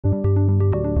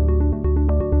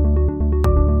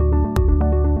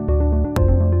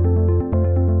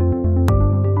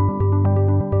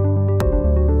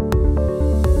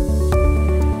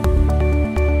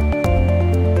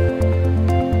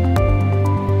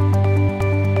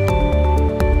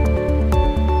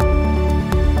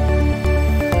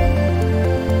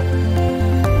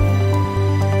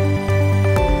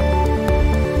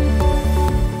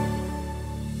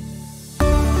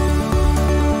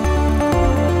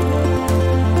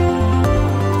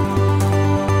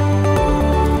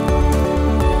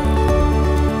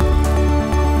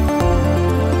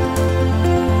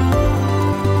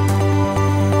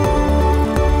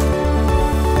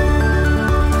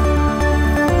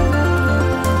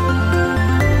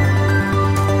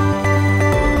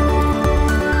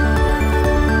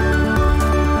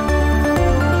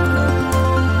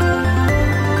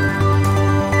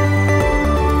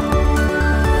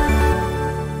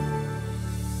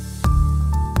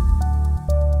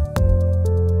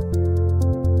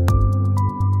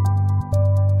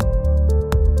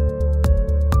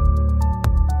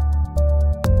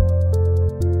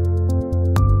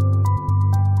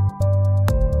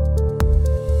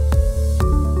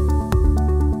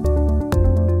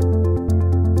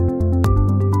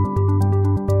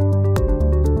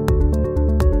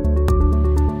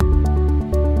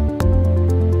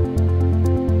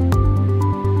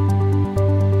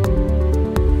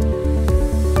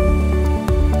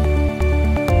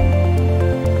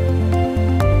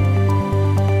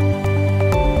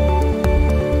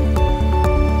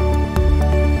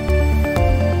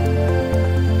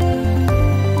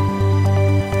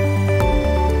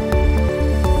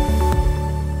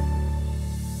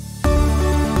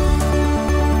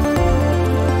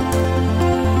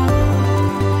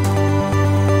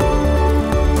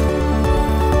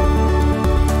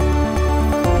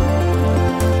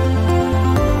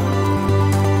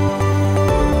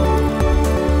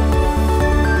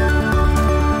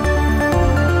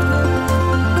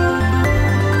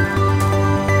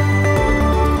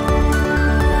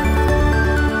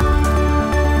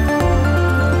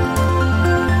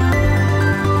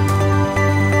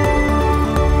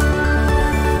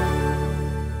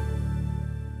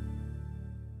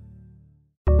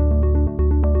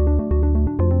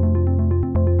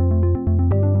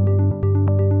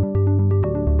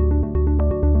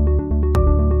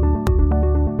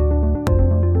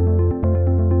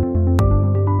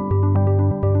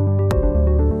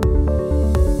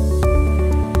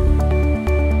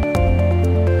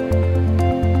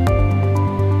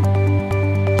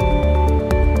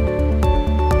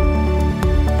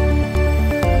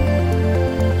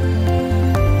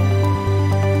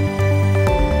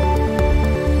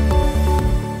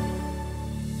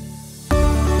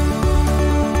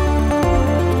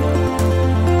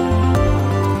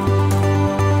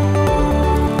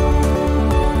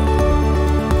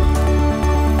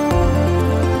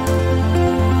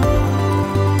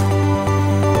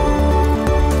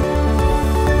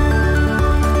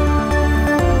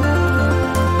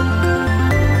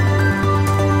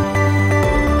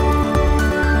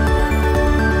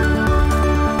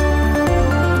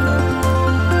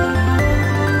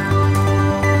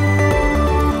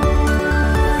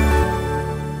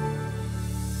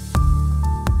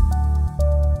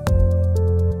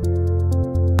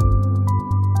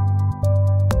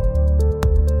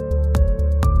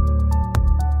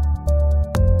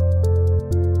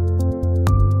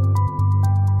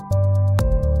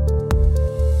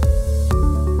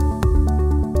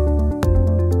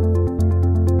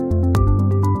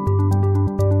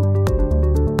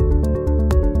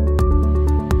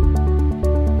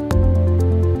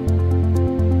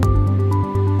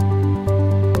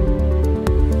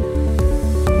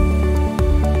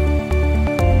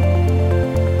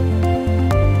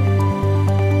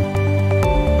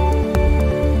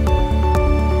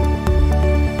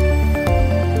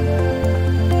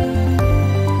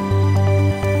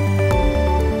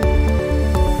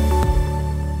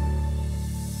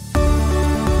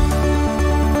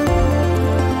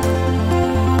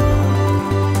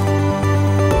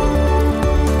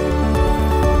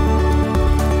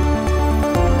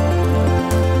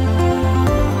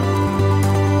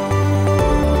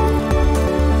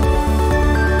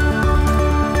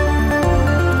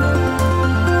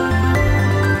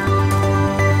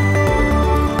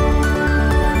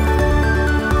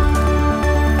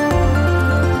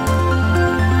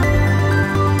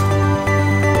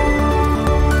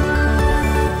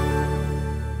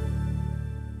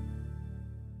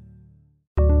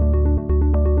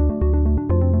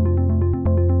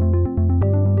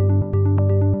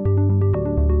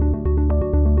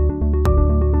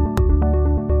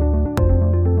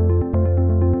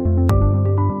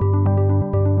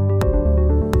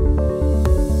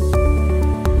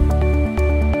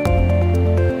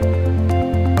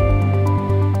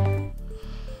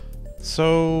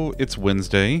It's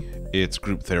Wednesday. It's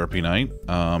group therapy night,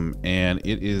 and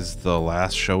it is the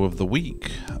last show of the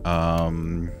week.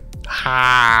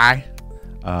 Hi.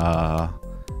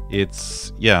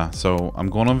 So I'm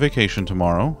going on vacation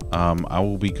tomorrow. I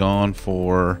will be gone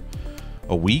for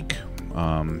a week.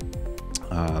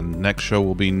 Next show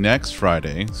will be next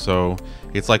Friday, so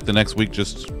it's like the next week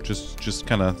just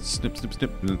kind of snip,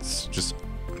 and it's just,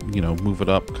 move it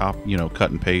up, cut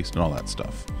and paste and all that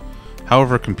stuff.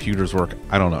 However computers work,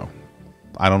 I don't know.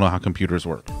 I don't know how computers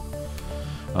work.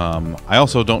 I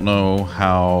also don't know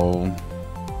how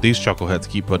these chuckleheads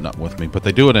keep putting up with me, but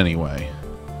they do it anyway.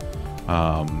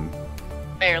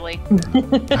 Barely.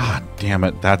 God damn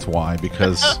it! That's why,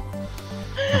 because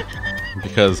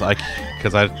I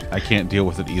can't deal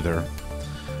with it either.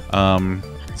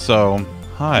 So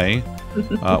hi,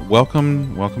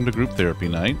 welcome to group therapy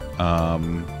night.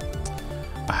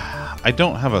 I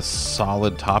don't have a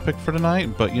solid topic for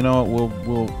tonight, but you know what,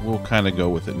 we'll kind of go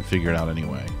with it and figure it out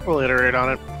anyway. We'll iterate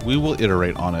on it. We will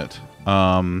iterate on it.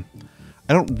 I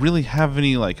don't really have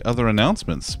any other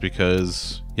announcements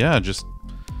because just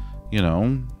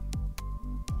I'll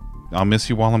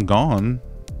miss you while I'm gone,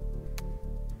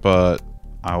 but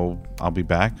I'll be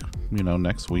back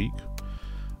next week.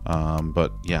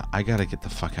 But yeah, I gotta get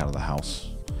the fuck out of the house,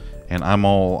 and I'm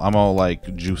all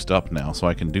juiced up now, so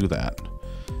I can do that.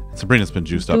 Sabrina's been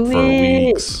juiced up for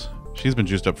weeks. She's been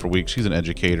juiced up for weeks. She's an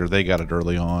educator. They got it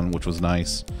early on, which was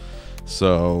nice.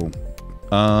 So,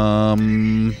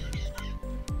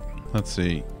 let's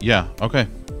see. Yeah, okay.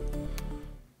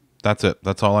 That's it.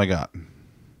 That's all I got.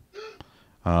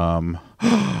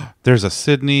 There's a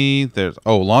Sydney.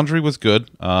 Laundry was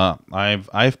good.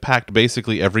 I've packed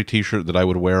basically every t-shirt that I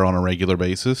would wear on a regular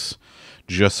basis,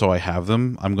 just so I have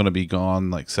them. I'm going to be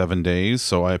gone 7 days,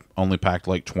 so I only packed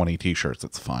 20 t-shirts.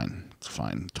 It's fine. It's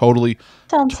fine. Totally.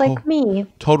 Sounds like me.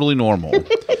 Totally normal.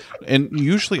 And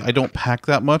usually I don't pack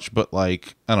that much, but I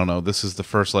don't know. This is the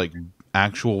first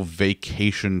actual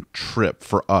vacation trip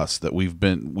for us that we've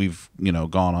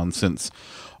gone on since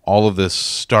all of this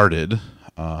started.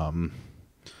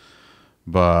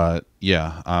 But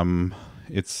yeah,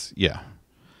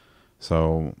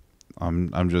 so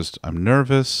I'm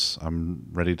nervous. I'm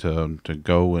ready to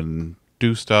go and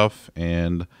do stuff,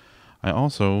 and I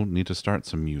also need to start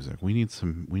some music. We need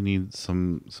some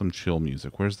chill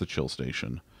music. Where's the chill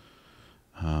station?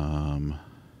 Yeah.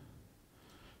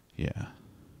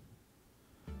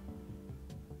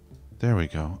 There we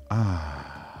go.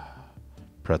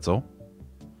 Pretzel.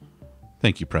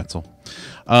 Thank you, Pretzel.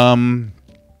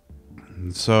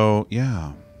 So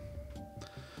yeah.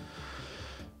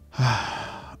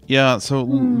 Yeah,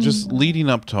 so just leading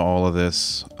up to all of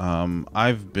this,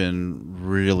 I've been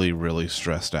really, really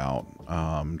stressed out.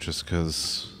 Just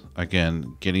because,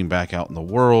 again, getting back out in the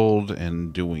world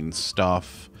and doing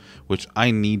stuff, which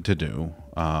I need to do,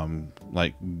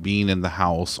 being in the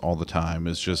house all the time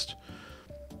is just,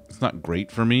 it's not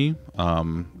great for me.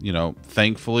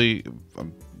 Thankfully,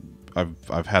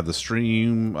 I've had the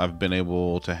stream. I've been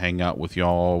able to hang out with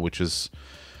y'all, which has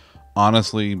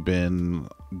honestly been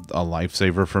a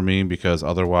lifesaver for me, because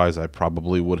otherwise I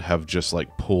probably would have just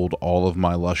pulled all of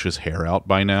my luscious hair out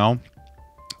by now.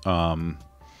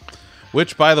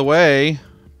 Which by the way,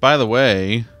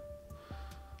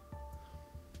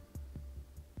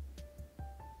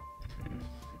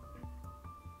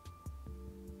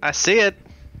 I see it.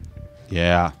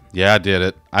 Yeah, I did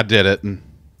it.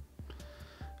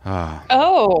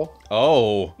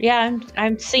 Oh. Yeah,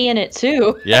 I'm seeing it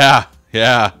too. Yeah.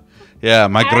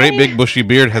 My great big bushy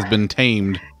beard has been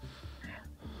tamed.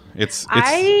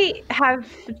 I have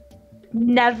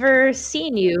never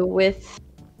seen you with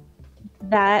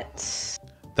that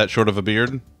short of a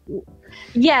beard.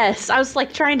 Yes, I was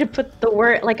trying to put the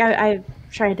word I'm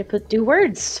trying to do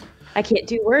words. I can't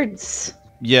do words.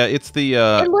 Yeah, it's the.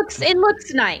 It looks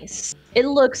nice. It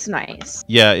looks nice.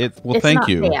 Yeah. It's thank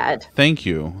you. Bad. Thank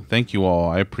you all.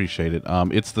 I appreciate it.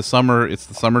 It's the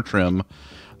summer trim.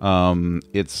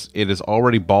 It is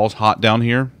already balls hot down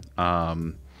here.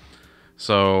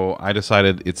 So I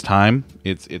decided it's time.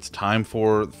 It's time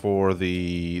for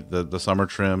the summer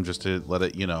trim, just to let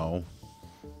it,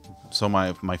 so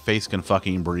my face can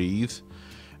fucking breathe.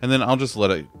 And then I'll just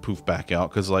let it poof back out,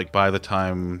 because by the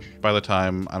time I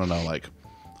don't know,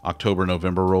 October,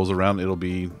 November rolls around, it'll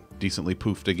be decently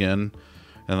poofed again,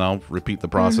 and I'll repeat the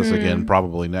process again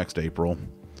probably next April.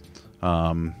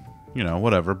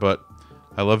 Whatever, but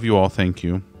I love you all. Thank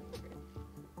you.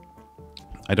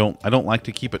 I don't like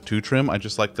to keep it too trim. I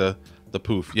just like the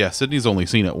poof. Yeah, Sydney's only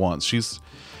seen it once.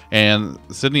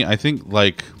 Sydney, I think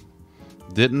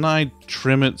Didn't I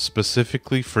trim it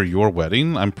specifically for your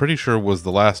wedding? I'm pretty sure it was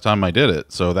the last time I did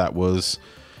it. So that was,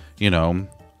 you know,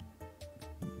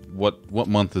 what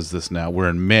month is this now? We're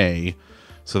in May.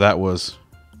 So that was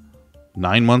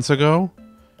 9 months ago.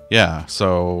 Yeah.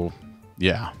 So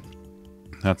yeah,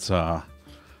 that's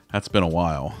been a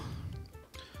while.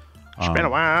 It's been a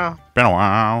while. Been a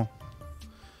while.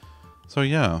 So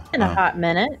yeah. In a hot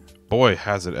minute. Boy,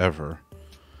 has it ever.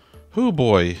 Oh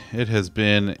boy, it has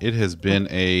been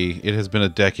a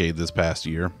decade this past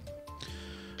year.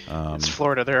 It's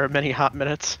Florida. There are many hot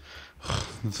minutes.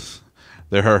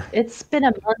 There are. It's been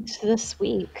a month this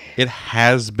week. It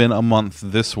has been a month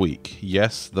this week.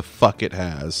 Yes, the fuck it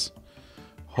has.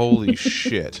 Holy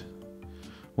shit.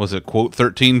 Was it quote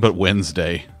 13 but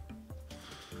Wednesday?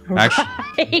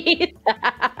 Actually,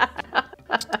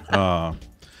 Right.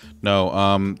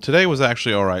 no, today was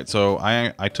actually all right. So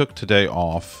I took today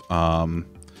off,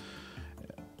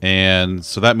 and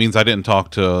so that means I didn't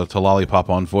talk to Lollipop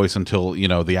on voice until, you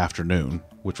know, the afternoon,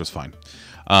 which was fine.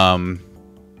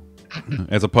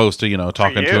 As opposed to, you know,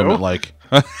 talking to him at like,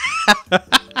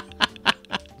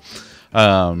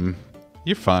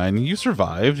 you're fine. You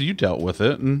survived. You dealt with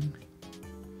it, and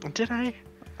Did I?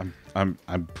 I'm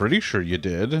pretty sure you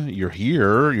did. You're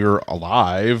here. You're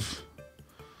alive.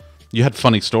 You had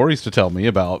funny stories to tell me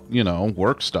about, you know,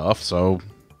 work stuff. So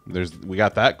we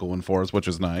got that going for us, which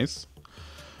is nice.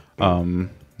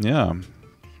 Yeah.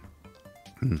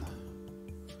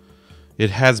 It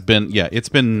has been, yeah, it's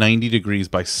been 90 degrees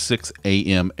by 6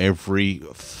 a.m. every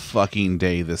fucking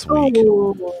day this week.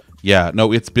 Oh, Yeah,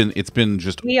 no, it's been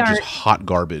just We are- hot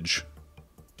garbage.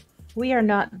 we are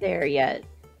not there yet.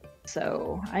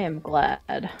 So I am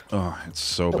glad Oh, it's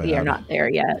so that bad. we are not there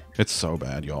yet. It's so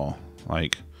bad, y'all.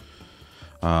 Like,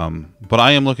 but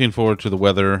I am looking forward to the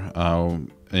weather.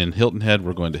 In Hilton Head,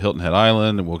 we're going to Hilton Head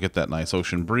Island, and we'll get that nice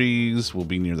ocean breeze. We'll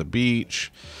be near the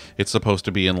beach. It's supposed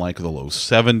to be in like the low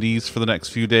 70s for the next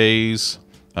few days,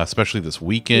 especially this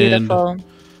weekend. Beautiful.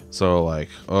 So, like,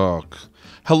 oh,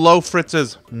 hello,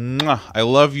 Fritzes. Mwah. I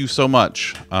love you so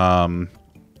much. Yeah,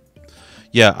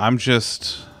 I'm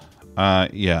just,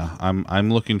 yeah,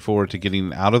 I'm looking forward to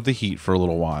getting out of the heat for a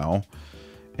little while,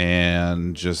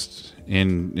 and just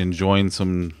enjoying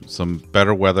some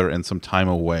better weather and some time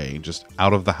away, just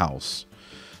out of the house.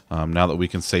 Now that we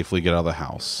can safely get out of the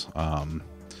house.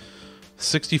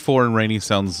 64 and rainy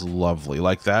sounds lovely.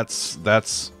 Like that's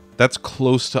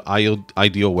close to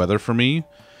ideal weather for me.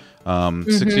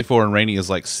 64 and rainy is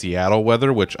like Seattle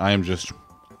weather, which I am just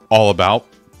all about.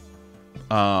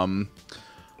 I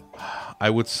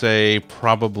would say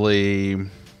probably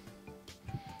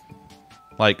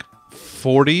like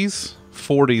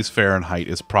 40s Fahrenheit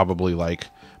is probably like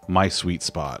my sweet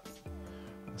spot.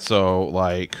 So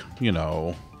like, you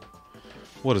know,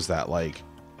 what is that like?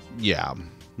 Yeah,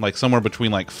 like somewhere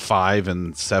between like 5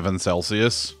 and 7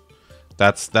 Celsius.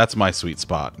 That's my sweet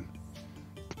spot.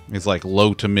 It's like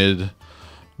low to mid,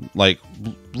 like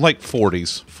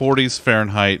 40s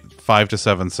Fahrenheit, 5 to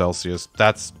 7 Celsius.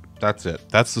 That's it.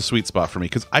 That's the sweet spot for me,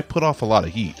 because I put off a lot of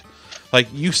heat. Like,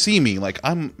 you see me, like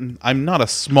I'm not a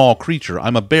small creature.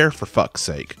 I'm a bear, for fuck's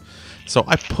sake. So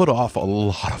I put off a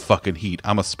lot of fucking heat.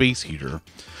 I'm a space heater,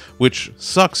 which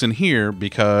sucks in here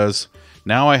because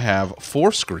now I have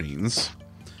 4 screens.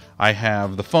 I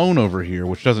have the phone over here,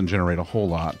 which doesn't generate a whole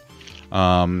lot.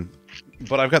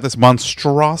 But I've got this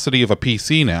monstrosity of a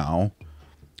PC now,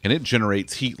 and it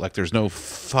generates heat like there's no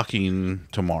fucking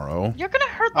tomorrow. You're gonna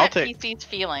hurt I'll that take- PC's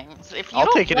feelings if you I'll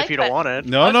don't take it like if you don't that- want it.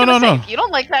 No, I was no, gonna no, say, no. If you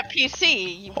don't like that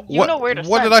PC, you What, know where to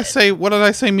what send did I it. say? What did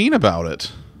I say mean about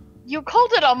it? You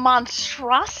called it a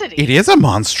monstrosity. It is a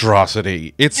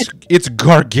monstrosity. It's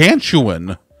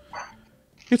gargantuan.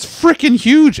 It's freaking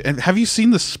huge. And have you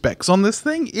seen the specs on this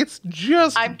thing? It's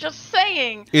just... I'm just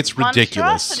saying. It's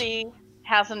ridiculous. Monstrosity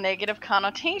has a negative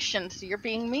connotation, so you're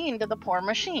being mean to the poor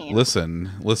machine.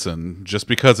 Listen. Just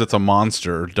because it's a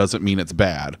monster doesn't mean it's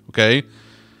bad, okay?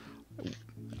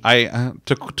 To And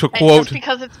quote... just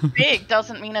because it's big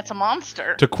doesn't mean it's a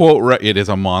monster. To quote, it is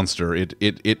a monster.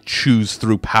 It chews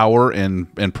through power and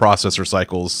processor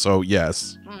cycles, so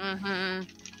yes.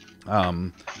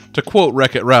 To quote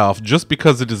Wreck-It Ralph, just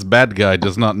because it is bad guy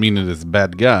does not mean it is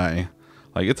bad guy.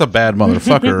 Like, it's a bad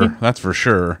motherfucker, that's for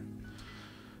sure.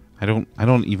 I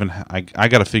don't even I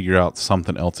gotta figure out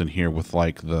something else in here with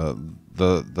like the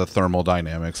thermal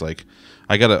dynamics. Like,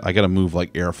 I gotta move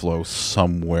like airflow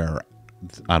somewhere.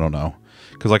 I don't know,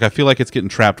 because like I feel like it's getting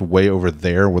trapped way over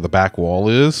there where the back wall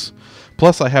is.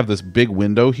 Plus, I have this big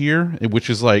window here,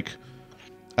 which is like,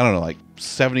 I don't know, like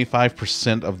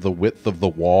 75% of the width of the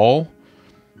wall.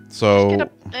 So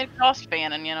Get a exhaust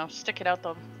fan and, stick it out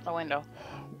the window.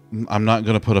 I'm not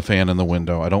going to put a fan in the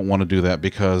window. I don't want to do that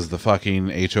because the fucking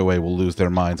HOA will lose their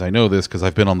minds. I know this because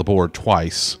I've been on the board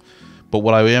twice. But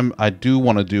what I do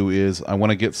want to do is I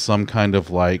want to get some kind of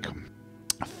like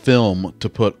film to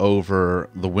put over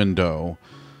the window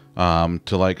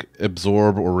to like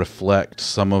absorb or reflect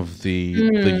some of the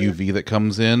UV that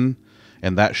comes in,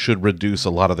 and that should reduce a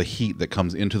lot of the heat that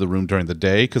comes into the room during the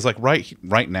day. Because like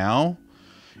right now,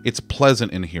 it's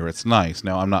pleasant in here. It's nice.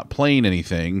 Now I'm not playing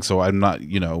anything, so I'm not,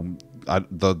 you know,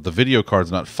 the video card's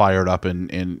not fired up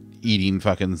and eating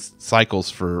fucking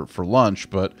cycles for lunch,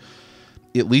 but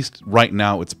at least right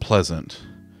now it's pleasant.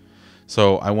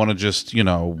 So I want to just, you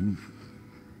know,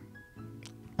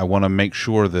 I want to make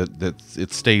sure that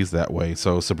it stays that way.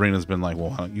 So Sabrina's been like, well,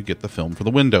 why don't you get the film for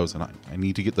the windows? And I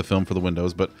need to get the film for the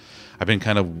windows, but I've been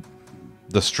kind of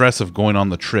the stress of going on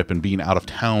the trip and being out of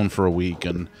town for a week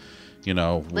and, you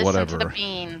know, whatever. Listen to the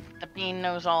bean. The bean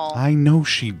knows all. I know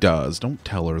she does. Don't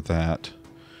tell her that.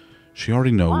 She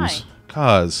already knows. Why?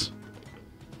 'Cause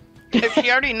If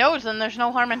she already knows, then there's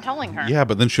no harm in telling her. yeah,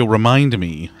 but then she'll remind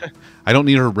me. I don't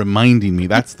need her reminding me.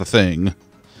 That's the thing.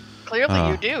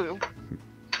 Clearly you do.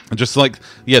 Just like,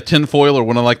 yeah, tinfoil or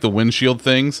one of like the windshield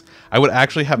things. I would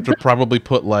actually have to probably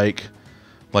put like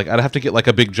I'd have to get like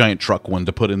a big giant truck one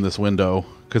to put in this window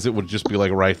because it would just be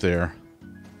like right there.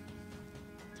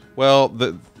 Well,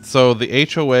 so the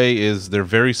HOA they're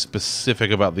very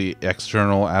specific about the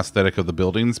external aesthetic of the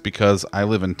buildings because I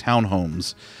live in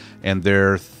townhomes, and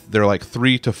they're like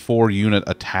 3 to 4 unit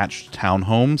attached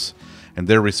townhomes, and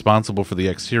they're responsible for the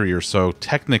exterior. So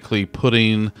technically,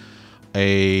 putting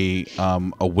a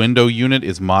window unit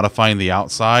is modifying the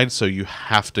outside, so you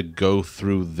have to go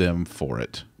through them for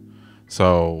it.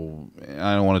 So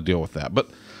I don't want to deal with that, but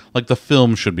like the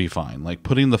film should be fine. Like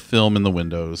putting the film in the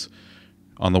windows.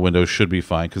 On the windows should be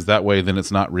fine, because that way then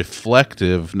it's not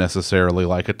reflective necessarily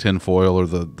like a tinfoil or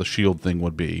the shield thing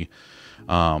would be,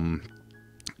 and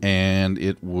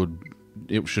it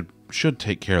should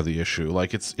take care of the issue.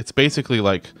 Like it's basically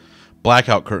like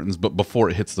blackout curtains, but before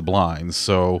it hits the blinds.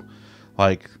 So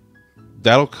like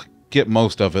that'll get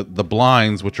most of it. The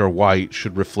blinds, which are white,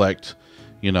 should reflect,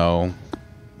 you know,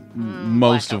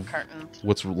 most of curtains.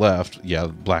 What's left. Yeah,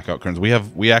 blackout curtains.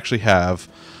 We actually have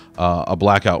a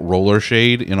blackout roller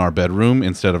shade in our bedroom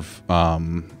instead of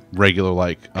regular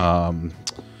like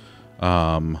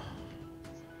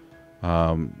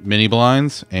mini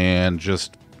blinds, and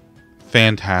just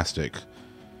fantastic.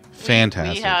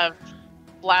 We have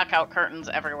blackout curtains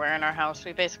everywhere in our house.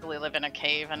 We basically live in a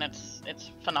cave, and it's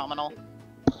phenomenal.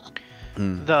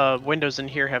 The windows in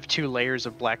here have 2 layers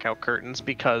of blackout curtains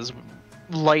because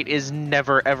light is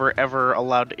never ever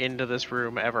allowed into this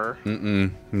room ever.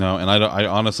 No, and I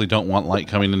honestly don't want light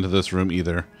coming into this room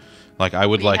either. Like I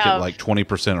would it like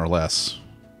 20% or less.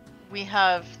 We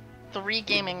have 3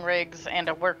 gaming rigs and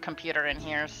a work computer in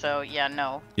here, so yeah,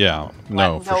 no. Yeah,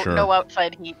 no, for sure. No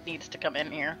outside heat needs to come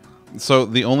in here. So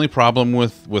the only problem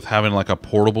with having like a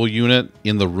portable unit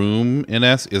in the room in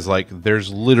S is like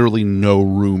there's literally no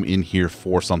room in here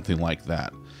for something like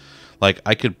that. Like,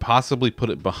 I could possibly put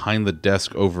it behind the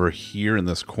desk over here in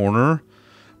this corner,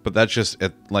 but that's just,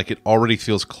 it already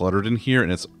feels cluttered in here,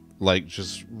 and it's, like,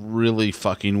 just really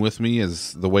fucking with me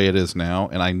is the way it is now,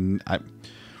 and I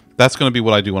that's going to be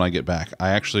what I do when I get back. I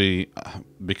actually,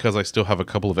 because I still have a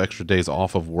couple of extra days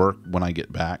off of work when I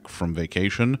get back from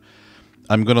vacation,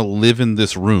 I'm going to live in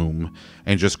this room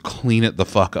and just clean it the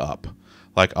fuck up.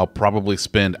 Like, I'll probably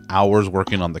spend hours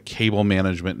working on the cable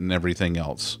management and everything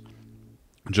else.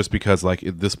 Just because, like,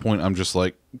 at this point, I'm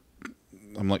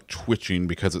like twitching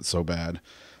because it's so bad.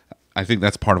 I think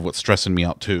that's part of what's stressing me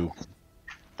out too.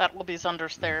 That will be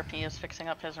Zunder's therapy, is fixing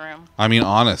up his room. I mean,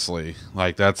 honestly,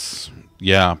 like that's,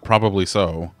 yeah, probably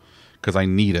so, because I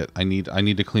need it. I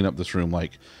need to clean up this room.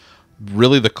 Like,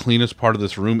 really, the cleanest part of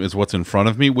this room is what's in front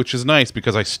of me, which is nice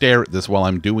because I stare at this while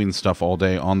I'm doing stuff all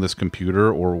day on this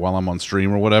computer or while I'm on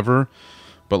stream or whatever.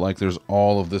 But like, there's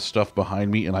all of this stuff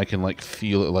behind me, and I can like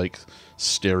feel it like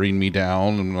staring me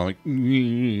down, and I'm like,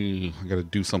 I gotta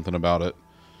do something about it.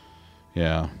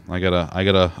 Yeah, I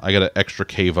gotta extra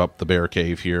cave up the bear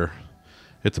cave here.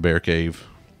 It's a bear cave.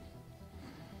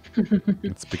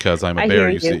 It's because I'm a bear,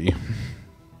 you see.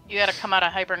 You gotta come out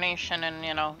of hibernation and,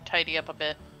 you know, tidy up a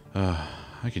bit.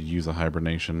 I could use a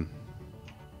hibernation.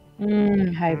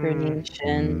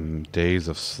 Hibernation. Days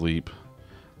of sleep.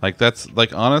 Like, that's,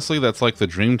 like, honestly, that's like the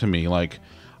dream to me. Like,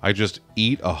 I just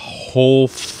eat a whole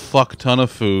fuck ton of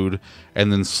food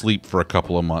and then sleep for a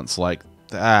couple of months. Like,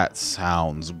 that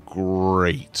sounds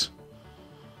great.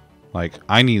 Like,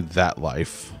 I need that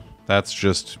life. That's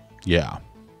just, yeah.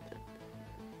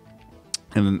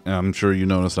 And I'm sure you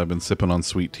noticed I've been sipping on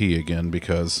sweet tea again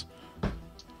because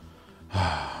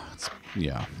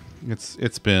Yeah,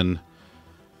 it's been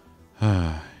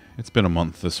it's been a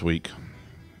month this week.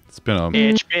 It's been a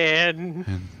It's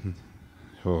been.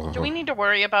 Do we need to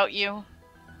worry about you?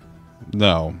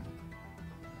 No.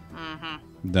 Mm-hmm.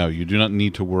 No, you do not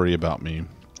need to worry about me.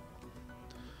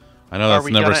 I know Are that's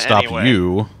we never gonna stopped anyway?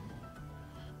 you.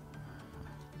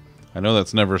 I know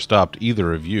that's never stopped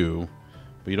either of you,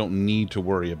 but you don't need to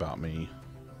worry about me.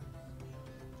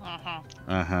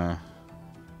 Uh-huh.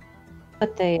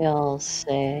 What they all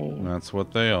say. That's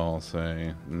what they all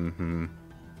say. Mm-hmm.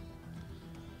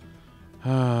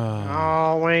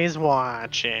 Always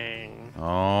watching.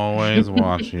 Always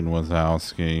watching,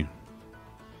 Wazowski.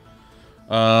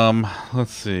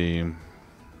 Let's see.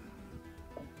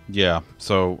 Yeah,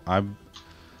 so I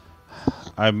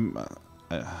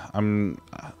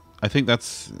think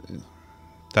that's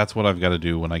what I've got to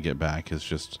do when I get back, is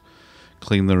just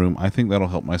clean the room. I think that'll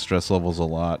help my stress levels a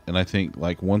lot, and I think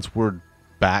like once we're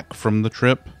back from the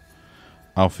trip,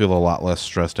 I'll feel a lot less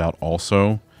stressed out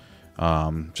also.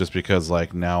 Just because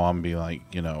like now I'm being like,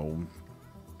 you know,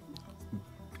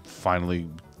 finally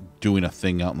doing a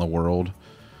thing out in the world.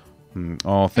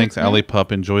 Oh, thanks, Alley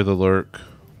Pup. Enjoy the lurk.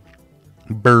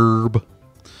 Burb.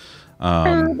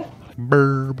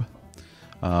 Burb.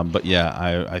 But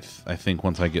yeah, I think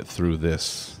once I get through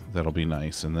this, that'll be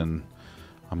nice. And then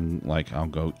I'll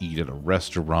go eat at a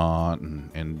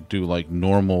restaurant and do like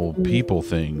normal people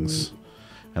things.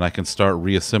 And I can start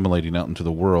reassimilating out into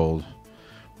the world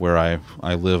where I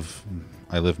live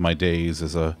my days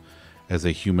as a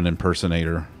human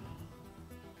impersonator.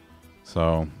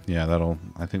 So yeah,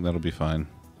 I think that'll be fine.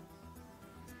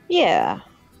 Yeah.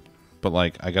 But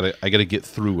like I gotta get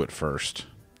through it first.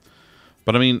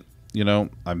 But I mean, you know,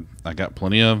 I got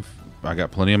plenty of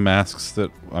masks that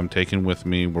I'm taking with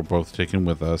me. We're both taking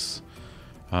with us.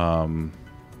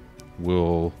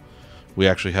 We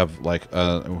actually have like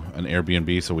an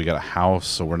Airbnb, so we got a house,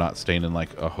 so we're not staying in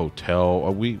like a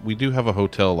hotel. We do have a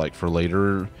hotel like for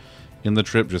later in the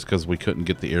trip, just because we couldn't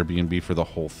get the Airbnb for the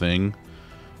whole thing.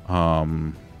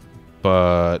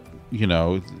 But you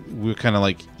know, we kind of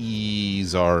like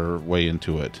ease our way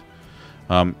into it.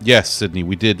 Yes, Sydney,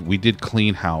 we did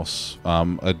clean house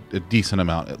a decent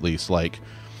amount at least. Like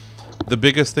the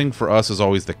biggest thing for us is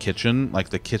always the kitchen. Like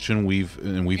the kitchen, we've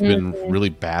been really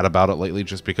bad about it lately,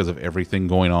 just because of everything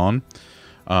going on.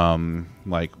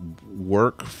 Like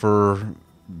work for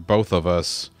both of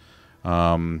us.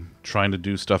 Trying to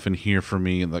do stuff in here for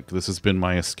me, and like this has been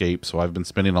my escape. So I've been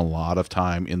spending a lot of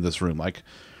time in this room. Like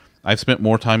I've spent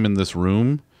more time in this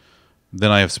room than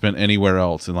I have spent anywhere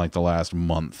else in like the last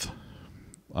month.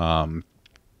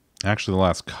 Actually, the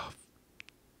last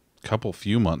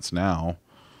few months now,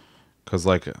 because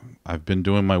like I've been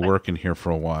doing my work in here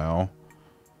for a while.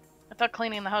 I thought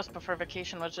cleaning the house before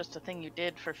vacation was just a thing you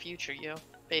did for future you,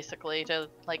 basically, to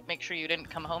like make sure you didn't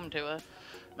come home to a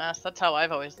mess. That's how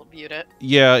I've always viewed it.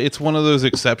 Yeah, it's one of those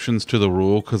exceptions to the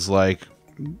rule, because like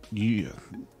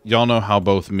y'all know how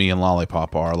both me and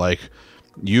Lollipop are. Like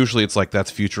usually it's like that's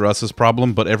future us's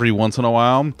problem, but every once in a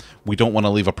while we don't want to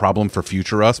leave a problem for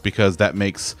future us, because that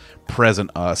makes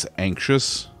present us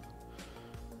anxious.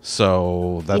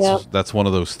 So that's one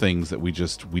of those things that we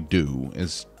do,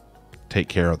 is take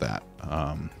care of that.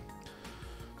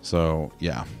 So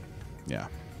yeah.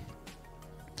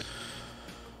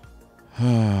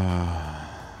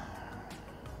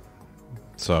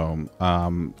 So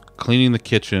cleaning the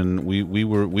kitchen,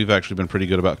 we've actually been pretty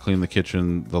good about cleaning the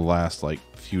kitchen the last like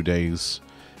few days,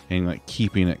 and like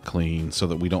keeping it clean so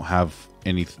that we don't have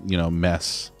any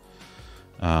mess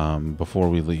before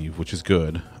we leave, which is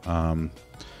good.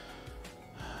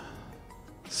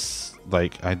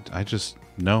 Like I just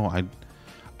no,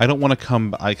 I don't want to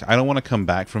come. I don't want to come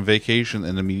back from vacation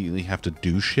and immediately have to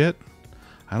do shit.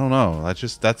 I don't know.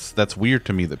 That's weird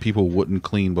to me that people wouldn't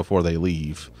clean before they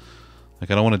leave. Like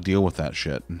I don't want to deal with that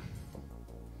shit.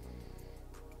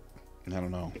 I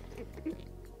don't know.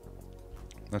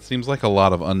 That seems like a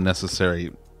lot of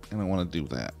unnecessary. I don't want to do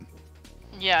that.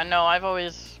 Yeah, no, I've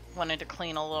always wanted to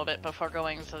clean a little bit before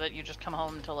going, so that you just come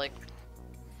home to like,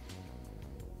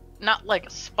 not like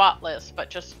spotless, but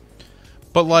just.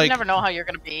 But like, you never know how you're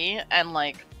gonna be, and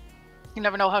like, you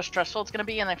never know how stressful it's gonna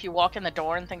be, and if you walk in the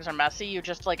door and things are messy, you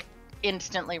just like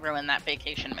instantly ruin that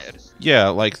vacation mood. Yeah,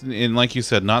 like, and like you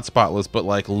said, not spotless, but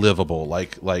like livable,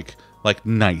 like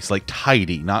nice, like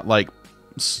tidy, not like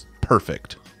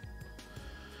perfect.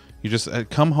 You just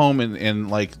come home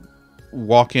and like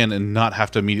walk in and not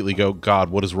have to immediately go, God,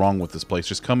 what is wrong with this place?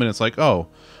 Just come in, it's like, oh,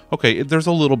 okay, there's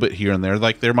a little bit here and there.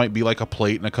 Like there might be like a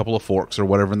plate and a couple of forks or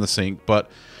whatever in the sink,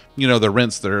 but the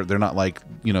rents, they're not like,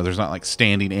 there's not like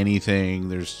standing anything.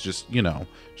 There's just,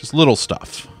 just little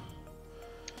stuff.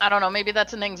 I don't know. Maybe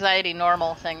that's an anxiety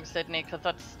normal thing, Sydney, because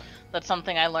that's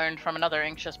something I learned from another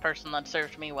anxious person that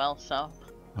served me well. So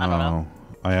I don't know.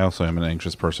 I also am an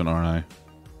anxious person, aren't I?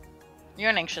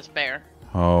 You're an anxious bear.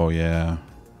 Oh yeah,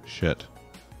 shit.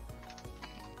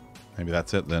 Maybe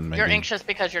that's it then. Maybe You're anxious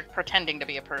because you're pretending to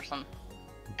be a person.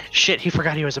 Shit, he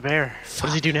forgot he was a bear. What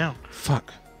does he do now?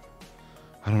 Fuck.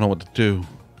 I don't know what to do.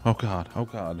 Oh god.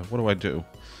 What do I do?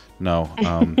 No.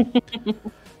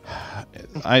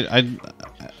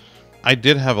 I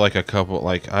did have like a couple,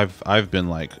 like I've been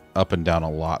like up and down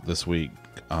a lot this week.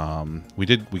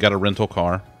 We got a rental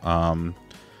car,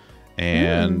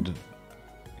 and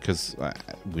because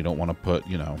we don't want to put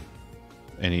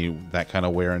any that kind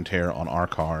of wear and tear on our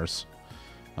cars,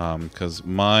 because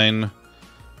mine,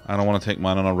 I don't want to take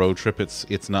mine on a road trip.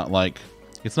 It's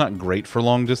not great for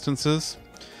long distances.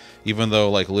 Even though,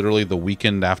 like, literally the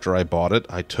weekend after I bought it,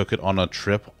 I took it on a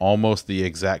trip almost the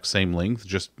exact same length,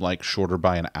 just, like, shorter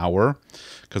by an hour.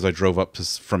 Because I drove up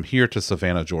from here to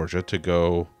Savannah, Georgia, to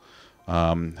go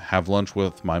have lunch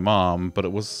with my mom. But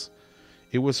it was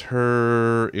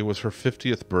her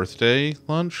 50th birthday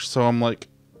lunch. So I'm like,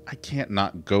 I can't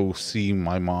not go see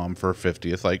my mom for her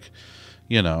 50th. Like,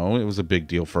 it was a big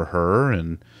deal for her.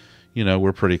 And,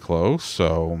 we're pretty close.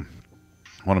 So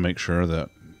I want to make sure that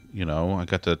I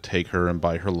got to take her and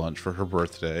buy her lunch for her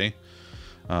birthday.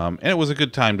 And it was a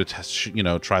good time to test,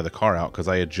 try the car out, because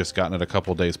I had just gotten it a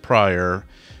couple days prior,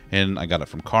 and I got it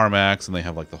from CarMax, and they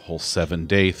have like the whole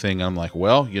 7-day thing. And I'm like,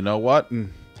 well, you know what?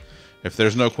 If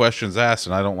there's no questions asked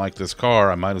and I don't like this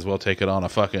car, I might as well take it on a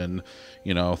fucking,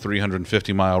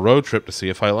 350-mile road trip to see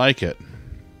if I like it.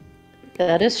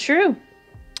 That is true.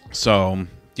 So,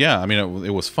 yeah, I mean,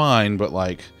 it was fine, but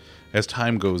like, as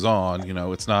time goes on,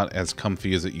 it's not as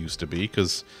comfy as it used to be,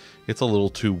 because it's a little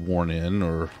too worn in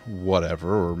or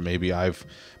whatever, or maybe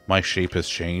my shape has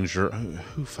changed, or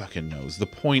who fucking knows. The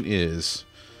point is,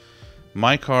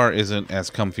 my car isn't as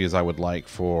comfy as I would like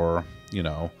for,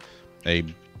 a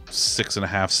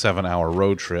 6.5-7 hour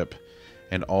road trip.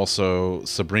 And also,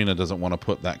 Sabrina doesn't want to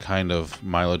put that kind of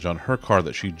mileage on her car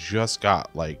that she just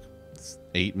got like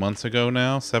 7 months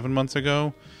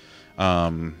ago.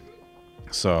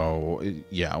 So,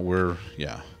 yeah,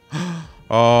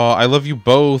 Oh, I love you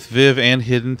both, Viv and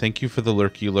Hidden. Thank you for the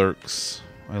lurky lurks.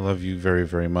 I love you very,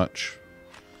 very much.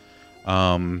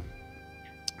 So,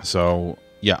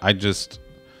 yeah, I just...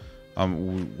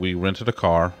 we rented a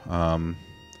car.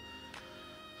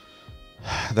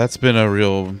 That's been a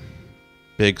real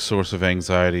big source of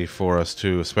anxiety for us,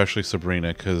 too, especially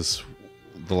Sabrina, because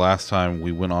the last time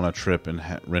we went on a trip and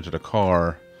rented a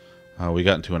car... we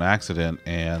got into an accident,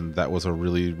 and that was a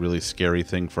really, really scary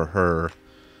thing for her.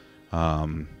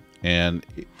 And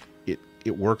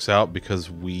it works out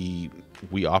because we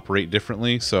operate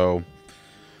differently. So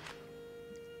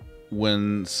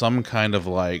when some kind of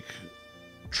like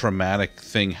traumatic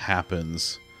thing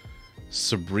happens,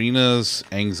 Sabrina's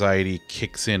anxiety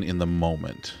kicks in the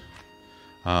moment.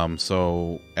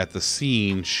 So at the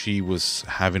scene, she was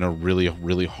having a really,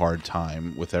 really hard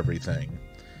time with everything.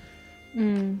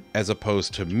 As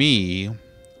opposed to me,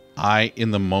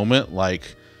 in the moment,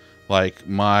 like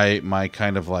my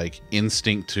kind of like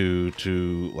instinct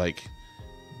to like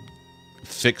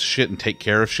fix shit and take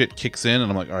care of shit kicks in, and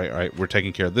I'm like, all right, we're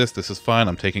taking care of this. This is fine.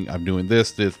 I'm doing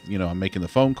this, I'm making the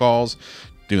phone calls,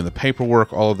 doing the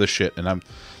paperwork, all of this shit, and I'm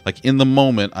like, in the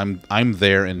moment, I'm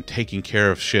there and taking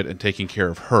care of shit and taking care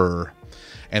of her,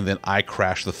 and then I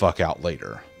crash the fuck out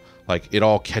later. Like, it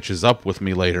all catches up with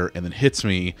me later and then hits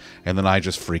me, and then I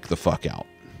just freak the fuck out.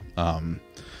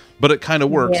 But it kind of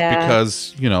works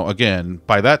because, again,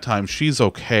 by that time, she's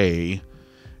okay,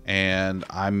 and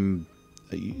I'm,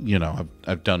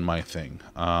 I've done my thing.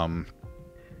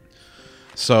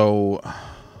 So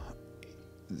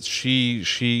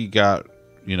she got,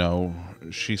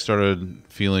 she started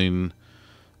feeling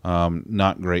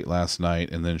not great last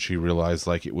night, and then she realized,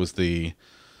 like, it was the...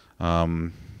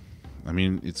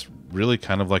 it's really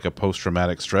kind of like a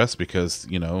post-traumatic stress, because,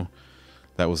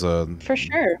 that was for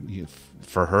sure,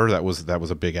 for her, that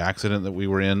was a big accident that we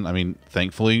were in. I mean,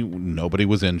 thankfully nobody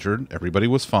was injured. Everybody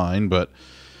was fine, but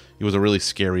it was a really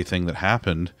scary thing that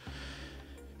happened.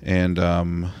 And,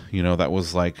 that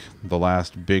was like the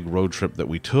last big road trip that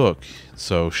we took.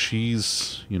 So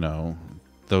she's,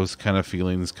 those kind of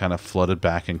feelings kind of flooded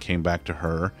back and came back to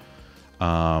her.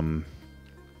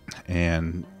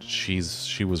 And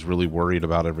she was really worried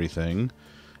about everything.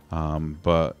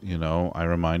 But, I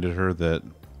reminded her that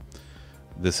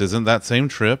this isn't that same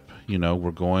trip. You know,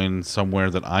 we're going somewhere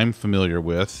that I'm familiar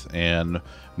with, and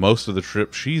most of the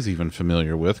trip she's even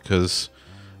familiar with, because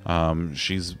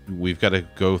we've got to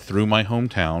go through my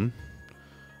hometown.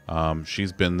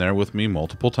 She's been there with me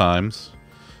multiple times.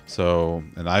 So,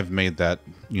 and I've made that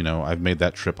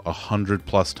trip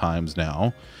 100+ times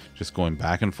now, just going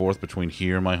back and forth between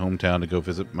here and my hometown to go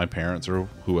visit my parents or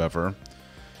whoever.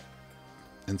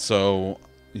 And so,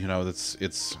 you know,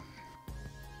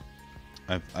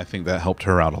 I think that helped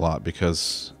her out a lot,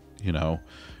 because, you know,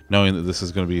 knowing that this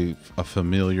is going to be a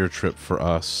familiar trip for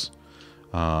us,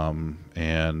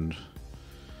 and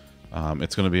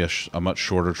it's going to be a much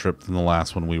shorter trip than the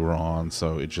last one we were on.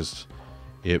 So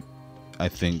I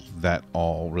think that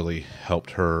all really helped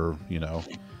her, you know,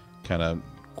 kind of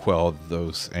quell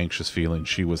those anxious feelings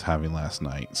she was having last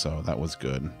night. So that was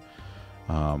good.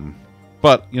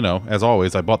 But, you know, as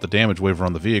always, I bought the damage waiver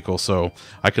on the vehicle, so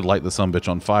I could light the sumbitch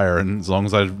on fire, and as long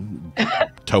as I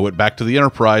tow it back to the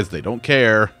Enterprise, they don't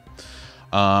care.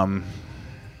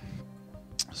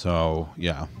 So,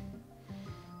 yeah.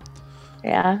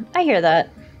 Yeah, I hear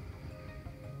that.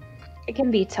 It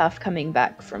can be tough coming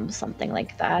back from something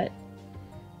like that.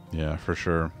 Yeah, for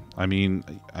sure. I mean,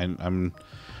 I'm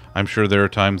sure there are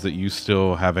times that you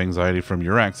still have anxiety from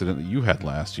your accident that you had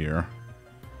last year.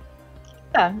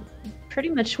 Yeah, pretty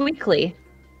much weekly.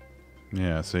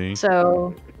 Yeah, see?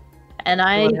 So, and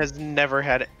Evelyn has never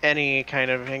had any kind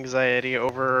of anxiety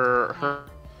over her.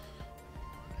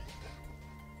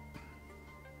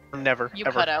 Never. You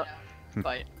ever. cut out.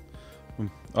 But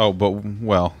Oh, but,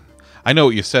 well, I know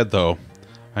what you said, though.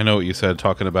 I know what you said,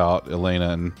 talking about Elena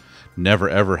and never,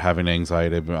 ever having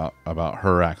anxiety about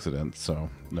her accident. So,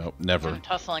 nope, never. I'm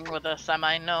tussling with a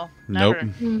semi. No, Nope,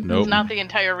 never. nope. It's not the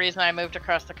entire reason I moved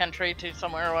across the country to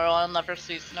somewhere where I'll never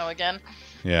see snow again.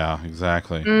 Yeah,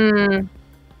 exactly. Mm,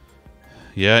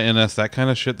 Yeah, NS, that kind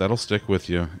of shit, that'll stick with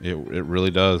you. It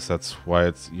really does. That's why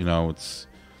it's, you know, it's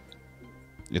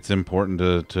important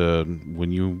to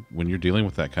when you're dealing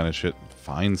with that kind of shit,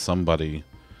 find somebody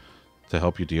to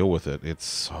help you deal with it. It's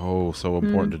so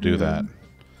important to do that.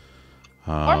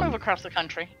 Or move across the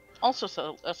country.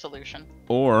 Also a solution.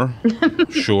 Or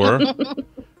sure.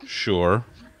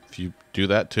 If you do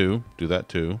that too,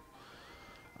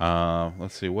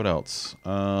 let's see what else.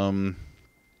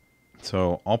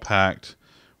 So all packed.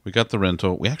 We got the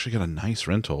rental. We actually got a nice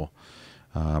rental.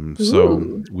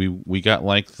 So we got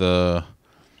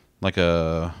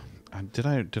did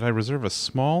I reserve a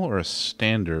small or a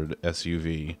standard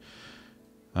SUV?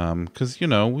 Because, you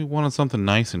know, we wanted something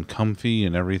nice and comfy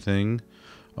and everything.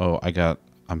 Oh, I got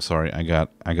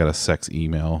a sex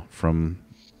email from,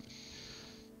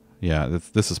 yeah,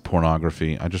 this is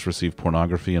pornography. I just received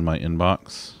pornography in my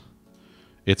inbox.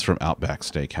 It's from Outback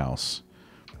Steakhouse.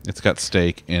 It's got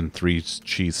steak and 3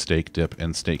 cheese steak dip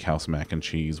and steakhouse mac and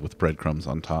cheese with breadcrumbs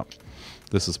on top.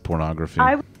 This is pornography.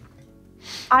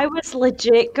 I was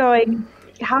legit going,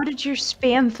 how did your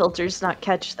spam filters not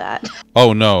catch that?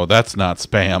 Oh no, that's not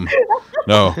spam.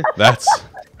 No,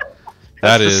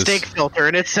 that is the steak filter,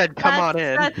 and it said, "Come on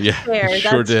in." Yeah, fair. it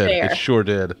sure That's did. fair. It sure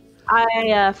did.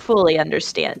 I fully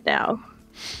understand now.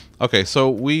 Okay,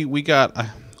 so we got.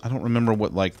 I don't remember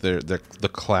what like the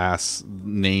class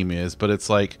name is, but it's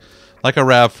like a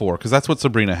RAV4, because that's what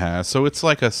Sabrina has. So it's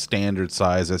like a standard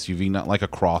size SUV, not like a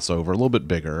crossover, a little bit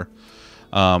bigger.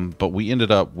 But we ended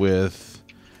up with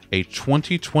a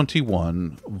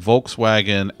 2021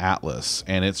 Volkswagen Atlas,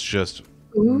 and it's just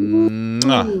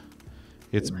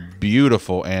it's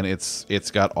beautiful, and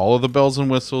it's got all of the bells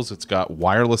and whistles. It's got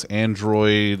wireless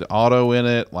Android Auto in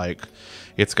it, like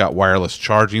it's got wireless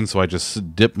charging, so I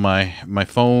just dip my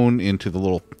phone into the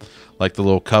little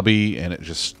cubby, and it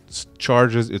just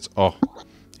charges. It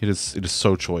is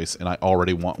so choice, and I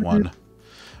already want one.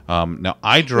 Now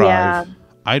I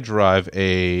drive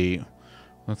a,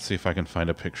 let's see if I can find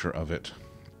a picture of it.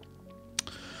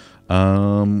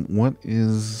 What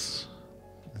is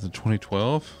it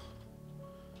 2012?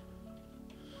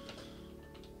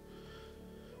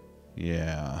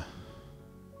 Yeah.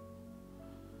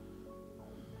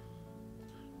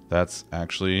 That's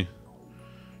actually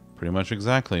pretty much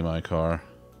exactly my car.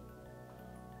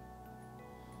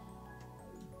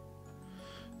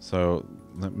 So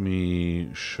let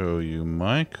me show you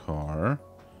my car.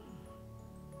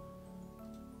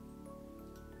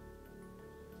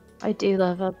 I do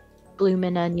love a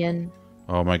bloomin' onion.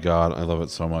 Oh my god, I love it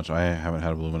so much. I haven't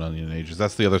had a bloomin' onion in ages.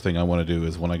 That's the other thing I want to do,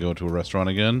 is when I go to a restaurant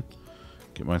again,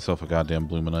 get myself a goddamn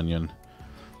bloomin' onion.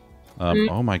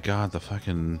 Oh my god,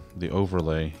 the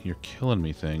overlay. You're killing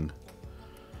me, thing.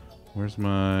 Where's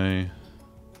my...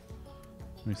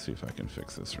 Let me see if I can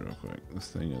fix this real quick. This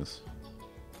thing is...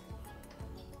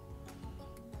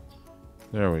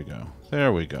 There we go.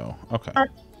 There we go. Okay.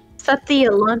 Is that the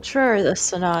Elantra or the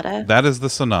Sonata? That is the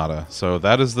Sonata. So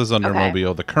that is the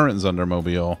Zundermobile, the current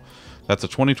Zundermobile. That's a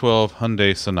 2012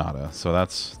 Hyundai Sonata. So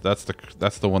that's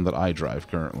the one that I drive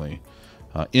currently,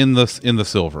 in the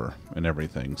silver and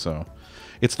everything. So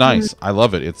it's nice. I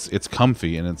love it. It's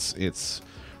comfy, and it's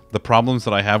the problems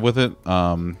that I have with it.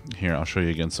 Here, I'll show you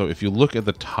again. So if you look at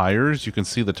the tires, you can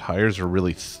see the tires are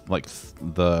really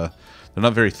they're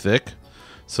not very thick.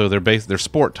 So they're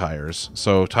sport tires.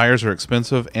 So tires are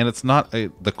expensive, and it's not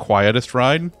the quietest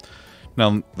ride.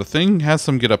 Now the thing has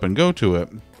some get up and go to it,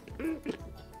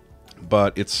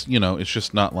 but it's it's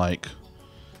just not like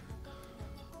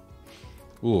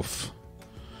oof.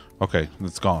 Okay,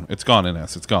 it's gone. It's gone,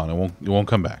 NS. It's gone. It won't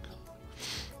come back.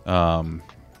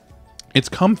 It's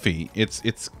comfy.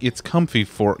 It's comfy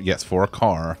for a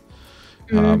car.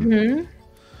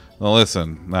 Now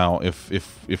listen. Now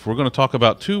if we're going to talk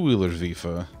about two-wheelers,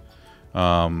 Vifa,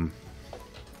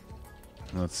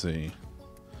 let's see.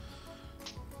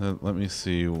 Let me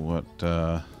see what.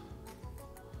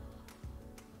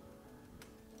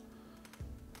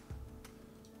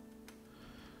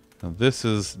 Now this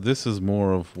is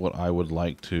more of what I would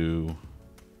like to.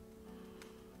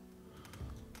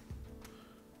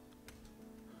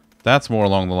 That's more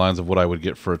along the lines of what I would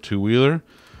get for a two-wheeler,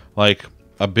 like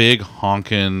a big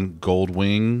honkin'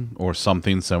 Goldwing or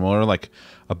something similar, like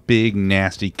a big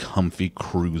nasty comfy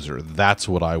cruiser. That's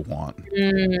what I want.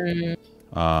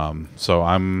 So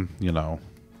I'm,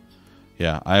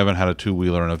 yeah, I haven't had a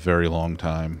two-wheeler in a very long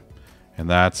time, and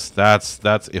that's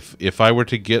if I were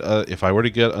to get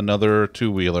another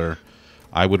two-wheeler,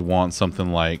 I would want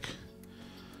something like,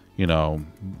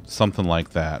 something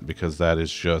like that, because that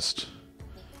is just.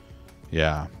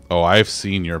 Yeah. Oh, I've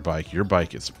seen your bike. Your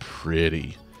bike is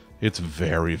pretty. It's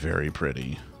very, very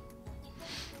pretty.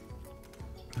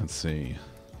 Let's see.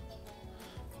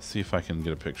 Let's see if I can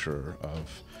get a picture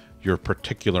of your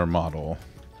particular model.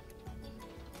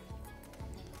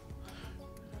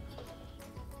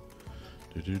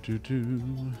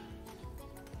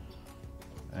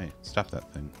 Hey, stop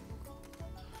that thing.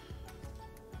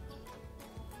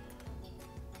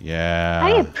 Yeah.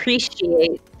 I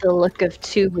appreciate the look of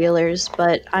two-wheelers,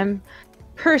 but I'm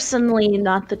personally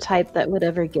not the type that would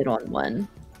ever get on one.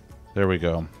 There we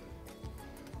go.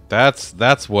 That's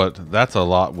Vifa's. That's a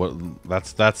lot like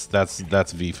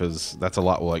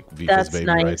Vifa's That's baby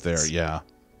nice. right there. Yeah.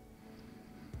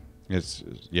 It's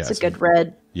a good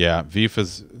red. Yeah,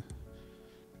 Vifa's.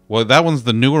 Well, that one's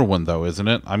the newer one though, isn't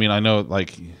it? I mean, I know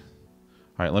like. All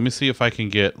right, let me see if I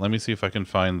can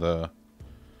find the.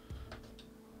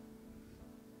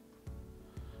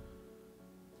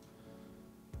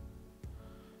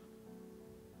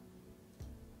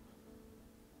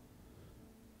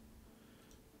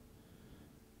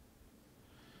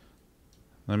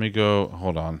 Let me go.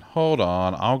 Hold on.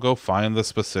 I'll go find the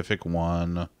specific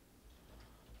one.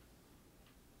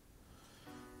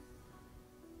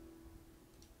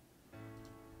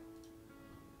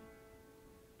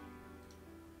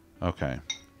 Okay.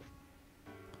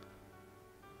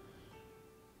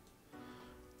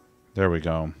 There we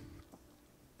go.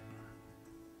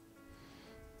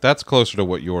 That's closer to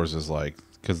what yours is like,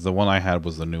 because the one I had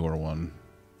was the newer one.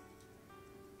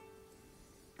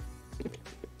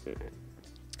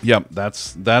 Yep,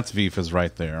 that's Vifa's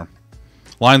right there.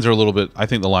 Lines are a little bit. I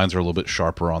think the lines are a little bit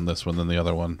sharper on this one than the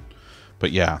other one.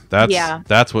 But yeah,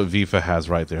 that's what Vifa has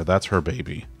right there. That's her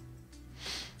baby.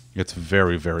 It's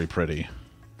very, very pretty.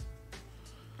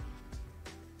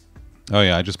 Oh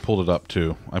yeah, I just pulled it up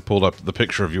too. I pulled up the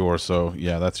picture of yours, so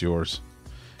yeah, that's yours.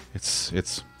 It's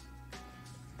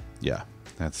yeah,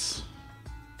 that's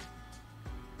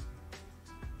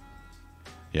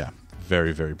yeah,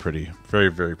 very, very pretty. Very,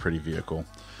 very pretty vehicle.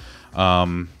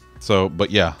 So,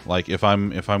 but yeah, like if I'm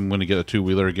going to get a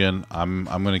two-wheeler again, I'm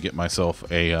going to get myself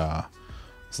a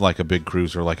it's like a big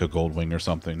cruiser, like a Goldwing or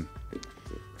something.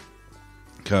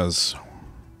 Cuz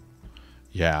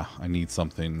yeah, I need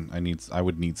something. I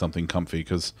would need something comfy,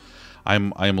 because I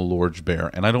am a large bear,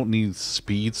 and I don't need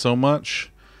speed so much.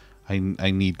 I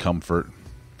need comfort,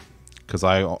 because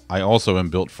I also am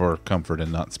built for comfort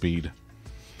and not speed.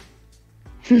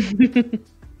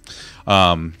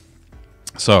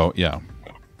 So yeah,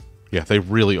 they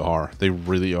really are. They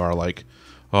really are like,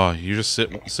 oh, you just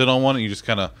sit on one and you just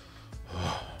kind of,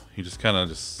 it's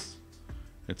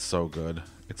so good.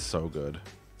 It's so good.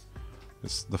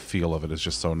 The feel of it is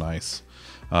just so nice.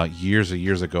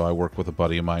 Years ago, I worked with a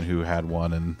buddy of mine who had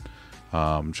one, and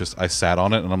I sat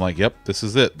on it and I'm like, yep, this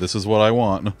is it. This is what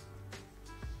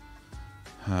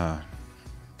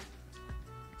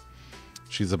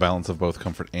she's a balance of both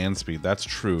comfort and speed. That's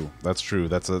true. That's true.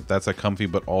 That's a comfy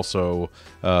but also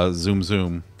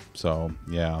zoom. So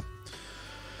yeah.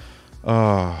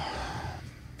 But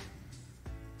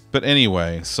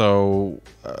anyway, so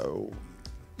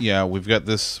yeah, we've got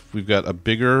a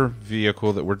bigger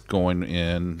vehicle that we're going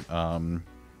in.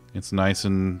 It's nice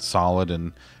and solid,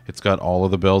 and it's got all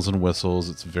of the bells and whistles.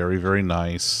 It's very, very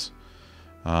nice.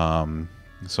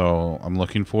 So I'm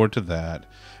looking forward to that.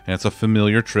 And it's a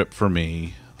familiar trip for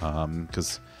me,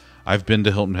 because I've been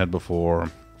to Hilton Head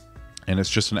before, and it's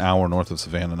just an hour north of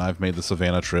Savannah, and I've made the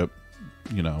Savannah trip,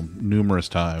 you know, numerous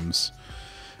times.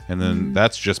 And then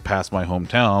that's just past my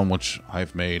hometown, which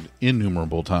I've made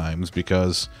innumerable times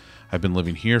because I've been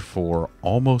living here for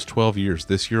almost 12 years.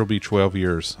 This year will be 12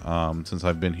 years since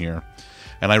I've been here.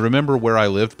 And I remember where I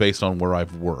lived based on where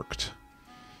I've worked.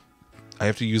 I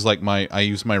have to use like I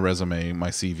use my resume, my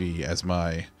CV as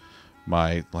my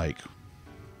like,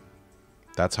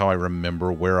 that's how I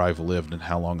remember where I've lived and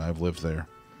how long I've lived there.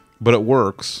 But it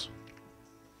works.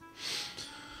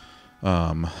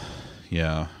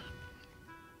 Yeah.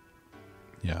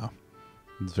 Yeah.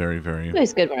 It's very, very... It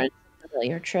was good when it's a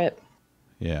familiar trip.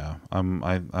 Yeah.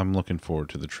 I'm looking forward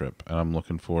to the trip. And I'm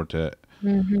looking forward to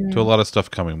a lot of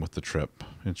stuff coming with the trip.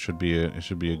 It should be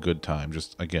a good time.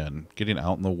 Just, again, getting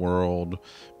out in the world,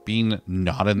 being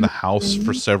not in the house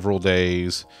for several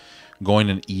days,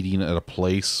 going and eating at a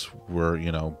place where,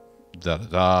 you know,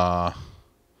 da-da-da.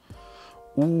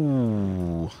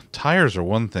 Ooh. Tires are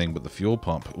one thing, but the fuel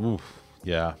pump, ooh.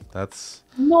 Yeah, that's...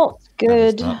 Not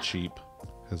good. That is not cheap.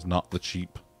 Is not the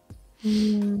cheap.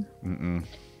 I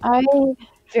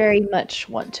very much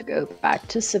want to go back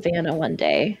to Savannah one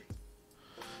day.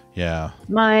 Yeah.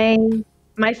 My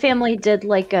family did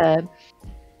like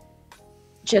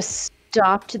just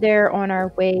stopped there on our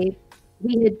way.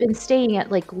 We had been staying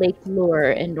at like Lake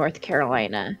Lure in North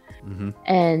Carolina,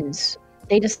 and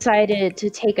they decided to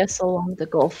take us along the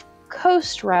Gulf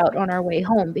Coast route on our way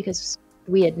home because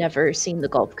we had never seen the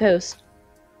Gulf Coast.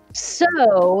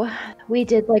 So we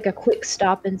did like a quick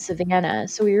stop in Savannah.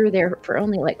 So we were there for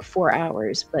only like 4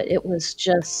 hours, but it was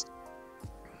just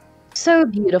so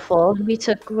beautiful. We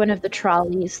took one of the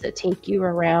trolleys that take you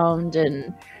around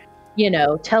and, you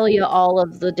know, tell you all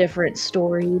of the different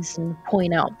stories and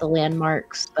point out the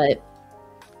landmarks. But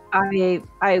I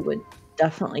would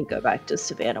definitely go back to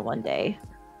Savannah one day.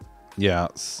 Yeah.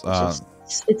 It's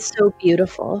so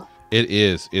beautiful. It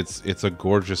is. It's a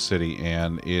gorgeous city,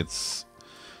 and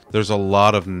there's a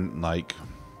lot of like,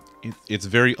 it's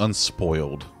very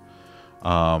unspoiled.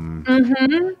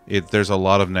 There's a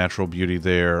lot of natural beauty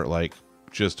there, like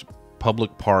just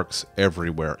public parks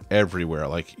everywhere.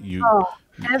 Like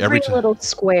every little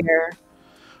square.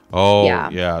 Oh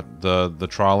yeah, the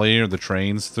trolley or the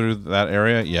trains through that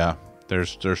area. Yeah,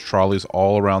 there's trolleys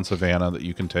all around Savannah that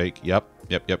you can take. Yep.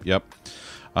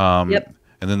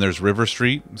 And then there's River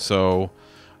Street. So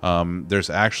there's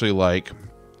actually like.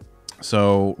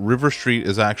 So River Street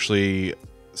is actually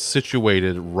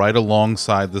situated right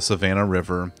alongside the Savannah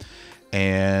River,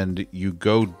 and you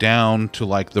go down to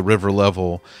like the river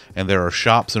level, and there are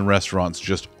shops and restaurants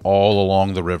just all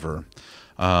along the river,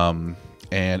 and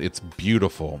it's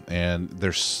beautiful. And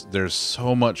there's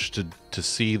so much to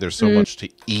see. There's so much to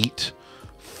eat.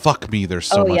 Fuck me, there's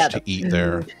so much to eat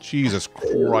there. Jesus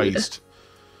Christ,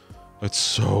 it's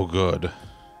so good.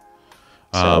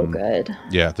 So good.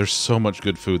 Yeah, there's so much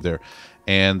good food there.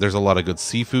 And there's a lot of good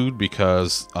seafood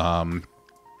because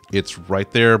it's right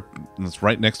there. It's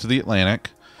right next to the Atlantic.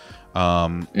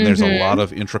 There's a lot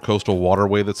of intracoastal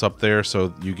waterway that's up there.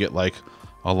 So you get like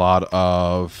a lot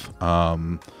of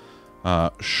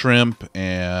shrimp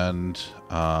and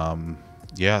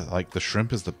yeah, like the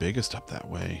shrimp is the biggest up that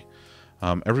way.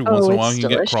 Every once in a while you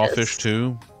get crawfish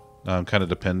too, kind of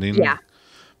depending. Yeah.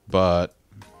 But,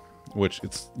 which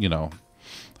it's, you know...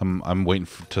 I'm waiting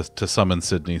to summon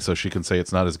Sydney so she can say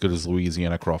it's not as good as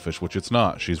Louisiana crawfish, which it's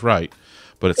not. She's right,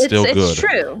 but it's still good. It's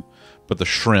true. But the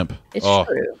shrimp,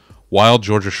 true. Wild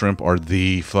Georgia shrimp are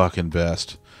the fucking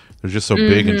best. They're just so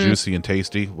big and juicy and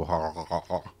tasty. Thanks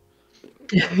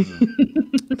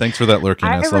for that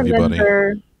lurkiness. Love you, buddy.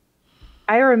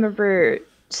 I remember.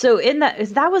 So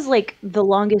that was like the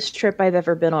longest trip I've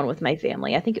ever been on with my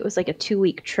family. I think it was like a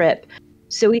 2-week trip.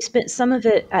 So we spent some of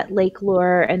it at Lake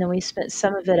Lure, and then we spent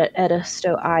some of it at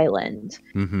Edisto Island.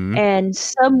 And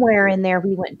somewhere in there,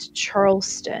 we went to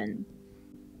Charleston,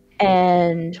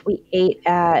 and we ate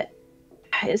at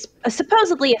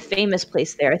supposedly a famous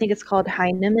place there. I think it's called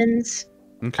Heineman's.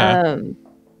 Okay.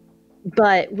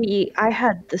 But I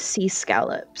had the sea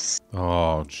scallops.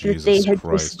 Oh, Jesus that they had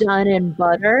Christ. just done in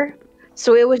butter.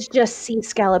 So it was just sea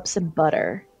scallops and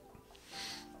butter.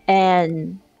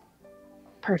 and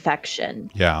perfection.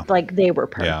 Yeah. Like they were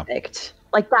Yeah. perfect.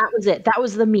 Like that was it. That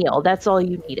was the meal. That's all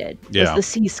you needed. Yeah. Was the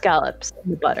sea scallops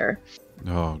and the butter.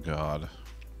 Oh God.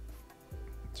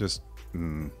 Just.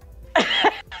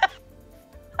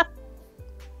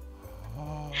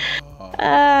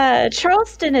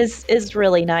 Charleston is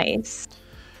really nice.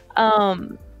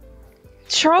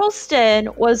 Charleston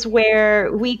was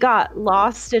where we got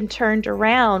lost and turned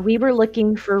around. We were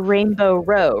looking for Rainbow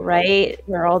Row, right?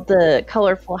 Where all the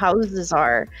colorful houses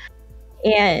are.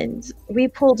 And we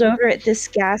pulled over at this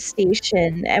gas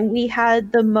station and we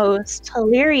had the most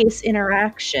hilarious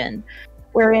interaction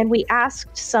wherein we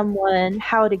asked someone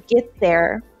how to get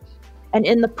there. And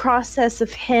in the process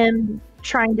of him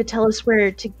trying to tell us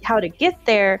how to get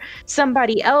there,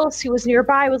 somebody else who was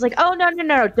nearby was like, "Oh,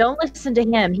 no, don't listen to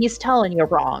him. He's telling you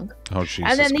wrong." Oh, Jesus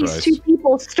And then these Christ. two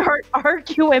people start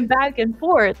arguing back and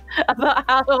forth about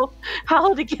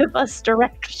how to give us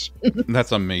direction.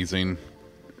 That's amazing.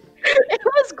 It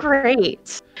was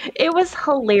great. It was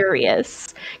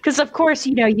hilarious because, of course,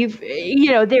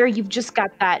 you've just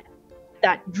got that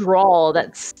drawl,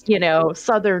 that's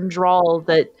southern drawl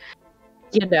that.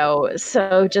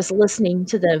 So just listening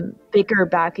to them bicker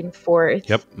back and forth,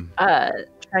 Yep.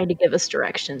 Trying to give us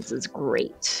directions is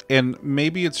great. And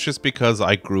maybe it's just because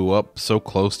I grew up so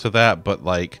close to that, but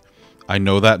like I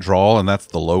know that drawl, and that's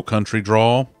the low country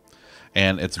drawl,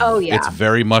 and it's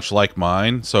very much like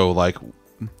mine. So like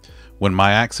when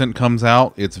my accent comes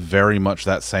out, it's very much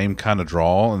that same kind of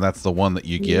drawl, and that's the one that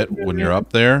you get when you're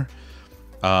up there.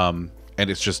 And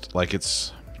it's just like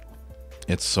it's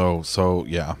so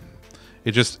yeah.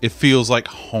 It feels like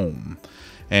home.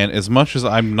 And as much as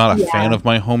I'm not a fan of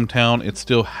my hometown, it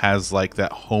still has like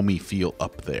that homey feel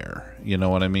up there. You know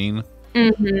what I mean?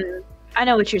 Mm-hmm. I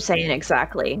know what you're saying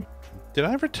exactly. Did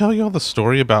I ever tell you all the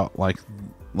story about like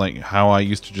how I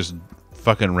used to just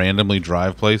fucking randomly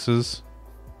drive places?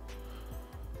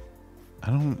 I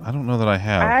don't know that I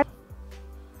have.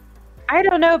 I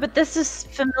don't know, but this is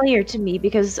familiar to me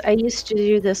because I used to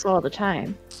do this all the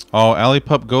time. Oh, Allie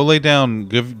Pup, go lay down.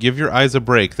 Give your eyes a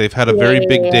break. They've had a very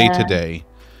big day today,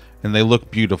 and they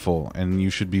look beautiful, and you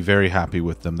should be very happy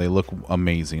with them. They look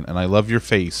amazing, and I love your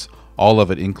face, all of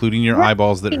it, including your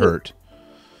eyeballs that hurt.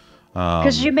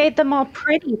 Because you made them all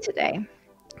pretty today.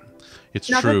 It's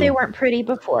Not true. that they weren't pretty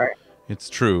before. It's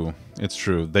true. It's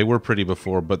true. They were pretty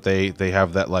before, but they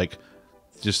have that like,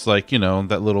 just like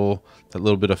that little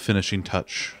bit of finishing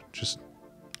touch. Just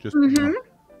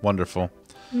wonderful.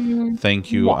 Mm-hmm.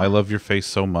 Thank you. Yeah. I love your face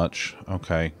so much.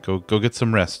 Okay, go get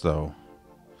some rest though.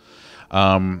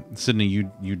 Sydney,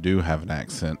 you do have an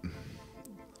accent.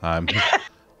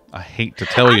 I hate to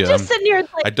tell you. Just sitting here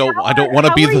like, I don't want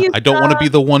to be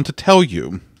the one to tell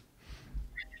you.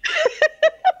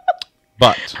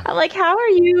 But I'm like, how are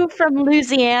you from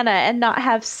Louisiana and not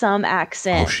have some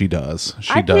accent? Oh, she does.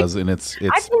 She does, and it's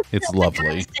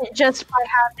lovely. Just by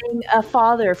having a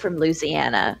father from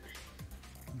Louisiana.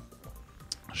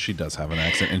 She does have an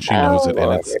accent, and she knows it,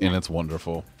 and it's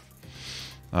wonderful.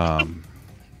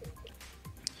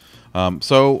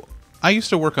 So I used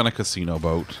to work on a casino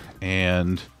boat,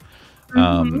 and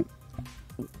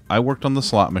I worked on the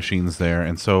slot machines there.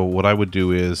 And so what I would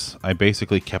do is I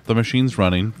basically kept the machines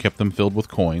running, kept them filled with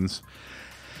coins,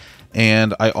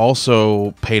 and I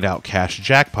also paid out cash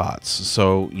jackpots.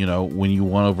 So when you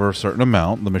won over a certain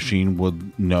amount, the machine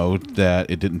would know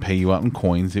that it didn't pay you out in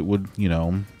coins. It would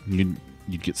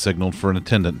you'd get signaled for an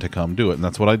attendant to come do it, and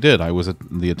that's what I did. I was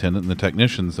the attendant and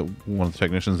one of the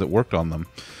technicians that worked on them.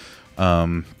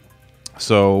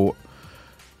 So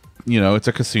it's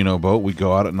a casino boat. We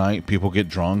go out at night. People get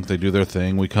drunk. They do their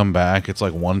thing. We come back. It's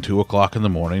like 1, 2 o'clock in the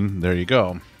morning. There you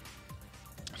go.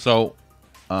 So,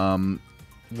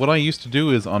 what I used to do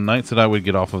is on nights that I would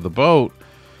get off of the boat,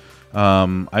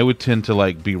 I would tend to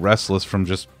like be restless from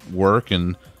just work,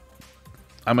 and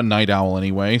I'm a night owl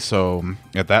anyway. So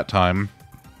at that time,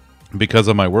 because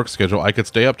of my work schedule, I could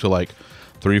stay up to like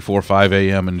 3, 4, 5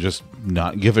 a.m. and just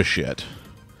not give a shit.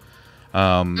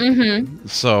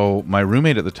 So my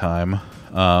roommate at the time,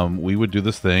 we would do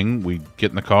this thing. We'd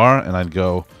get in the car and I'd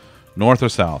go north or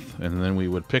south, and then we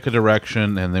would pick a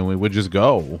direction, and then we would just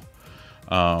go.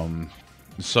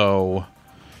 So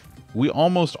we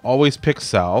almost always pick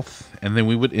south, and then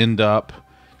we would end up,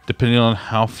 depending on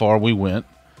how far we went,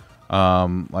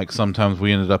 like sometimes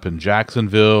we ended up in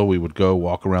Jacksonville. We would go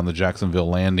walk around the Jacksonville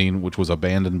landing, which was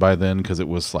abandoned by then because it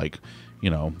was like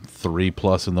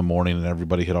 3+ in the morning, and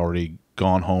everybody had already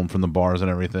gone home from the bars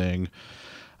and everything.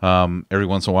 Every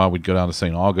once in a while we'd go down to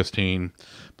St. Augustine,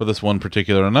 but this one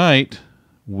particular night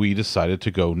we decided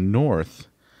to go north,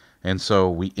 And so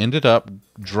we ended up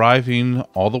driving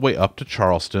all the way up to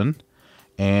Charleston,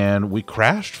 and we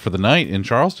crashed for the night in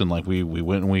Charleston. Like we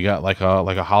went and we got like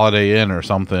a Holiday Inn or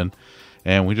something,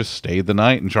 and we just stayed the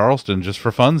night in Charleston just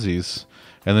for funsies,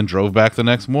 and then drove back the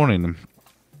next morning.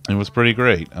 It was pretty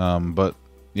great. But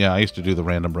yeah, I used to do the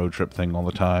random road trip thing all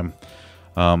the time.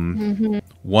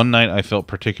 One night I felt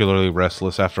particularly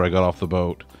restless after I got off the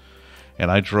boat, and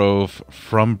I drove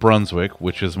from Brunswick,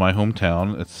 which is my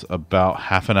hometown. It's about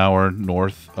half an hour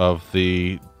north of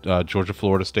the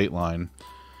Georgia-Florida state line,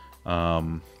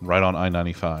 right on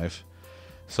I-95.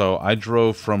 So I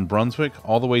drove from Brunswick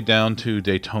all the way down to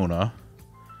Daytona,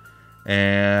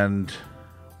 and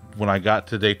when I got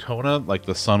to Daytona, like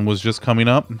the sun was just coming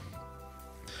up.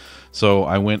 So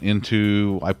I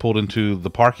pulled into the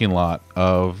parking lot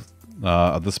of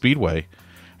the Speedway,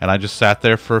 and I just sat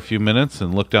there for a few minutes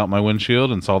and looked out my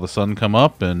windshield and saw the sun come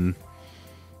up and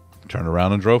turned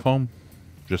around and drove home.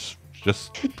 Just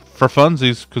for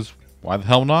funsies, because why the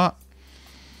hell not?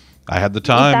 I had the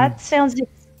time. That sounds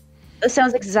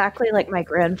exactly like my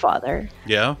grandfather.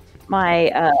 Yeah.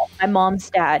 My mom's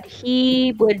dad.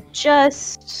 He would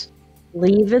just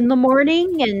leave in the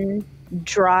morning and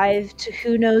drive to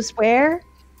who knows where,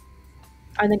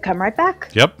 and then come right back.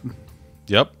 Yep.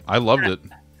 I loved it.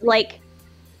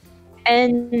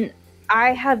 And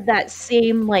I have that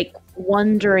same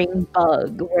wondering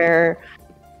bug where,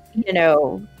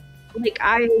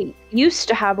 I used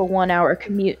to have a 1-hour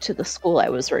commute to the school I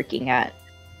was working at,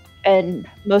 and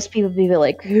most people would be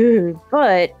like,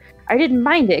 but I didn't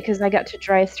mind it because I got to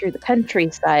drive through the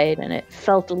countryside, and it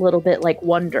felt a little bit like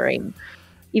wandering,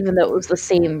 even though it was the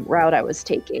same route I was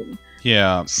taking.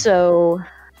 Yeah. So,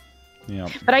 yeah.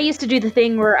 But I used to do the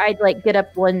thing where I'd get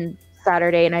up one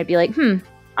Saturday and I'd be like,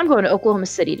 I'm going to Oklahoma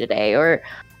City today, or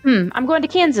I'm going to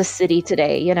Kansas City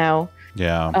today,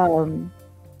 Yeah.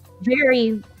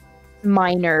 Very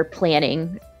minor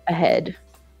planning ahead.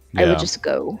 Yeah. I would just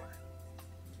go.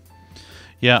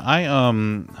 Yeah, I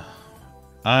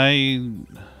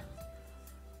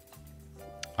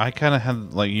kind of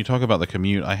had, you talk about the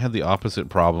commute, I had the opposite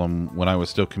problem when I was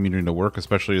still commuting to work,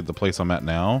 especially at the place I'm at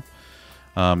now,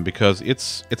 because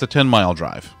it's a 10-mile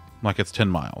drive. It's 10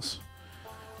 miles.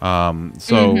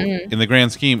 So in the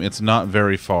grand scheme, it's not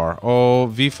very far.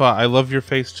 Oh, Vifa, I love your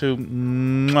face too.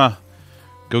 Mwah.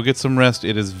 Go get some rest.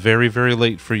 It is very, very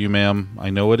late for you, ma'am. I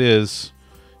know it is.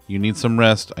 You need some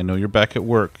rest. I know you're back at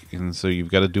work, and so you've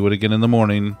got to do it again in the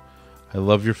morning. I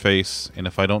love your face, and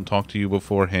if I don't talk to you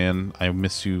beforehand, I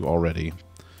miss you already.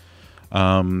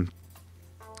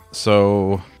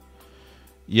 So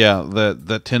yeah,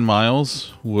 that 10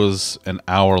 miles was an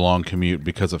hour-long commute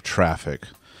because of traffic.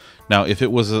 Now, if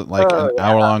it was an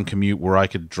hour-long commute where I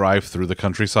could drive through the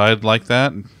countryside like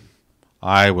that,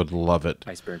 I would love it.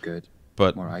 Ice bear good.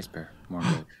 But more ice bear, more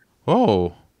good.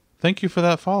 Oh, thank you for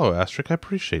that follow, Astrid. I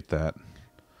appreciate that.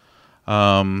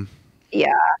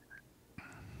 Yeah.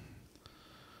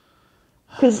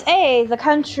 Because the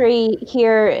country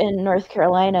here in North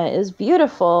Carolina is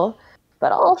beautiful,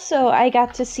 but also I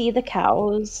got to see the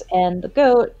cows and the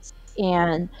goats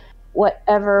and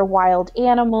whatever wild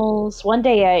animals. One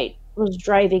day I was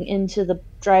driving into the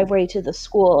driveway to the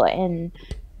school, and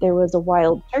there was a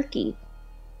wild turkey.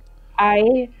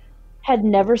 I had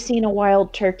never seen a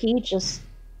wild turkey just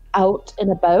out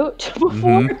and about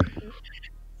before.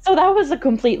 So that was a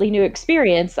completely new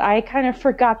experience. I kind of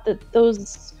forgot that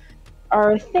those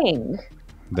are a thing.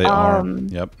 They are.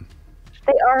 Yep.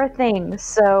 They are a thing.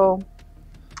 So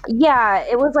yeah,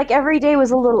 it was every day was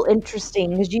a little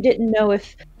interesting because you didn't know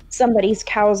if somebody's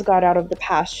cows got out of the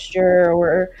pasture,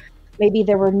 or maybe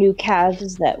there were new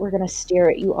calves that were going to stare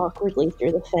at you awkwardly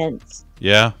through the fence.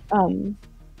 Yeah.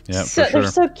 Yeah, so, for sure.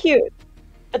 They're so cute,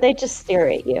 but they just stare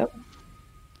at you.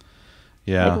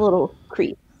 Yeah. Like little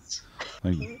creeps.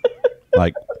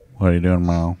 Like, what are you doing,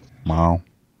 Meow? Meow.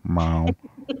 Meow.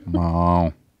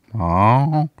 Meow.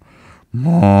 Meow.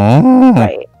 Meow.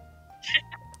 Right.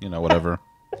 Whatever.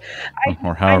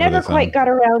 Or I never quite got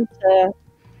around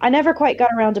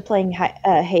to playing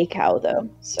Hey Cow, though.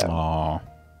 So. Aww.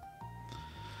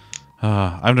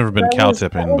 I've never been cow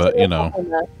tipping, but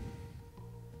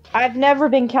I've never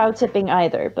been cow tipping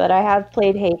either, but I have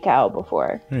played Hey Cow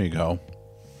before. There you go.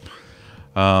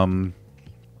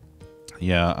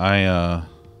 Yeah,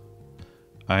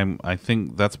 I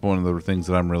think that's one of the things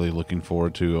that I'm really looking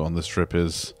forward to on this trip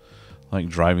is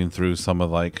driving through some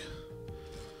of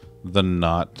the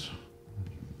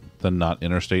not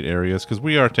interstate areas, because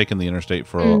we are taking the interstate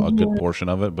for a good portion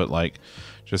of it, but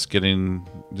just getting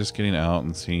out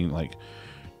and seeing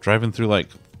driving through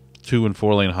 2 and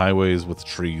 4 lane highways with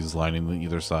trees lining the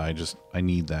either side. Just I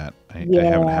need that. I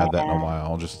haven't had that in a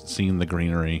while. Just seeing the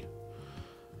greenery.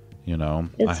 You know,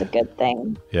 It's a good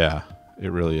thing. Yeah,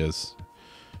 it really is.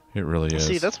 It really is.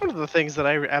 See, that's one of the things that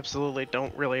I absolutely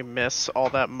don't really miss all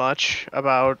that much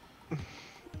about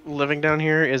living down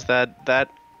here is that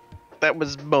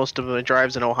was most of the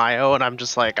drives in Ohio, and I'm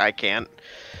just like, I can't.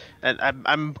 And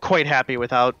I'm quite happy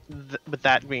with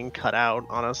that being cut out,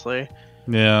 honestly.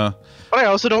 Yeah. But I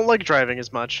also don't like driving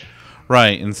as much.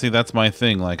 Right, and see, that's my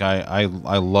thing. Like, I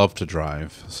love to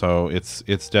drive, so it's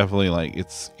definitely like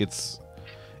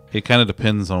it kind of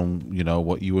depends on, you know,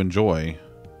 what you enjoy.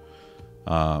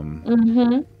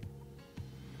 You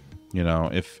know,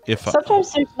 if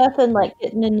sometimes there's nothing like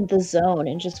getting into the zone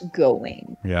and just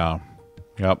going. Yeah.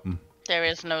 Yep. There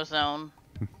is no zone.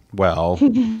 Well,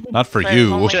 not for There's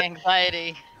you. only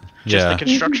anxiety. Just Yeah. the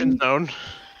construction zone.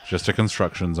 Just a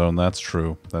construction zone. That's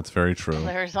true. That's very true.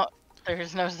 There's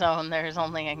no zone. There's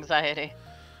only anxiety.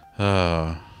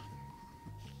 Well,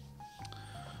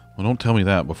 don't tell me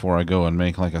that before I go and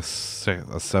make like a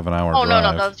 7-hour Oh drive.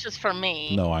 no, that's just for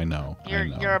me. No, I know.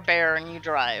 You're a bear and you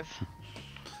drive.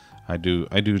 I do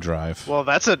drive. Well,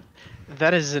 that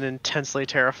is an intensely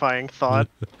terrifying thought.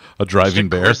 A driving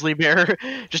bear. Grizzly bear,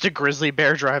 just a grizzly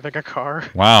bear driving a car.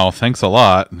 Wow, thanks a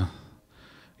lot.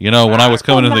 You know, when I was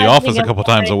coming into the office a couple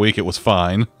times a week, it was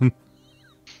fine.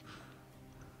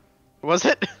 Was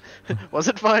it? Was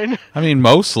it fine? I mean,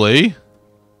 mostly.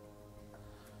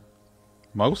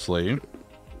 Mostly.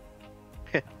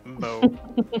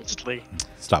 Mostly.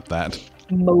 Stop that.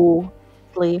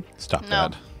 Mostly. Stop No.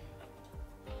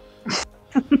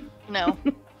 that. No.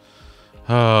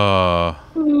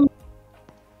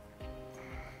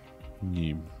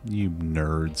 You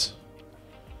nerds.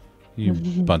 You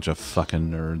bunch of fucking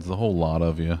nerds. The whole lot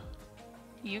of you.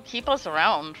 You keep us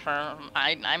around for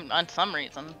I'm on some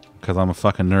reason. Because I'm a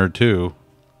fucking nerd too.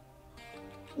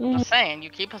 I'm saying you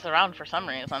keep us around for some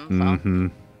reason. So. Mm-hmm.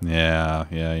 Yeah.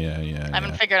 I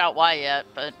haven't figured out why yet,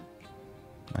 but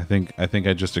I think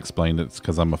I just explained it. It's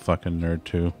because I'm a fucking nerd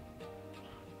too.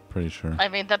 Pretty sure. I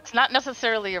mean that's not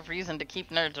necessarily a reason to keep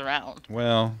nerds around.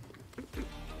 Well.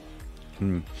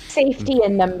 Safety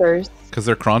in numbers. Because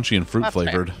they're crunchy and fruit That's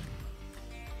flavored.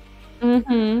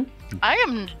 I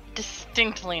am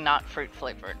distinctly not fruit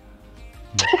flavored.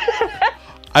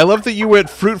 I love that you went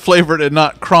fruit flavored and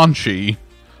not crunchy.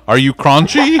 Are you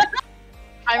crunchy?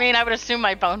 I mean, I would assume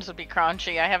my bones would be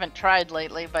crunchy. I haven't tried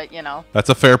lately, but you know. That's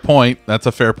a fair point.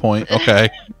 Okay.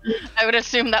 I would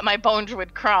assume that my bones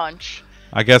would crunch.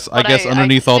 I guess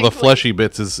underneath all the distinctly- fleshy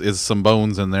bits is some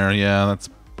bones in there. Yeah, that's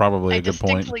probably a good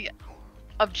point. I distinctly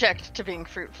object to being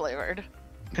fruit flavored.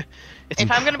 It's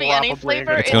If I'm going to be any probably a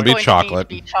flavor, good it's gonna going be to chocolate.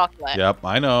 need to be chocolate. Yep,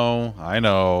 I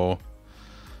know.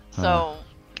 So,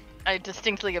 I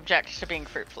distinctly object to being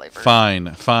fruit flavored.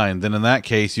 Fine. Then in that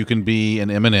case, you can be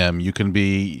an M&M. You can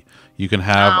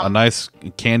have a nice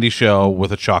candy shell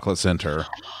with a chocolate center.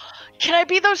 Can I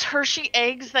be those Hershey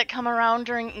eggs that come around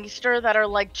during Easter that are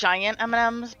like giant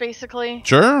M&Ms, basically?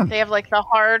 Sure. They have like the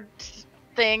hard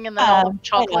thing and then all the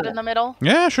chocolate in the middle?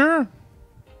 Yeah, sure.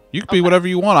 You can be whatever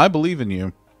you want. I believe in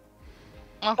you.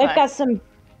 Okay. I've got some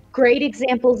great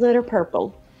examples that are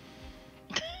purple.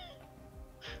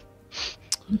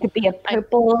 You could be a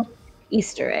purple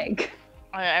Easter egg.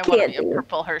 I want to be a Candy.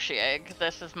 purple Hershey egg.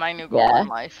 This is my new goal in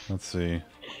life. Let's see.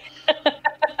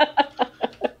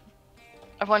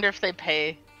 I wonder if they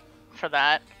pay for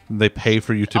that. They pay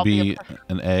for you to I'll be be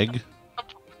an egg?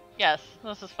 Yes,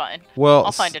 this is fine. Well,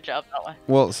 I'll find a job that way.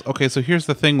 Well, okay, so here's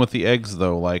the thing with the eggs,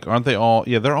 though. Like, aren't they all...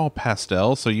 Yeah, they're all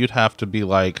pastel, so you'd have to be,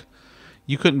 like...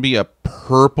 You couldn't be a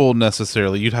purple,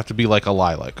 necessarily. You'd have to be, like, a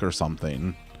lilac or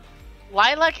something.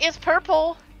 Lilac is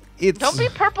purple. It's... Don't be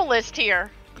purplist here.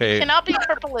 Okay. You cannot be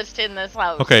purplist in this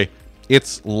house. Okay,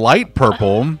 it's light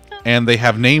purple, and they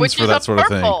have names Which for is that a sort of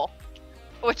thing. purple.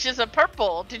 Which is a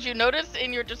purple. Did you notice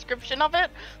in your description of it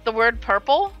the word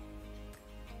purple?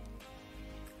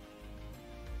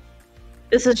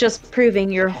 This is just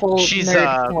proving your whole She's,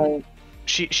 nerd point.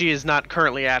 She is not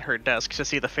currently at her desk to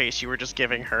see the face you were just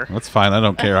giving her. That's fine, I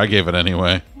don't care. I gave it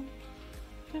anyway.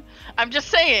 I'm just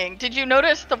saying, did you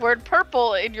notice the word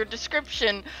purple in your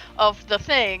description of the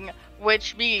thing,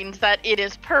 which means that it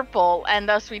is purple, and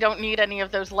thus we don't need any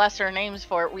of those lesser names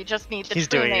for it. We just need the He's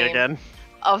true doing name it again.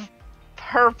 of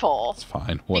purple. It's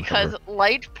fine, whatever. Because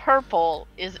light purple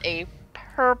is a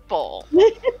purple.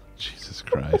 Jesus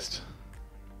Christ.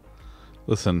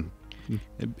 Listen,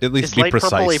 at least Is be light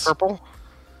precise. purple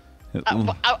a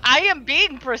purple? I am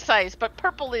being precise, but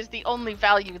purple is the only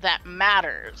value that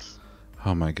matters.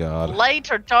 Oh my god.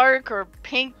 Light or dark or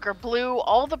pink or blue,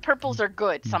 all the purples are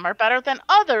good. Some are better than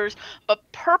others, but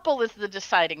purple is the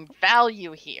deciding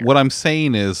value here. What I'm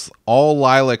saying is all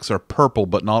lilacs are purple,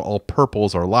 but not all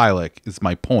purples are lilac, is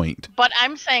my point. But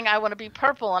I'm saying I want to be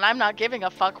purple, and I'm not giving a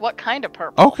fuck what kind of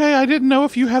purple. Okay, I didn't know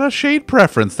if you had a shade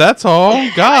preference. That's all.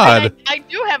 God. I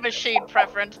do have a shade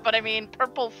preference, but I mean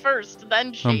purple first,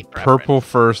 then shade preference. Purple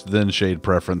first, then shade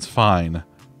preference. Fine.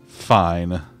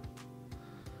 Fine.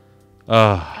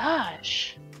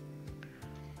 Gosh.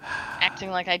 Acting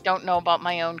like I don't know about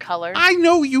my own colors. I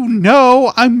know you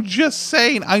know. I'm just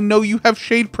saying. I know you have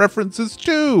shade preferences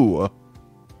too.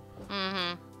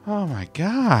 Mm-hmm. Oh my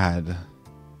god.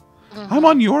 Mm-hmm. I'm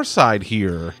on your side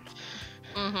here.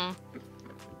 Mm-hmm.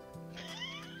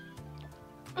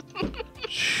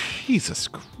 Jesus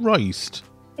Christ.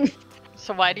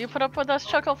 So why do you put up with us,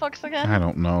 Chucklefucks, again? I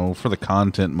don't know. For the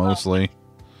content mostly.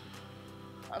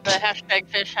 The hashtag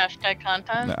fish, hashtag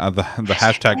content? The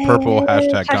hashtag purple,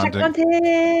 hashtag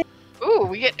content. Ooh,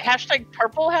 we get hashtag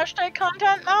purple, hashtag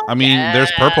content now? I mean,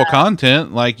 there's purple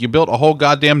content. Like, you built a whole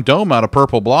goddamn dome out of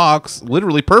purple blocks.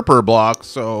 Literally purple blocks,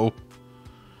 so...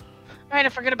 Right, I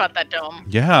forget about that dome.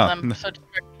 Yeah. I'm so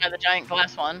distracted by the giant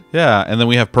glass one. Yeah, and then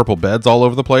we have purple beds all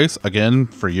over the place. Again,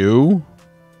 for you.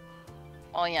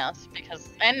 Well, yes, because...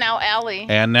 And now Allie.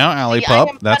 And now Allie See, Pup.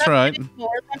 I am That's right. more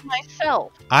than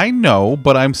myself. I know,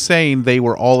 but I'm saying they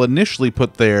were all initially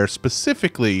put there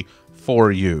specifically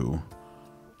for you.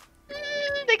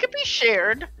 They could be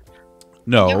shared.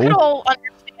 No. You could all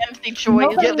understand the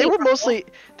joys. Yeah,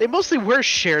 they mostly were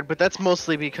shared, but that's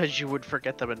mostly because you would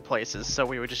forget them in places, so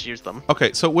we would just use them.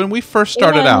 Okay, so when we first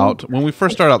started out,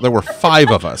 there were 5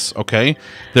 of us, okay?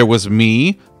 There was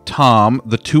me, Tom,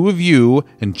 the 2 of you,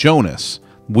 and Jonas.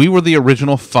 We were the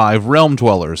original 5 realm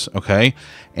dwellers, okay?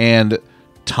 And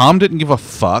Tom didn't give a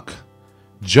fuck.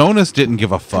 Jonas didn't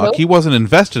give a fuck. Nope. He wasn't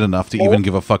invested enough to even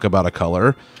give a fuck about a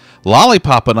color.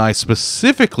 Lollipop and I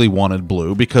specifically wanted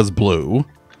blue because blue.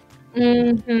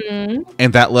 Mm-hmm.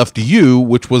 And that left you,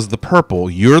 which was the purple.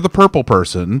 You're the purple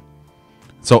person.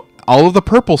 So all of the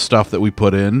purple stuff that we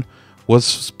put in was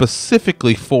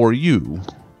specifically for you.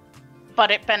 But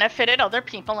it benefited other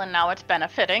people, and now it's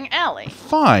benefiting Allie.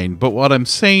 Fine, but what I'm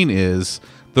saying is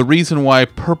the reason why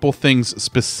purple things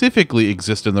specifically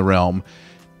exist in the realm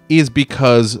is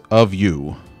because of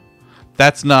you.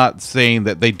 That's not saying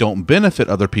that they don't benefit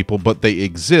other people, but they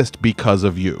exist because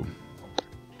of you.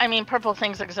 I mean, purple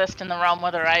things exist in the realm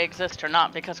whether I exist or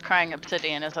not, because crying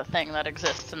obsidian is a thing that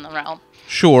exists in the realm.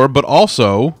 Sure, but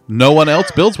also, no one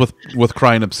else builds with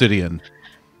crying obsidian.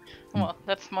 Well,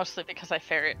 that's mostly because I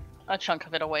ferret a chunk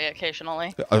of it away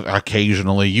occasionally.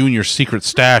 Occasionally. You and your secret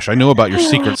stash. I know about your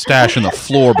secret stash in the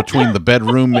floor between the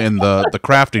bedroom and the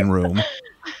crafting room.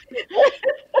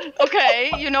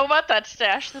 Okay, you know about that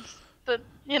stash.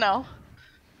 You know.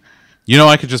 You know,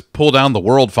 I could just pull down the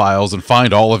world files and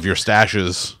find all of your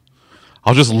stashes.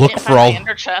 I'll just look for all...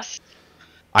 Ender chest.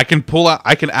 I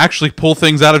can actually pull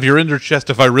things out of your ender chest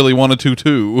if I really wanted to,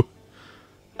 too.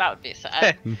 That would be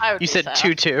sad. You said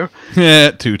 2-2.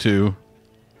 Yeah, 2-2.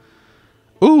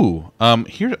 Ooh,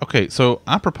 here. Okay, so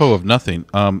apropos of nothing,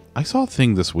 I saw a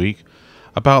thing this week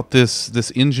about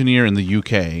this engineer in the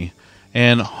UK,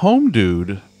 and Home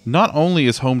Dude. Not only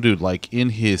is Home Dude like in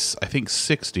his, I think,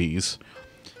 60s,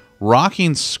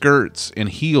 rocking skirts and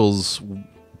heels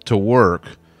to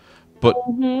work, but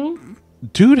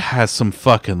dude has some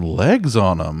fucking legs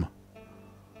on him.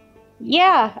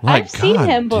 Yeah, Like, I've seen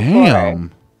him before.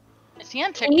 damn. Is he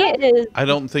on He TikTok? is I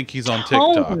don't think he's on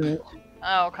TikTok. toned.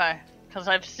 Oh, okay. Because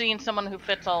I've seen someone who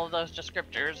fits all of those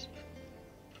descriptors.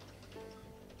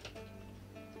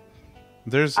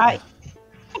 There's... I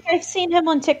think I've seen him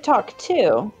on TikTok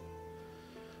too.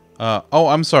 oh,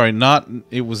 I'm sorry.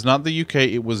 It was not the UK.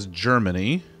 It was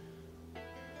Germany.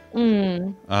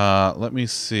 Let me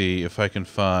see if I can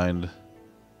find...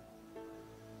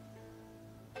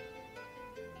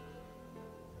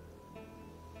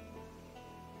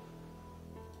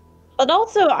 But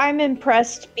also, I'm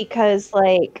impressed because,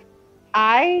 like,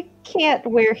 I can't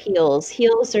wear heels.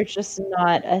 Heels are just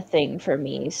not a thing for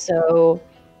me. So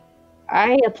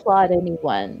I applaud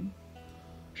anyone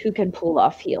who can pull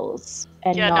off heels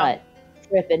and not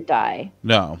trip and die.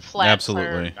 No, Flats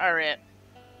absolutely. are it.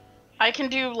 I can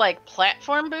do, like,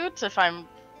 platform boots if I'm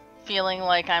feeling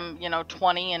like I'm,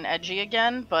 20 and edgy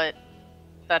again, but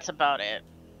that's about it.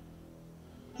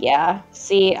 Yeah.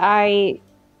 See, I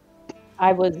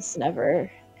was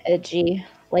never edgy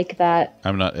like that.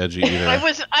 I'm not edgy either. I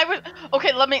was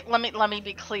okay, let me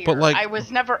be clear. But, like- I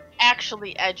was never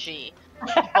actually edgy.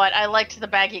 but I liked the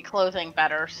baggy clothing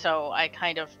better, so I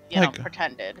kind of,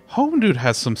 pretended. Home Dude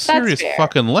has some serious fair.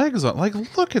 fucking legs on. Like,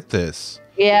 look at this.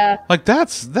 Yeah. Like,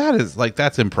 that's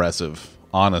impressive,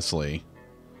 honestly.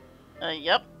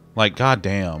 Yep. Like,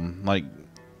 goddamn. Like,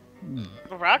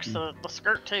 Rocks the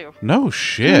skirt, too. no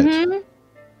shit. Mhm.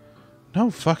 No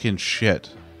fucking shit.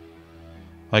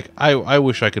 Like, I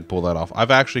wish I could pull that off.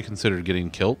 I've actually considered getting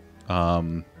kilt.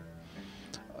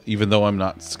 Even though I'm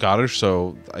not Scottish,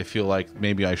 so I feel like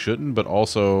maybe I shouldn't, but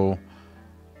also,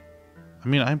 I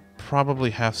mean, I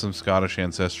probably have some Scottish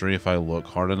ancestry if I look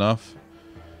hard enough.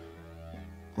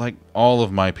 Like, all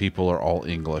of my people are all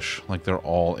English. Like, they're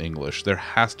all English. There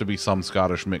has to be some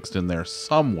Scottish mixed in there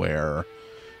somewhere,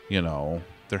 you know.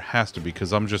 There has to be,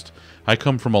 because I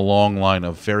come from a long line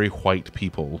of very white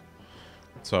people.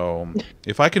 So,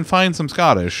 if I can find some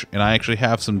Scottish, and I actually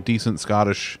have some decent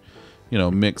Scottish,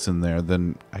 mix in there,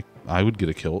 then I would get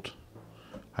a kilt.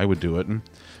 I would do it.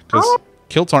 Because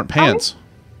kilts aren't pants.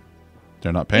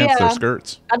 They're not pants, they're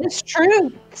skirts. That is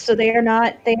true. So they are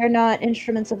not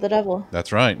instruments of the devil.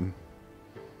 That's right.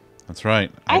 That's right.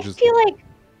 I feel like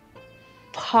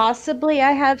possibly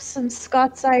I have some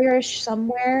Scots-Irish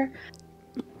somewhere.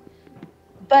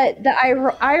 But the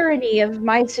irony of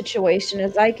my situation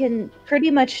is I can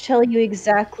pretty much tell you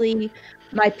exactly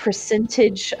my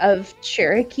percentage of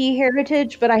Cherokee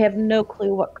heritage, but I have no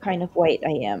clue what kind of white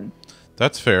I am.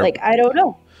 That's fair. Like, I don't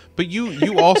know. But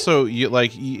you also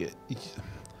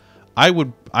I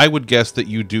would guess that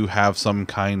you do have some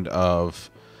kind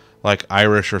of like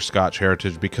Irish or Scotch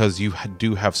heritage because you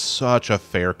do have such a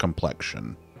fair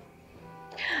complexion.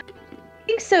 I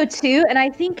think so too, and I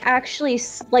think actually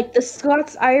like the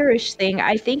Scots-Irish thing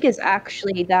I think is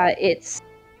actually that it's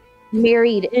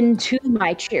married into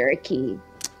my Cherokee.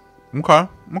 Okay.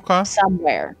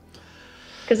 Somewhere.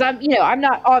 Because I'm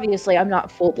not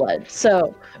full blood.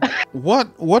 So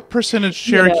what percentage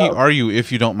Cherokee are you, if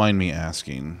you don't mind me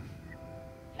asking?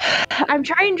 I'm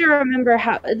trying to remember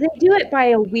how they do it by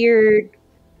a weird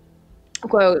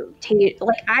quote.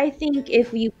 Like, I think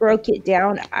if we broke it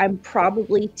down, I'm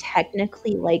probably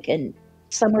technically like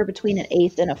somewhere between an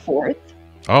eighth and a fourth.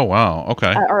 Oh wow,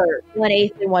 okay. Or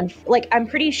 1/8 and one. Like, I'm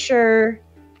pretty sure.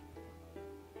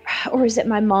 Or is it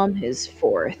my mom who's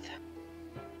fourth?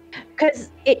 Because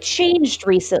it changed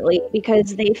recently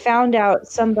because they found out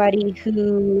somebody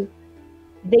who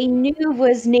they knew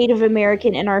was Native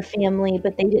American in our family,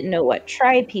 but they didn't know what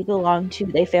tribe he belonged to.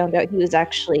 They found out he was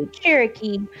actually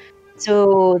Cherokee,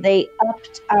 so they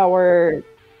upped our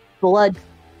blood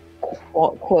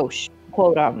quote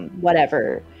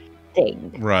whatever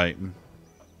thing. Right.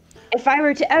 If I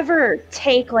were to ever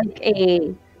take like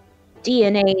a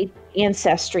DNA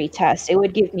ancestry test, it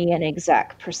would give me an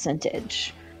exact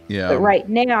percentage. Yeah. But right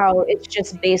now, it's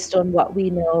just based on what we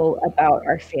know about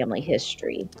our family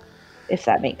history, if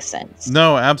that makes sense.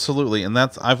 No, absolutely. And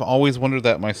I've always wondered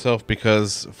that myself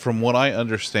because from what I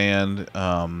understand,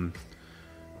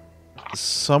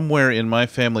 somewhere in my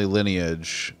family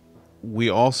lineage, we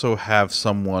also have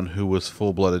someone who was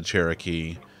full-blooded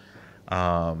Cherokee.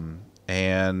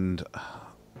 And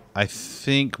I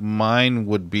think mine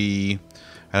would be,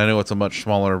 and I know it's a much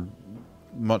smaller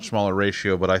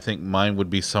ratio, but I think mine would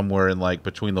be somewhere in like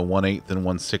between the 1/8 and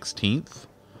 1/16.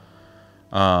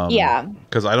 Yeah.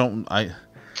 Because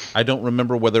I don't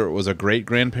remember whether it was a great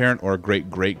grandparent or a great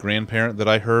grandparent that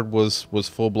I heard was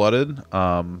full blooded.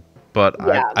 But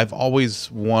yeah. I've always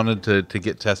wanted to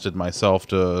get tested myself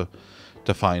to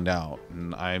find out,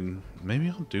 and maybe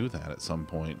I'll do that at some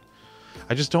point.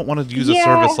 I just don't want to use a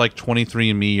service like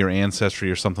 23andMe or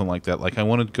Ancestry or something like that. Like, I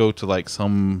want to go to like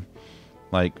some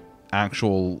like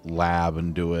actual lab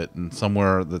and do it, and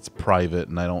somewhere that's private,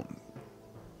 and I don't.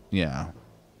 Yeah.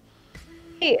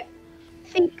 I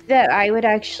think that I would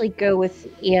actually go with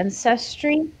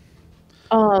Ancestry.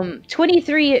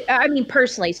 23. I mean,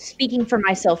 personally, speaking for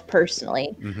myself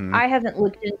personally, I haven't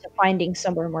looked into finding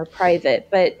somewhere more private,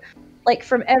 but. Like,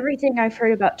 from everything I've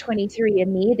heard about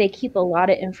 23andMe, they keep a lot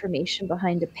of information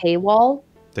behind a paywall.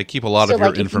 They keep a lot of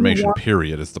your information,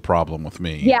 period, is the problem with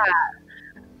me. Yeah.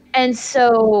 And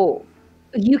so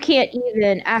you can't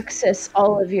even access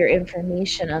all of your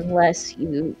information unless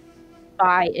you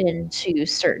buy into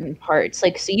certain parts.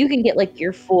 Like, so you can get, like,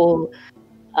 your full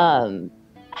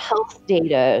health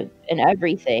data and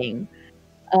everything.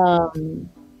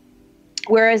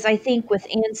 Whereas I think with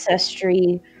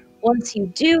Ancestry, once you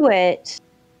do it,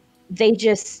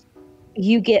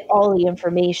 you get all the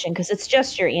information because it's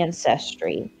just your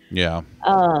ancestry. Yeah.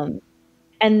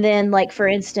 And then, like, for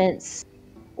instance,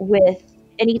 with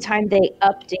anytime they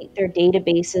update their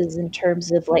databases in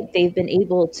terms of like they've been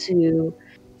able to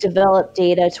develop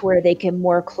data to where they can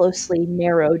more closely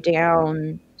narrow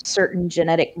down certain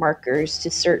genetic markers to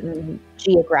certain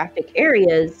geographic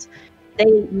areas,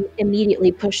 they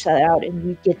immediately push that out and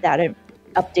you get that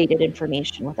updated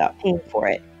information without paying for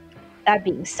it. That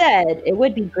being said, it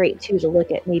would be great too to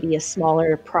look at maybe a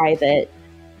smaller private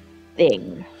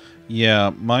thing.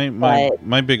 Yeah,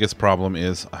 my biggest problem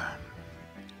is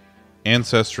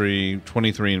Ancestry,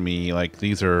 23andMe, like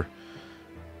they're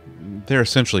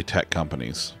essentially tech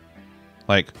companies.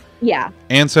 Like, yeah,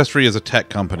 Ancestry is a tech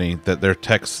company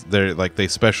that they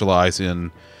specialize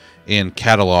in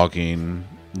cataloging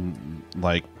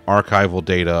like archival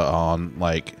data on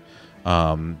like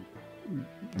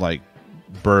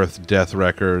birth, death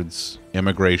records,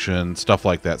 immigration, stuff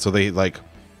like that. So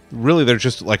they're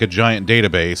just like a giant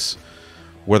database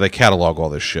where they catalog all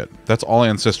this shit. That's all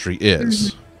Ancestry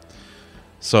is. Mm-hmm.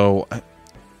 So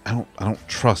I don't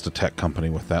trust a tech company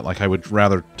with that. Like, I would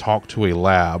rather talk to a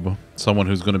lab, someone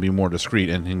who's going to be more discreet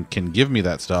and can give me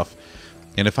that stuff.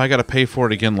 And if I got to pay for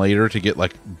it again later to get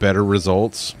like better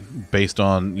results based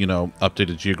on,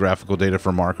 updated geographical data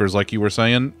for markers, like you were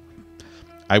saying,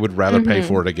 I would rather pay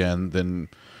for it again than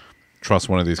trust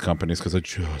one of these companies, because I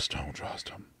just don't trust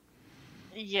them.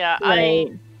 Yeah,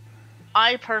 right.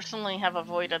 I personally have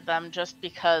avoided them just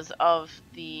because of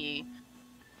the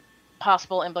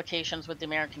possible implications with the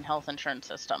American health insurance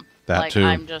system. That too.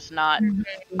 I'm just not.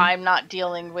 I'm not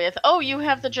dealing with. Oh, you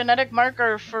have the genetic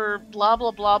marker for blah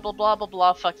blah blah blah blah blah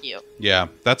blah. Fuck you. Yeah,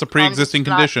 that's a pre-existing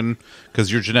condition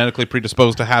because you're genetically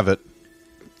predisposed to have it.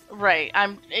 Right.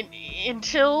 I'm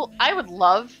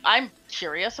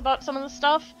curious about some of the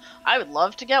stuff. I would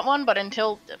love to get one, but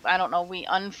until, I don't know, we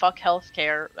unfuck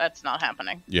healthcare, that's not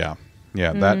happening. Yeah.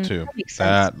 Yeah, that too.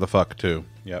 That the fuck too.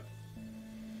 Yep.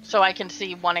 So I can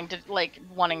see wanting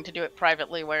to do it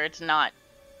privately where it's not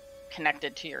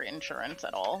connected to your insurance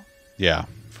at all. Yeah,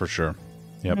 for sure.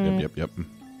 Yep.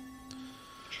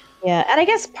 Yeah, and I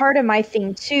guess part of my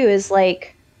thing too is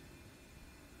like,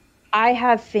 I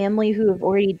have family who have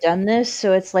already done this,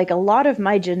 so it's like a lot of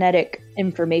my genetic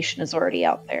information is already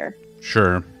out there.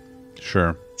 Sure.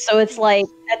 So it's like,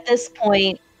 at this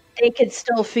point, they could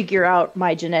still figure out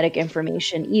my genetic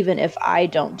information even if I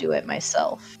don't do it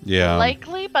myself. Yeah.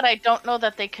 Likely, but I don't know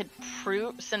that they could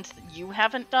prove, since you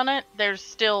haven't done it, there's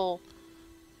still,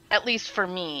 at least for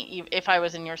me, if I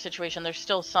was in your situation, there's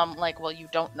still some, like, well, you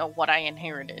don't know what I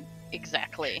inherited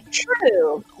exactly.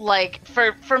 True. Like,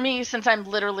 for me, since I'm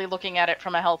literally looking at it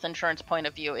from a health insurance point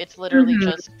of view, it's literally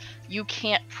just, you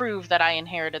can't prove that I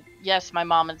inherited. Yes, my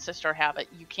mom and sister have it.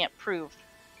 You can't prove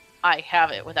I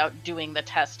have it without doing the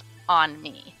test on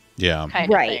me. Yeah.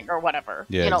 Kind of thing, or whatever.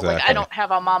 Yeah, exactly. Like, I don't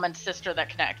have a mom and sister that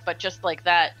connect, but just like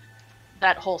that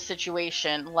whole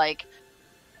situation, like,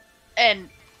 and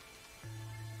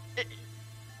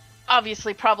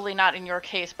obviously probably not in your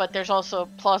case, but there's also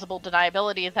plausible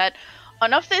deniability that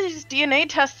enough of these DNA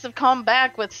tests have come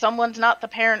back with someone's not the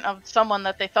parent of someone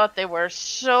that they thought they were,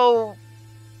 so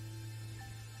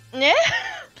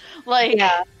like,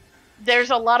 yeah.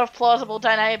 There's a lot of plausible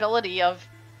deniability of,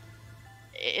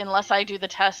 unless I do the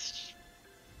test,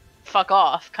 fuck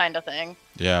off kind of thing.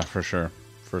 Yeah, for sure.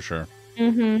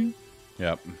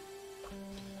 Yep.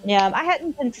 Yeah, I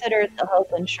hadn't considered the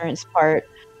health insurance part.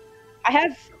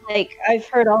 I've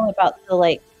heard all about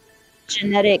the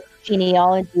genetic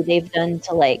genealogy they've done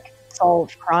to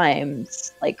solve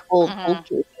crimes, old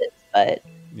cases, but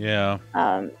yeah.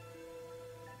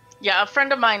 Yeah, a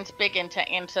friend of mine's big into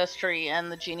Ancestry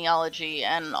and the genealogy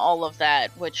and all of that,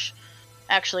 which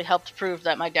actually helped prove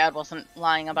that my dad wasn't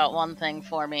lying about one thing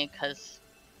for me, because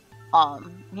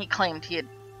he claimed he had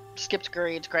skipped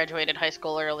grades, graduated high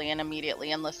school early, and immediately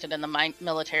enlisted in the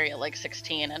military at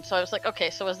 16. And so I was like,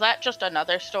 okay, so is that just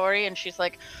another story? And she's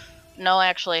like, no,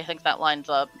 actually, I think that lines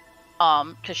up,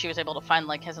 because she was able to find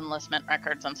his enlistment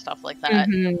records and stuff like that.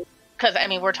 Because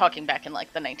we're talking back in the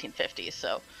 1950s,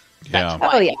 so that's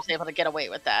why he was able to get away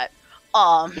with that.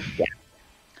 But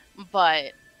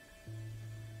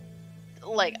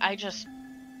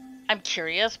I'm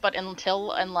curious, but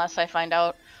unless I find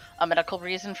out a medical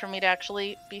reason for me to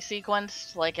actually be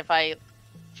sequenced, if I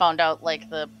found out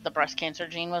the breast cancer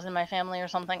gene was in my family or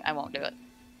something, I won't do it.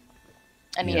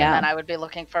 And even then, I would be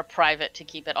looking for private to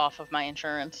keep it off of my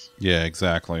insurance. Yeah,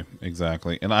 exactly.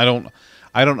 And I don't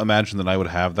imagine that I would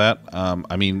have that.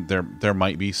 There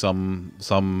might be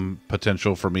some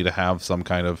potential for me to have some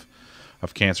kind of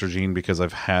cancer gene because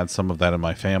I've had some of that in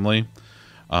my family.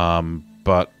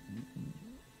 But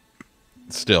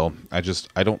still, I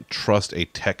don't trust a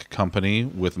tech company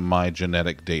with my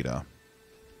genetic data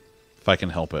if I can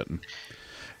help it.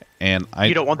 And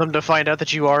you don't want them to find out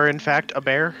that you are in fact a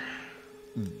bear?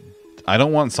 I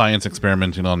don't want science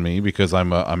experimenting on me because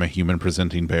I'm a human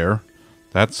presenting bear.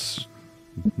 That's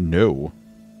no.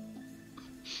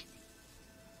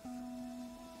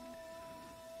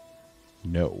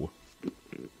 No.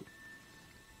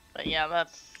 But yeah,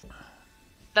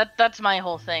 that's my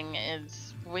whole thing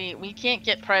is we can't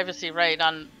get privacy right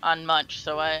on much,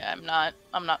 so I'm not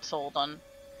sold on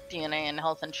DNA and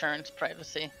health insurance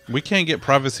privacy. We can't get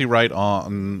privacy right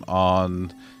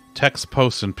on text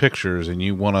posts and pictures, and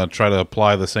you want to try to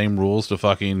apply the same rules to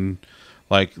fucking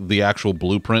like the actual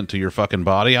blueprint to your fucking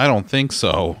body? I don't think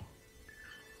so.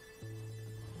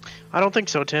 I don't think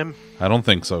so, Tim. I don't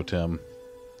think so, Tim.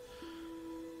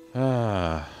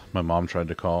 My mom tried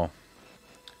to call.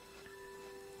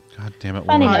 God damn it,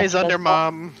 Funny woman. Eyes under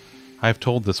mom. I've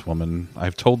told this woman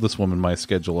my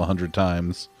schedule 100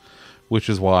 times, which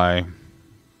is why,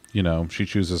 you know, she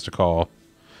chooses to call.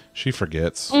 She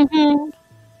forgets. Mm-hmm.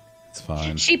 It's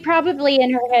fine. She probably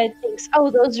in her head thinks,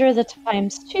 "Oh, those are the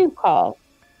times to call."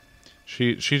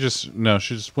 She just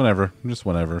whenever. Just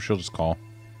whenever. She'll just call.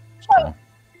 Just call.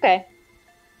 Okay.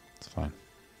 It's fine.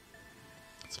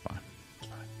 It's fine. It's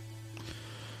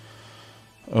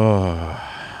fine.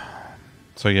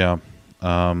 So yeah.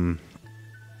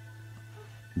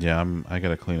 Yeah, I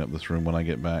gotta clean up this room when I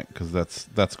get back, because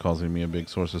that's causing me a big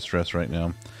source of stress right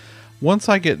now. Once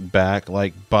I get back,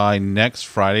 like by next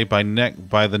Friday, by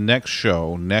the next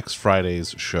show, next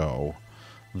Friday's show,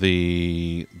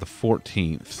 the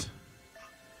 14th,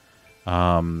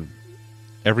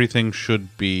 everything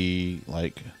should be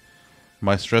like,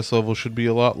 my stress level should be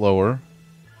a lot lower,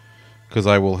 because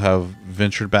I will have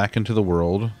ventured back into the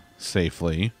world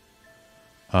safely.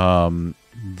 The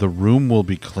room will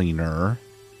be cleaner.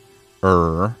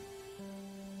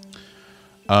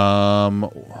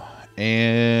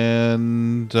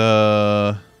 And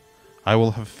I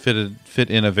will have fit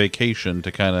in a vacation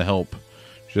to kind of help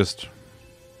just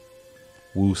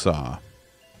woosah.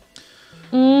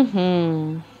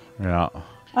 Mm-hmm. Yeah.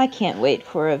 I can't wait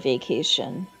for a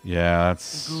vacation. Yeah,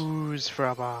 that's... Goose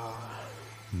fraba.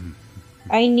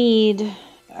 I need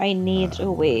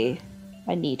a way.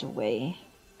 I need a way.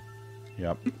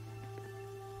 Yep.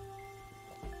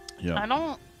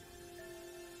 Yep.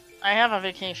 I have a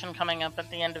vacation coming up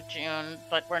at the end of June,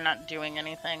 but we're not doing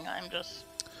anything.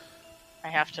 I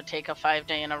have to take a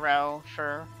 5-day in a row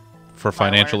for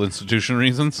financial institution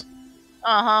reasons?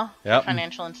 Yep.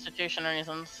 Financial institution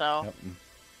reasons, so yep.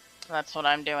 That's what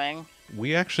I'm doing.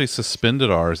 We actually suspended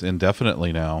ours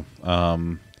indefinitely now.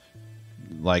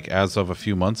 Like as of a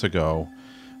few months ago,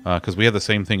 because we had the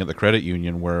same thing at the credit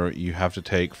union where you have to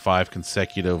take 5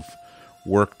 consecutive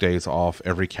work days off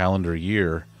every calendar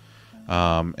year.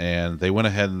 And they went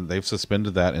ahead and they've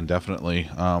suspended that indefinitely,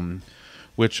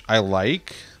 which I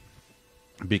like,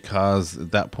 because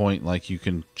at that point, like, you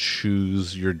can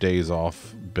choose your days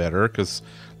off better, because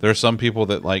there are some people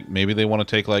that, like, maybe they want to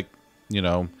take, like, you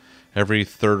know, every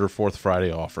 3rd or 4th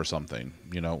Friday off or something,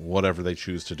 you know, whatever they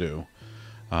choose to do,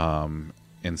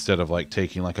 instead of, like,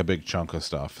 taking, like, a big chunk of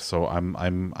stuff. So I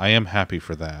am happy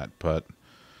for that, but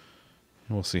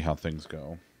we'll see how things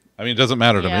go. I mean, it doesn't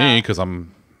matter to me, because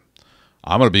I'm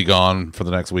going to be gone for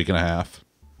the next week and a half.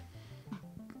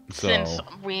 So. Since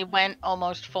we went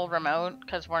almost full remote,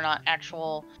 because we're not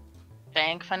actual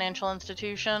bank financial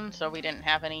institution, so we didn't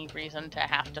have any reason to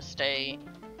have to stay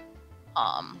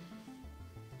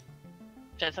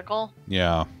physical.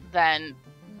 Yeah. Then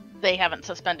they haven't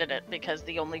suspended it, because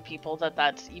the only people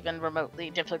that's even remotely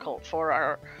difficult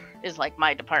for is like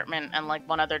my department and like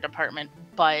one other department.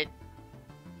 But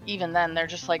even then, they're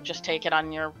just like, just take it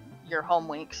on your home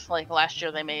weeks. Like last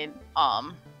year they made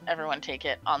everyone take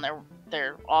it on their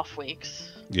off weeks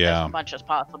as much as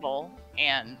possible,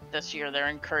 and this year they're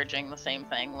encouraging the same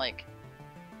thing, like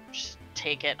just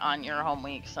take it on your home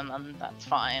weeks, and then that's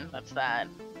fine, that's that.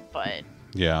 But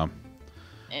yeah,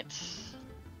 it's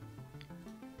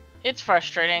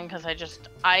frustrating, because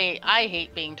I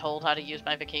hate being told how to use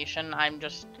my vacation. I'm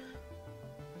just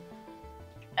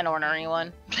an ornery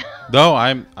one. No,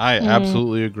 I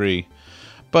absolutely agree.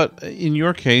 But in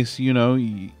your case, you know,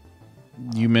 you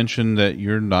mentioned that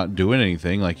you're not doing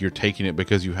anything. Like, you're taking it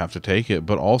because you have to take it.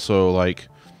 But also, like,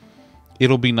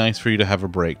 it'll be nice for you to have a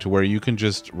break to where you can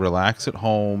just relax at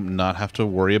home, not have to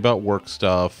worry about work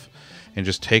stuff, and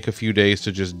just take a few days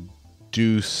to just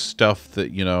do stuff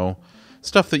that, you know,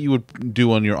 stuff that you would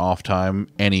do on your off time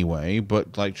anyway.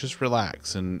 But, like, just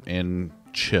relax and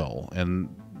chill.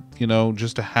 And, you know,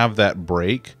 just to have that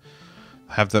break,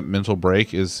 have that mental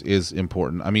break is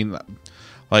important. I mean,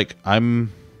 like,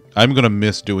 I'm gonna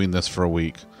miss doing this for a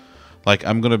week. Like,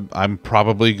 I'm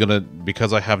probably gonna,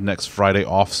 because I have next Friday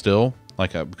off still,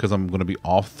 like, because I'm gonna be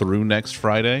off through next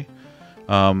Friday,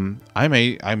 I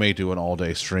may do an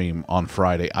all-day stream on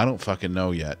Friday. I don't fucking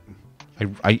know yet.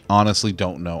 I honestly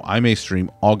don't know. I may stream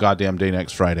all goddamn day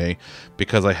next Friday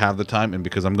because I have the time and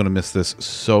because I'm going to miss this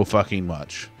so fucking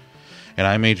much. And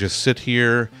I may just sit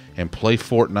here and play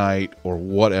Fortnite or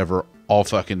whatever all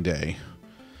fucking day.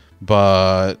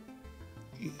 But,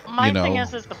 My thing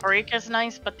is the break is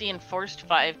nice, but the enforced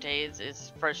 5 days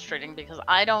is frustrating because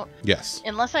I don't... Yes.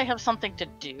 Unless I have something to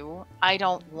do, I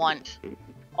don't want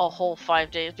a whole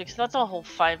 5 days because that's a whole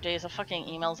 5 days of fucking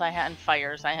emails I had and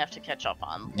fires I have to catch up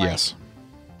on. Like, yes.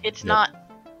 It's not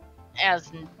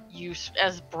as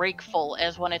breakful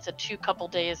as when it's a couple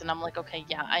days and I'm like, okay,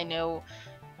 yeah, I know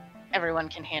everyone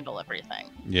can handle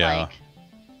everything. Yeah. Like,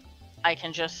 I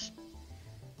can just,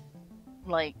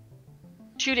 like,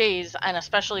 2 days, and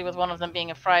especially with one of them being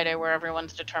a Friday where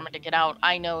everyone's determined to get out,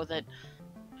 I know that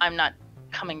I'm not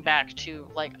coming back to,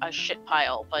 like, a shit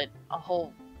pile, but a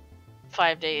whole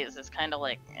 5 days is kind of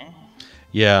like,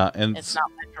 yeah, and it's not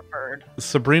my preferred.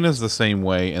 Sabrina's the same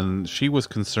way, and she was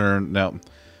concerned. Now,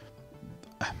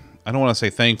 I don't want to say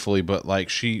thankfully, but like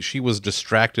she was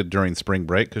distracted during spring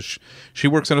break because she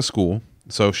works at a school,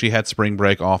 so she had spring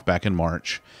break off back in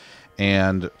March,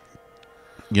 and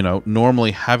you know,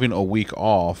 normally having a week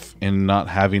off and not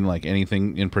having like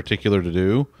anything in particular to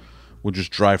do would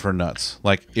just drive her nuts.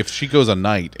 Like if she goes a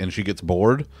night and she gets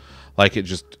bored, like it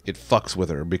fucks with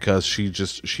her because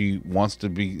she wants to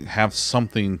have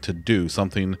something to do,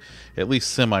 something at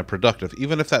least semi-productive,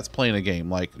 even if that's playing a game.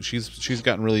 Like she's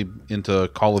gotten really into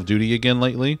Call of Duty again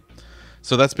lately,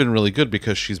 so that's been really good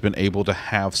because she's been able to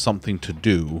have something to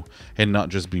do and not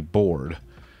just be bored.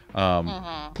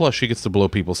 Plus she gets to blow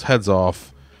people's heads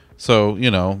off, so you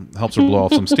know, helps her blow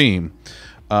off some steam.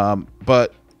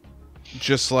 But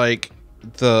just like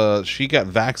she got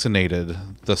vaccinated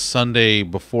the Sunday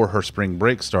before her spring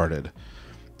break started,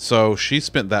 so she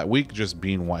spent that week just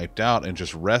being wiped out and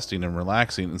just resting and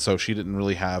relaxing, and so she didn't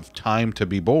really have time to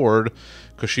be bored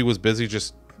because she was busy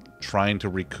just trying to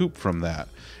recoup from that.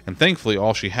 And thankfully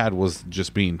all she had was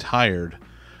just being tired.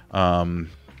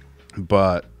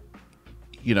 But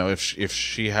you know, if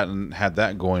she hadn't had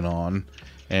that going on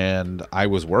and I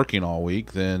was working all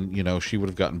week, then you know, she would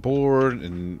have gotten bored,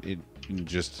 and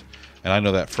and I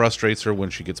know that frustrates her when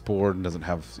she gets bored and doesn't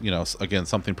have, you know, again,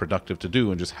 something productive to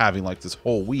do, and just having like this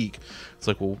whole week, it's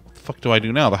like, well, what the fuck do I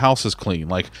do now? The house is clean.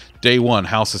 Like day one,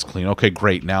 house is clean. Okay,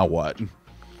 great. Now what?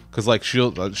 Because like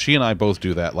she and I both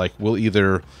do that. Like we'll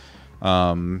either,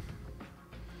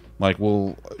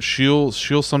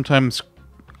 she'll sometimes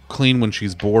clean when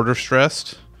she's bored or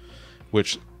stressed,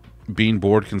 which being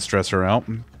bored can stress her out.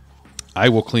 I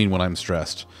will clean when I'm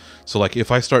stressed. So like if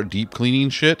I start deep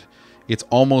cleaning shit, it's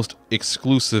almost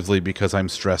exclusively because I'm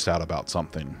stressed out about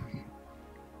something.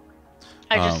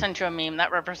 I just sent you a meme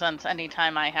that represents any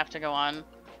time I have to go on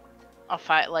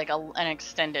an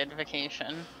extended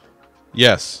vacation.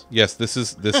 Yes, this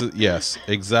is yes,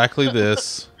 exactly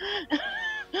this.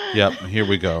 Yep, here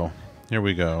we go.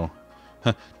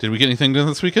 Huh, did we get anything done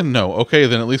this weekend? No. Okay,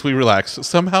 then at least we relax.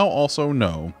 Somehow also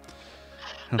no.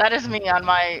 That is me on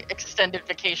my extended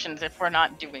vacations if we're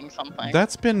not doing something.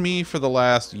 That's been me for the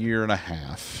last year and a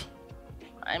half.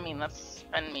 I mean, that's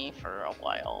been me for a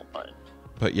while, but...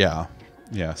 But yeah,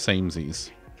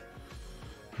 samesies.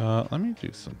 Let me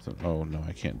do something. Oh, no,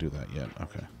 I can't do that yet.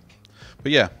 Okay.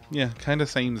 But yeah, kind of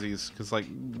samesies, because like...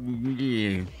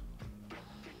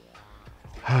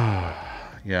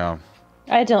 Yeah.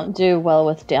 I don't do well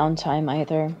with downtime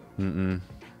either.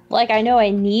 Like, I know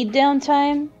I need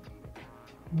downtime,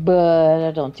 but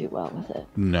I don't do well with it.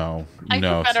 No. I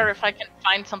do better if I can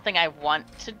find something I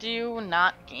want to do,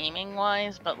 not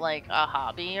gaming-wise, but like a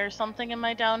hobby or something in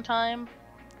my downtime.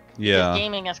 Yeah. Because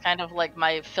gaming is kind of like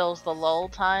my fills the lull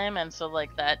time, and so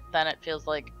like that, then it feels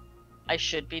like I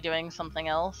should be doing something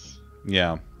else.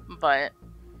 Yeah. But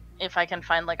if I can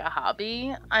find like a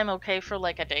hobby, I'm okay for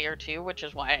like a day or two, which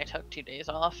is why I took 2 days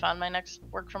off on my next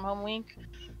work from home week.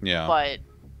 Yeah. But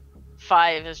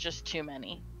 5 is just too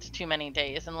many. It's too many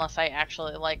days unless I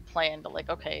actually like plan to like,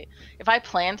 okay, if I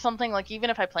plan something, like even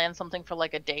if I plan something for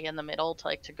like a day in the middle to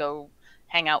like to go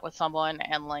hang out with someone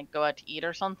and like go out to eat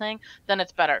or something, then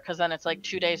it's better because then it's like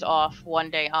 2 days off, 1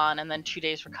 day on, and then 2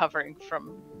 days recovering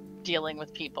from dealing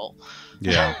with people.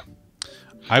 Yeah.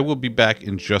 I will be back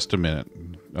in just a minute.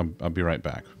 I'll be right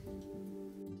back.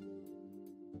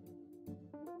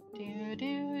 Do,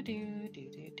 do, do, do,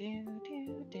 do,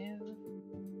 do, do.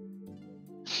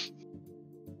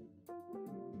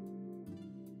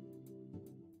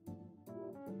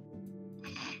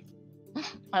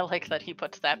 I like that he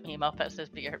puts that meme up as his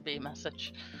BRB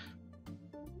message.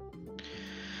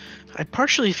 I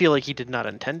partially feel like he did not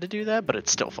intend to do that, but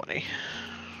it's still funny.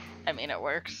 I mean, it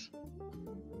works.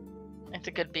 It's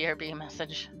a good BRB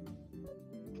message.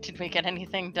 Did we get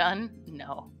anything done?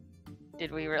 No.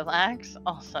 Did we relax?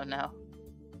 Also no.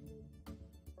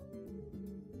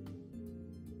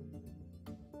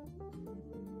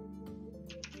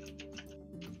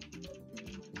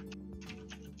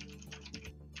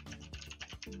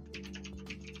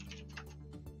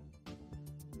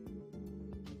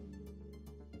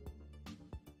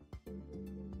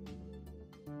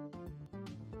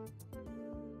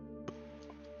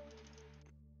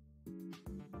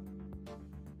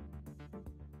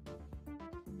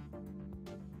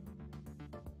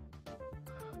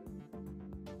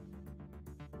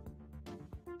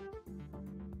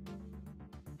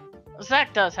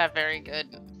 Zach does have very good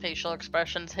facial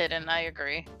expressions hidden, I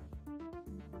agree.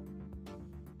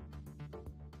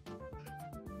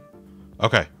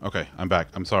 Okay, I'm back.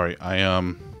 I'm sorry.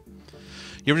 You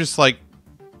ever just like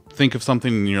think of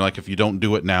something and you're like, if you don't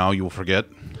do it now, you will forget?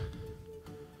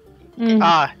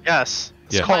 Ah, yes.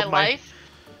 It's Yeah. My called life?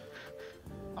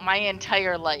 My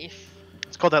entire life.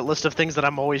 It's called that list of things that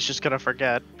I'm always just gonna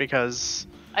forget because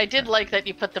I did like that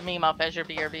you put the meme up as your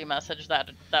BRB message.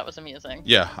 That was amusing.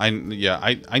 Yeah, I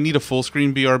need a full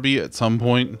screen BRB at some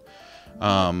point.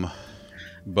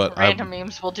 But Random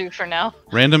memes will do for now.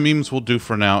 Random memes will do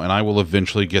for now, and I will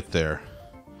eventually get there.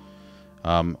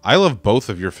 I love both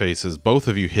of your faces, both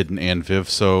of you, Hidden and Viv.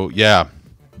 So yeah,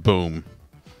 boom,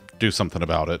 do something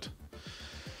about it.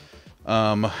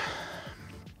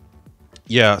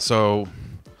 Yeah. So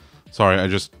sorry, I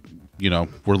just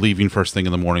we're leaving first thing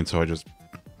in the morning, so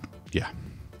yeah.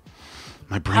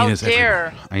 My brain is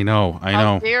everywhere. I know.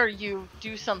 How dare you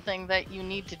do something that you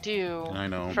need to do I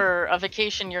know. for a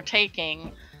vacation you're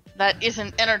taking that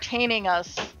isn't entertaining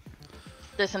us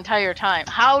this entire time?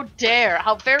 How dare?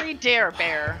 How very dare,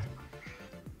 Bear?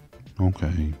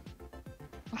 Okay.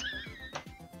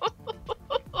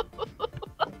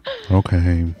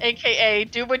 Okay. AKA,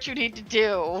 do what you need to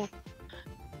do.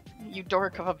 You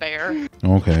dork of a bear.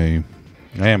 Okay.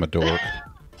 I am a dork.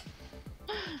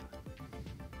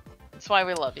 That's why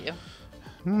we love you.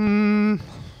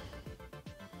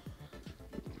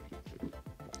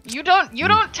 You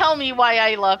don't tell me why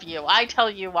I love you. I tell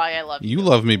you why I love you. You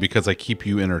love me because I keep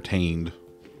you entertained.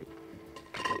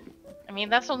 I mean,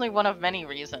 that's only one of many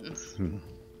reasons.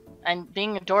 And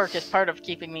being a dork is part of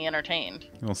keeping me entertained.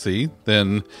 Well, see,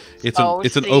 then it's Oh, an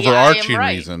see, overarching I am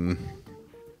right. reason.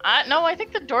 No, I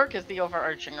think the dork is the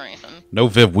overarching reason. No,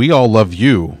 Viv, we all love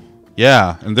you.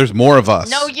 Yeah, and there's more of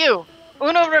us. No, you.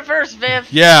 Uno reverse,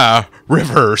 Viv. Yeah,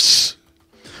 reverse.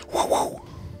 I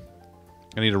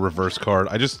need a reverse card.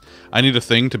 I need a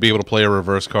thing to be able to play a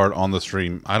reverse card on the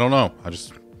stream. I don't know.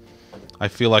 I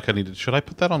feel like I need to. Should I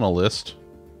put that on a list?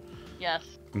 Yes.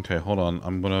 Okay, hold on.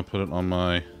 I'm gonna put it on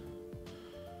my.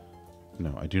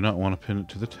 No, I do not want to pin it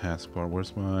to the taskbar.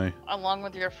 Where's my Along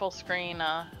with your full screen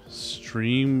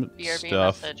stream BRB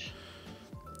stuff? message.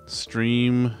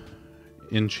 Stream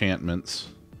enchantments.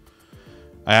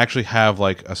 I actually have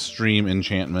like a stream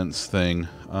enchantments thing.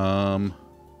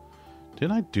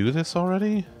 Didn't I do this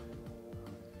already?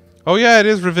 Oh yeah, it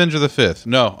is Revenge of the 5th.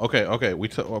 No, okay.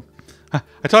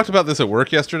 I talked about this at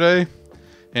work yesterday,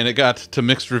 and it got to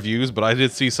mixed reviews, but I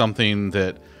did see something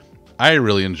that I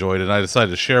really enjoyed, and I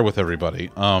decided to share with everybody.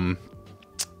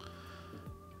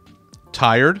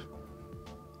 Tired,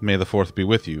 May the 4th be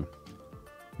with you.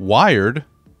 Wired,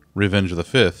 Revenge of the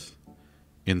 5th.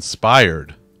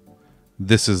 Inspired,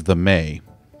 This is the May.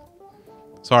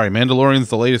 Sorry, Mandalorian's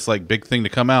the latest like big thing to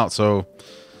come out, so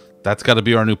that's got to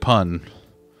be our new pun.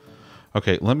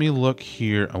 Okay, let me look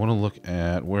here. I want to look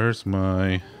at where's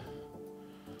my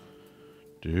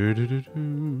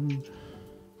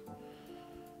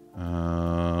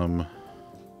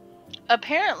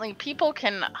Apparently, people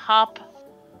can hop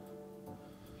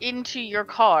into your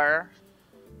car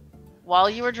while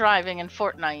you were driving in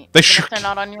Fortnite. They even sure if they're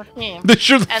not on your team. They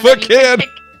sure the And fuck then you can.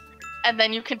 and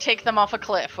then you can take them off a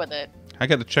cliff with it. I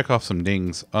got to check off some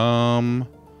dings.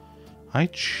 I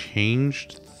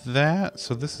changed that,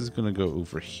 so this is gonna go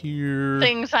over here.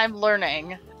 Things I'm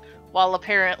learning, while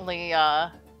apparently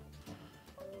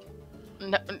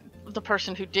the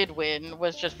person who did win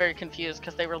was just very confused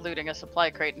because they were looting a supply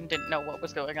crate and didn't know what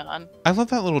was going on. I love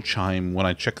that little chime when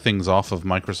I check things off of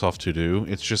Microsoft To Do.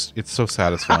 It's so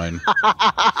satisfying.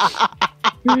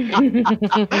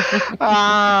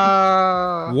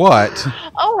 What?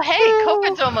 Oh, hey,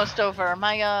 COVID's almost over.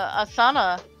 My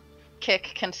Asana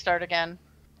kick can start again.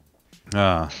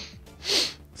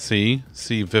 See,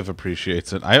 Viv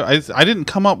appreciates it. I didn't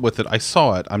come up with it. I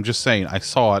saw it. I'm just saying I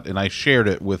saw it and I shared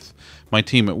it with my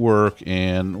team at work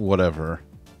and whatever.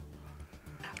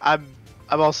 I'm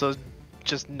also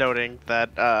just noting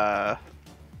that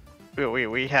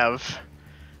we have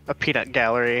a peanut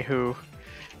gallery who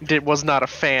was not a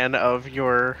fan of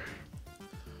your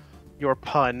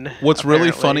pun. What's really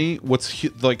apparently. funny, what's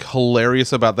like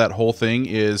hilarious about that whole thing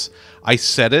is I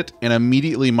said it and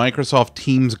immediately Microsoft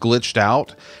Teams glitched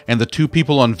out and the two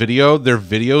people on video, their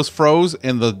videos froze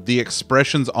and the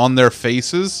expressions on their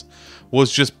faces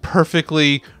was just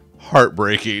perfectly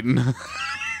heartbreaking.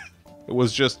 It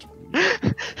was just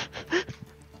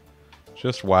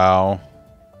wow.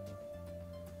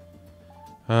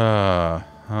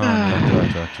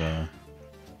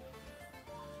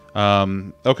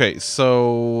 Okay,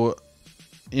 so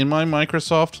in my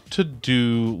Microsoft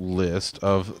to-do list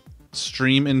of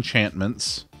stream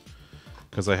enchantments,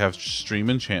 because I have stream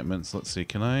enchantments. Let's see,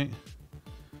 can I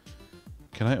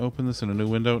open this in a new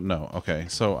window? No. Okay,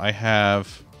 so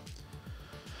I've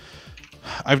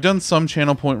done some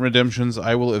channel point redemptions.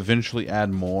 I will eventually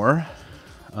add more.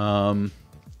 One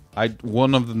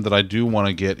of them that I do want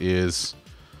to get is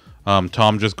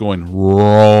Tom just going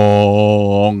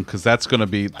wrong, because that would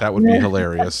be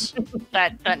hilarious.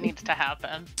 That needs to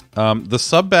happen. The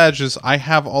sub badges, I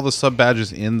have all the sub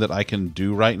badges in that I can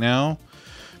do right now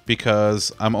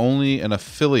because I'm only an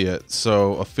affiliate,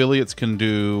 so affiliates can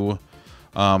do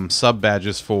sub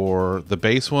badges for the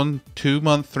base one, 2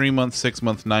 month, 3 month, 6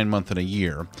 month, 9 month, and a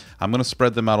year. I'm going to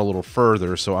spread them out a little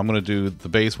further, so I'm going to do the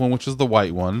base one, which is the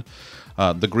white one.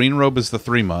 The green robe is the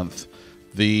 3 month.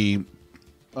 The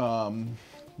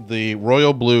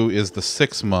royal blue is the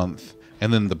 6 month,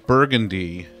 and then the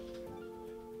burgundy.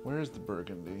 Where is the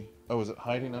burgundy? Oh, is it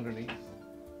hiding underneath?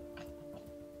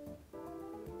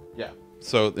 Yeah.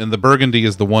 So, and the burgundy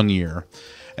is the 1 year,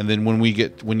 and then when you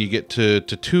get to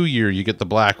 2 year, you get the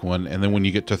black one, and then when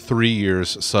you get to 3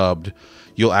 years subbed,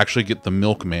 you'll actually get the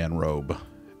milkman robe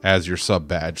as your sub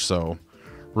badge. So,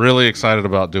 really excited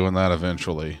about doing that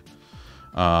eventually.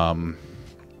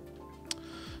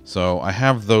 So I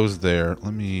have those there.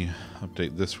 Let me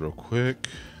update this real quick.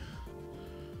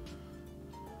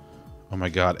 Oh my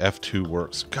god, F2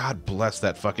 works. God bless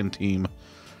that fucking team.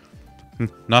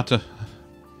 Not to...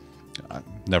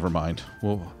 never mind.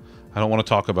 Well, I don't want to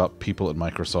talk about people at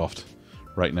Microsoft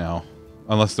right now.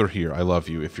 Unless they're here. I love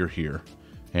you if you're here.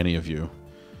 Any of you.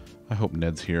 I hope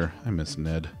Ned's here. I miss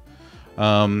Ned.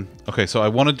 Okay, so I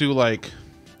want to do like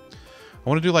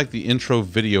the intro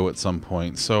video at some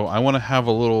point. So I want to have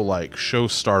a little like show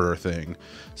starter thing.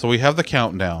 So we have the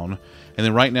countdown, and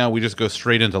then right now we just go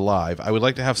straight into live. I would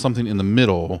like to have something in the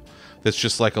middle that's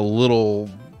just like a little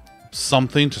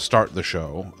something to start the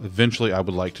show. Eventually I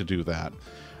would like to do that.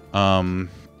 I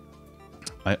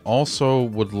also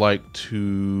would like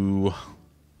to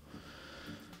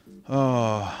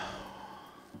what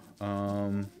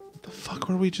the fuck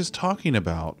were we just talking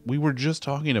about? We were just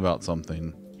talking about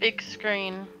something. Big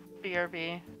screen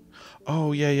BRB.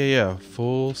 Oh yeah.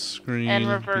 Full screen And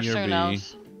reverse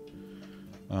BRB.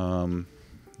 Unos.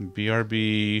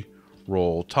 BRB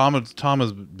roll. Tom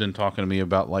has been talking to me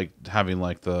about like having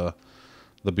like the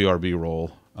BRB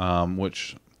roll,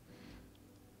 which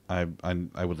I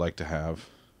would like to have.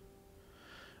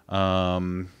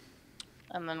 And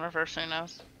then reverse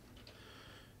Unos.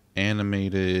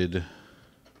 Animated.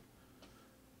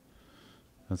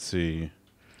 Let's see.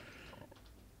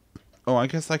 Oh, I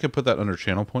guess I could put that under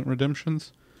channel point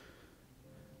redemptions.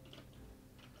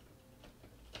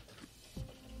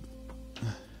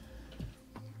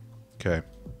 Okay.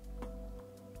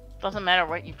 Doesn't matter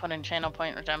what you put in channel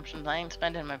point redemptions. I ain't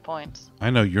spending my points.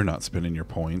 I know you're not spending your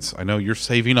points. I know you're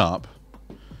saving up.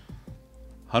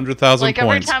 100,000 like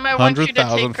points. Every time I want you to take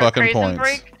a fucking crazy points.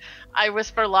 break, I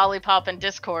whisper lollipop in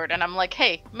Discord, and I'm like,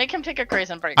 "Hey, make him take a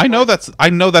crazy break." I know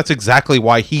that's exactly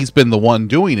why he's been the one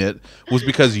doing it, was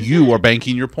because you are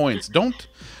banking your points. Don't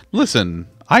listen.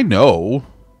 I know.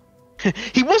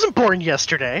 He wasn't born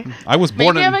yesterday. I was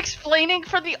born. Maybe I'm explaining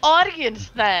for the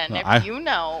audience then, if you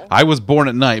know. I was born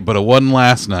at night, but it wasn't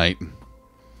last night.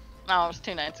 No, it was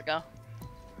 2 nights ago.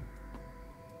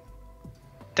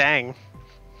 Dang.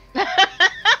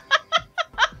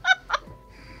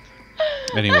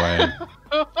 Anyway.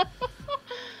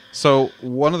 So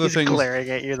one of the He's things glaring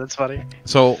at you. That's funny.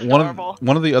 So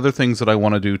one of the other things that I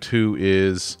want to do too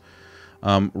is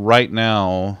right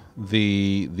now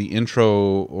the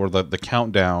intro or the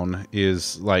countdown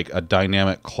is like a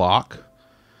dynamic clock.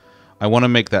 I want to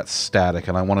make that static,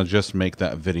 and I want to just make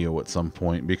that video at some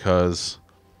point, because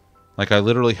like I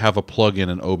literally have a plug-in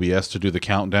in OBS to do the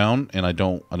countdown, and I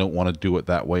don't want to do it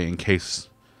that way in case,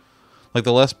 like,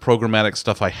 the less programmatic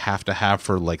stuff I have to have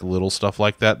for like little stuff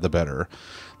like that, the better.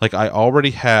 Like I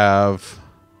already have,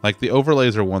 like, the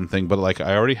overlays are one thing, but like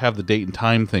I already have the date and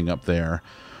time thing up there.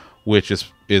 which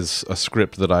is a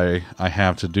script that I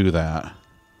have to do that.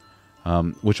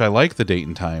 Which I like the date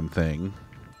and time thing.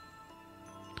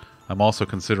 I'm also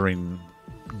considering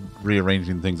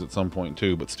rearranging things at some point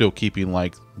too, but still keeping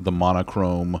like the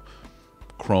monochrome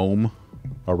chrome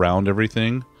around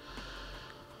everything.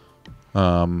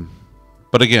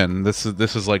 But again, this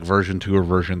is like version 2 or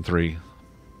version 3.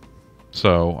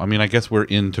 So, I mean, I guess we're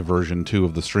into version 2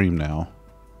 of the stream now.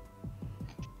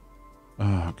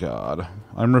 Oh, God.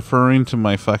 I'm referring to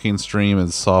my fucking stream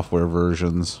as software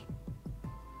versions.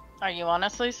 Are you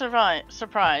honestly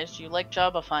surprised? You like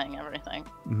Jobifying everything.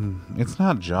 It's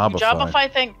not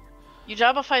Jobify. You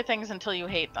Jobify things until you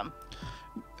hate them.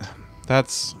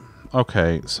 That's...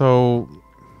 Okay, so...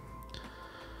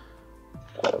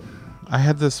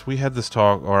 we had this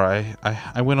talk, or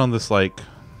I went on this, like,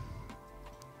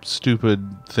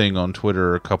 stupid thing on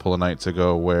Twitter a couple of nights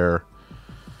ago where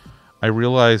I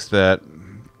realized that...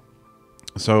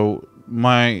 So,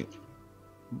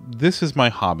 this is my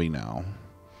hobby now.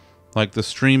 Like, the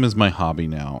stream is my hobby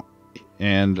now.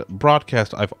 And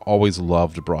broadcast, I've always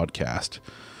loved broadcast.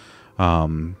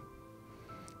 So,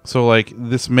 like,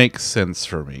 this makes sense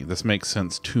for me. This makes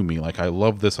sense to me. Like, I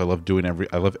love this. I love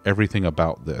I love everything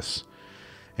about this.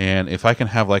 And if I can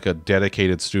have, like, a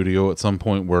dedicated studio at some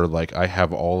point where, like, I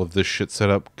have all of this shit set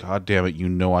up, god damn it, you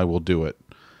know I will do it.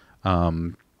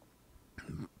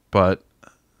 But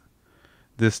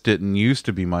this didn't used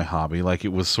to be my hobby. Like,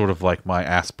 it was sort of like my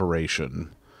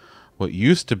aspiration. What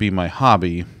used to be my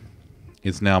hobby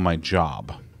is now my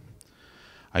job.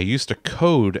 I used to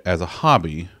code as a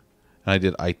hobby, and I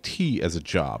did IT as a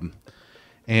job.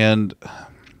 And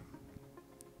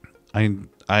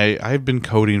I've been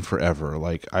coding forever.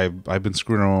 Like, I've been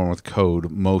screwing around with code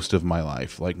most of my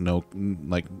life. Like,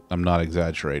 I'm not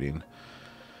exaggerating.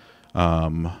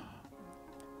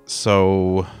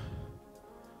 So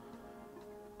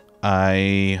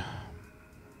I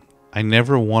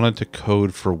never wanted to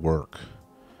code for work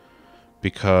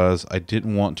because I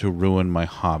didn't want to ruin my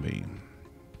hobby.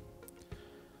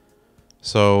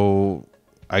 So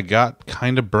I got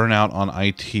kind of burnt out on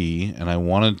IT and I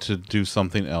wanted to do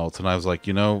something else. And I was like,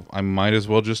 I might as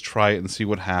well just try it and see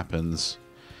what happens.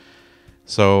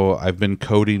 So I've been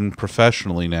coding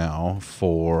professionally now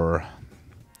for,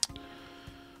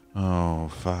 it'll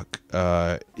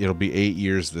be 8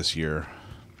 years this year,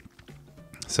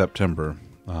 September.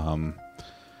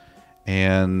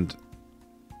 And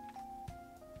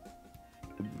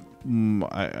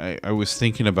I was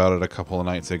thinking about it a couple of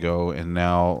nights ago, and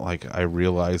now, like, I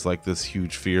realize, like, this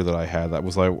huge fear that I had, that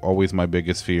was, like, always my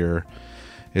biggest fear,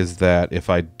 is that if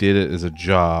I did it as a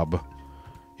job,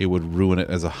 it would ruin it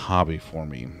as a hobby for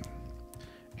me.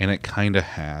 And it kind of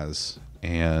has.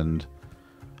 And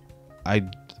I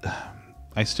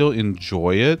still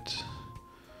enjoy it,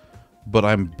 but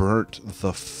I'm burnt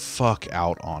the fuck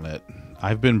out on it.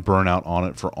 I've been burnt out on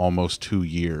it for almost 2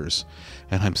 years,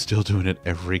 and I'm still doing it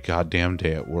every goddamn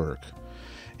day at work.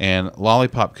 And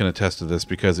Lollipop can attest to this,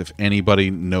 because if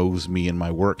anybody knows me and my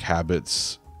work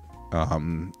habits,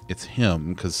 it's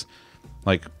him, because,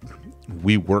 like,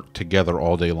 we work together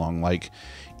all day long. Like,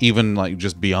 even, like,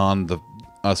 just beyond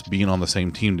us being on the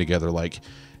same team together, like,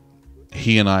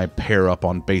 he and I pair up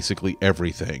on basically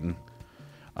everything.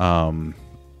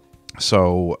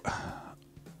 So,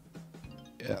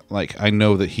 like, I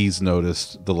know that he's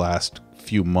noticed the last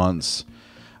few months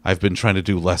I've been trying to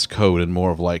do less code and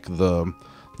more of, like, the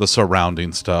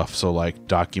surrounding stuff. So, like,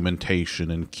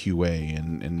 documentation and QA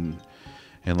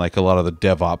and like a lot of the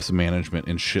DevOps management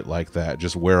and shit like that,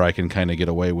 just where I can kind of get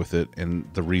away with it. And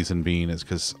the reason being is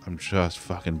because I'm just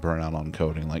fucking burnt out on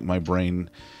coding. Like, my brain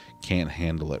can't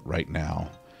handle it right now,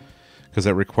 because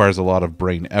that requires a lot of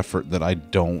brain effort that I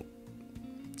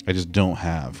just don't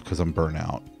have, because I'm burnt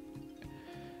out.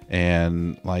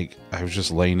 And, like, I was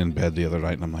just laying in bed the other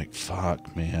night, and I'm like,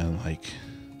 fuck, man, like,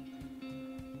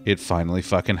 it finally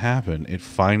fucking happened. It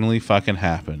finally fucking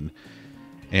happened.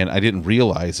 And I didn't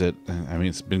realize it. I mean,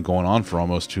 it's been going on for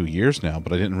almost 2 years now,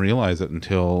 but I didn't realize it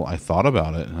until I thought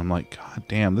about it. And I'm like, god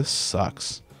damn, this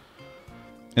sucks.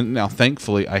 And now,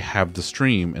 thankfully, I have the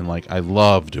stream, and, like, I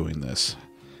love doing this.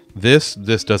 This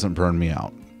doesn't burn me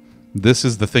out. This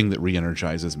is the thing that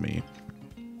re-energizes me,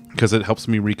 because it helps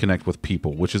me reconnect with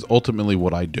people, which is ultimately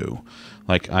what I do.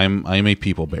 Like, I'm a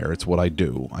people bear. It's what I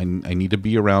do. I need to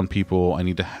be around people. I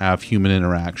need to have human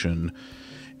interaction.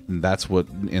 And that's what,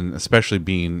 and especially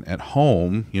being at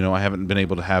home, I haven't been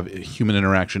able to have human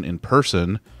interaction in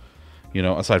person,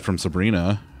 aside from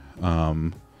Sabrina.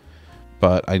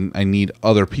 But I need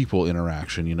other people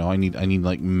interaction. I need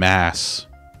like mass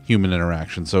human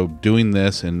interaction. So doing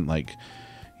this and, like,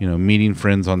 meeting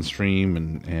friends on stream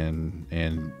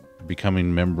and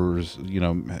becoming members,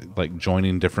 like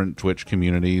joining different Twitch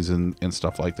communities and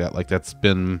stuff like that. Like that's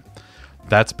been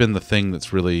the thing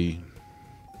that's really,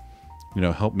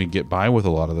 helped me get by with a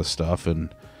lot of this stuff.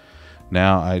 And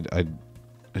now I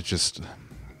just,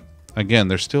 again,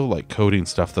 there's still like coding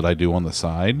stuff that I do on the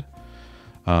side.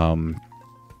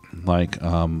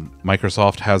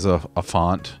 Microsoft has a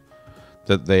font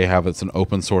that they have. It's an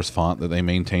open source font that they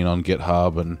maintain on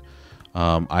GitHub, and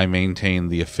I maintain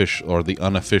the official or the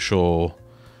unofficial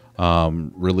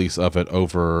release of it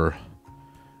over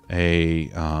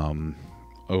on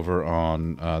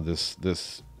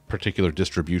this particular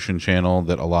distribution channel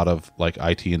that a lot of like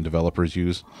IT and developers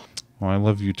use. Oh, I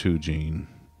love you too, Gene.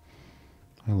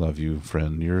 I love you,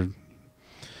 friend.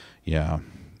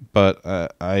 But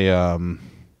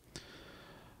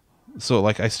so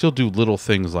like I still do little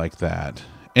things like that,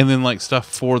 and then like stuff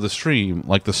for the stream,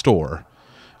 like the store.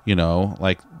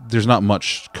 Like there's not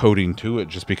much coding to it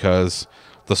just because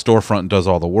the storefront does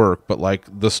all the work. But like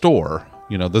the store,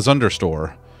 the Zunder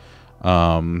store.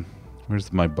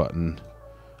 Where's my button?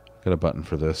 Got a button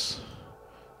for this.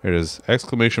 Here it is! !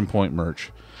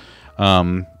 Merch.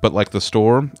 But like the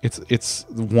store, it's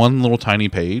one little tiny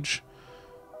page.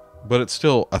 But it's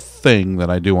still a thing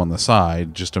that I do on the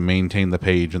side just to maintain the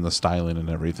page and the styling and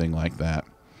everything like that.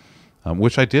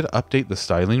 Which I did update the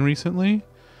styling recently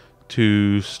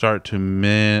to start to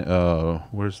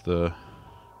where's the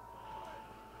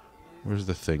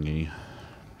thingy?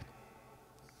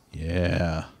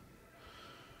 Yeah.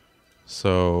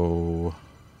 So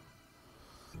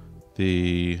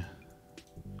the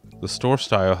store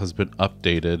style has been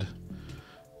updated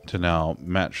to now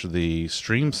match the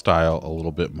stream style a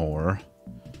little bit more,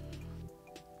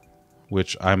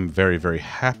 which I'm very, very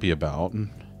happy about,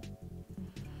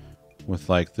 with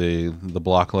like the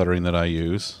block lettering that I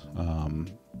use.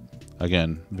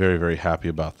 Again, very, very happy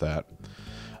about that.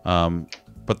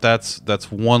 But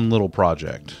that's one little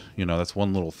project, that's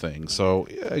one little thing. So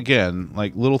again,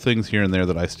 like little things here and there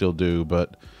that I still do,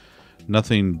 but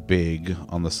nothing big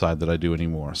on the side that I do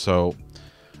anymore. So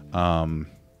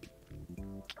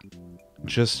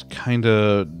just kind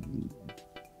of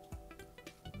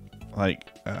like,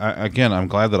 again, I'm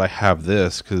glad that I have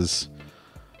this, because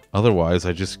otherwise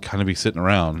I just kind of be sitting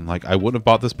around. Like I wouldn't have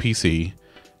bought this PC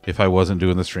if I wasn't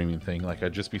doing the streaming thing. Like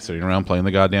I'd just be sitting around playing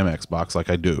the goddamn Xbox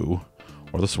like I do,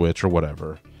 or the Switch or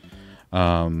whatever.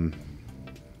 But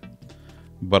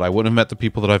I wouldn't have met the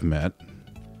people that I've met.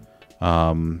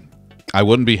 I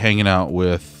wouldn't be hanging out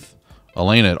with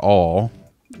Elena at all.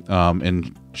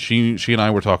 And she and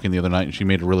I were talking the other night, and she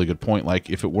made a really good point. Like,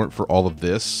 if it weren't for all of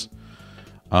this,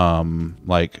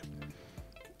 like,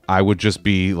 I would just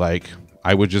be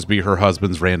her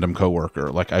husband's random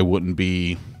coworker. Like, I wouldn't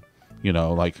be,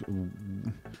 like,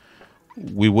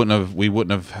 we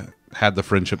wouldn't have had the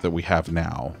friendship that we have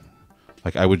now.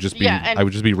 Like, I would just be, I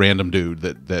would just be random dude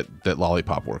that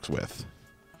Lollipop works with.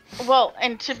 Well,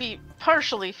 and to be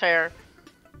partially fair,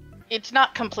 it's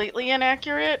not completely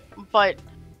inaccurate, but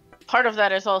part of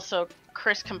that is also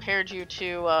Chris compared you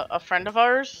to a friend of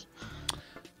ours.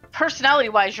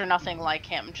 Personality-wise, you're nothing like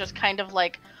him. Just kind of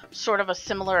like sort of a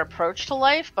similar approach to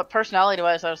life, but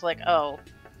personality-wise, I was like, oh,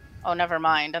 never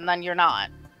mind. And then you're not.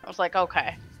 I was like,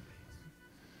 okay.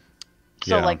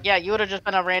 So, you would have just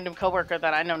been a random coworker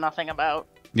that I know nothing about.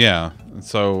 Yeah.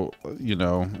 So,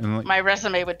 and like, my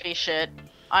resume would be shit.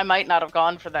 I might not have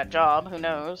gone for that job. Who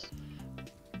knows?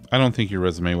 I don't think your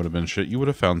resume would have been shit. You would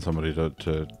have found somebody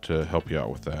to help you out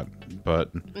with that. But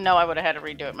no, I would have had to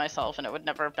redo it myself, and it would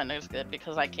never have been as good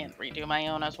because I can't redo my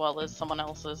own as well as someone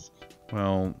else's.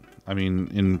 Well, I mean,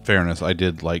 in fairness, I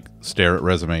did like stare at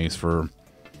resumes for,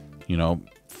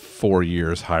 4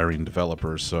 years hiring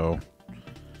developers. So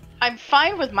I'm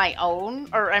fine with my own,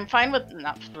 or I'm fine with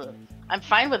I'm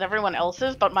fine with everyone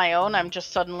else's, but my own, I'm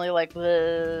just suddenly like,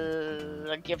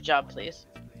 give job, please.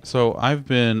 So I've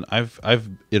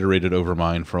iterated over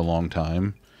mine for a long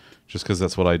time, just because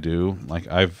that's what I do. Like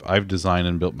I've designed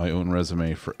and built my own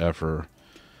resume forever,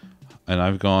 and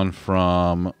I've gone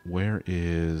from where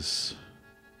the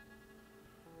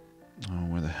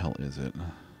hell is it?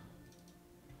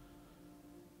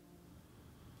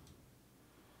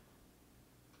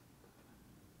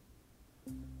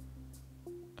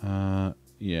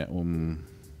 Yeah. Well,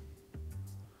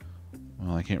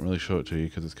 I can't really show it to you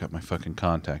because it's got my fucking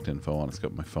contact info on it. It's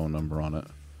got my phone number on it.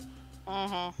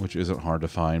 Which isn't hard to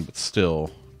find, but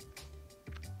still.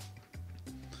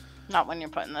 Not when you're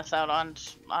putting this out on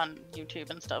YouTube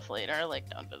and stuff later. Like,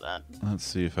 don't do that. Let's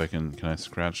see if I can I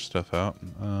scratch stuff out?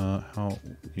 How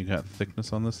you got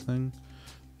thickness on this thing?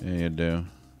 Yeah, you do.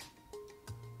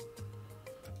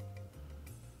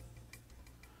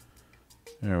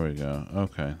 There we go.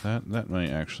 Okay, that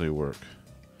might actually work.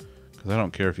 Because I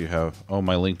don't care if you have... Oh,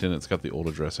 my LinkedIn, it's got the old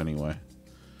address anyway.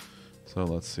 So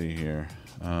let's see here.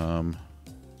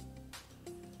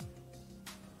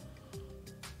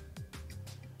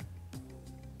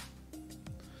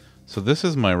 So this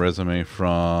is my resume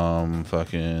from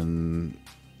fucking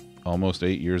almost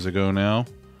 8 years ago now.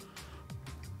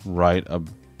 Right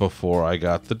before I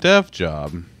got the dev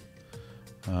job.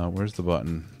 Where's the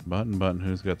button? Button.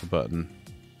 Who's got the button?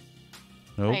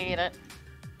 Nope. I ate it.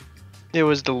 It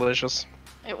was delicious.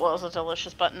 It was a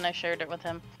delicious button. I shared it with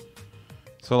him.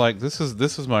 So like this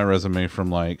is my resume from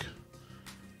like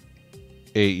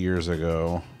 8 years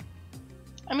ago.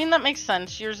 I mean, that makes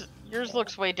sense. Yours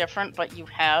looks way different, but you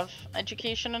have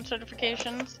education and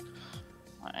certifications.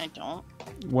 I don't.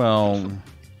 Well,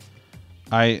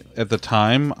 at the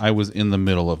time I was in the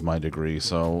middle of my degree,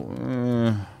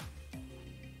 so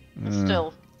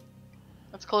Still,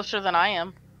 that's closer than I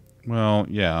am. well,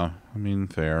 yeah. I mean,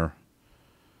 fair.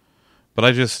 But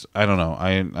I don't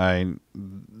know.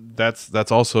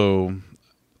 That's also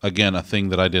again a thing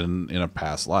that I did in a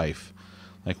past life.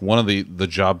 Like one of the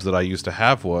jobs that I used to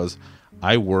have was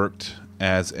I worked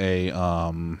as the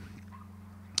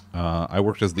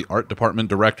art department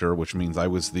director, which means I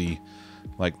was the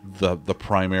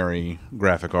primary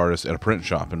graphic artist at a print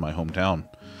shop in my hometown.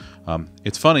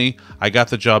 It's funny, I got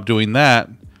the job doing that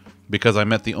because I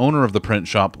met the owner of the print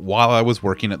shop while I was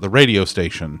working at the radio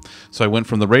station. So I went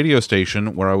from the radio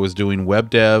station where I was doing web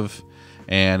dev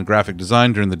and graphic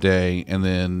design during the day, and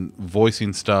then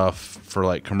voicing stuff for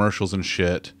like commercials and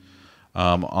shit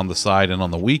on the side and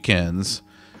on the weekends.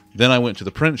 Then I went to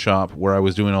the print shop where I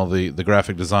was doing all the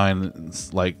graphic design,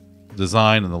 like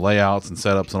design and the layouts and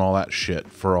setups and all that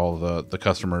shit for all the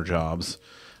customer jobs.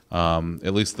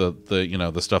 At least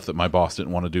the stuff that my boss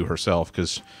didn't want to do herself,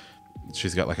 because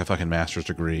she's got like a fucking master's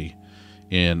degree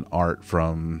in art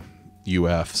from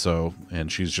UF. So, and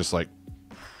she's just like,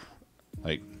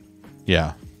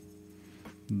 yeah,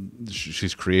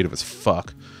 she's creative as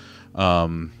fuck.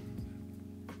 But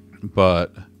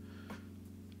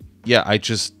yeah, I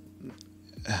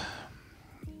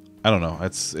don't know.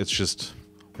 It's just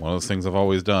one of those things I've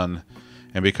always done.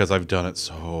 And because I've done it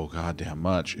so goddamn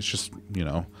much, it's just,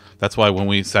 that's why when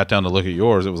we sat down to look at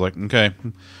yours, it was like, okay,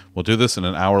 we'll do this, and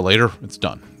an hour later, it's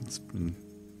done.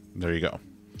 There you go.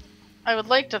 I would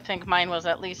like to think mine was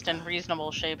at least in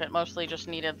reasonable shape. It mostly just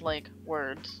needed, like,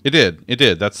 words. It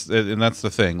did. That's the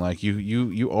thing. Like,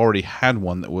 you already had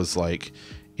one that was, like,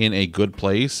 in a good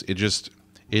place. It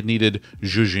needed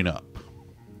zhuzhing up.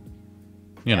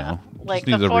 You know, like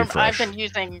just needed a refresh.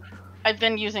 I've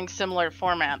been using similar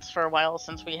formats for a while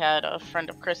since we had a friend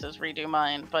of Chris's redo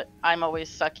mine, but I'm always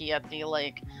sucky at the,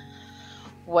 like,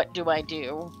 what do I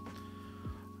do?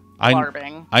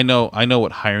 Barbing. I know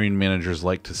what hiring managers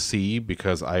like to see,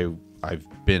 because I've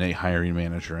been a hiring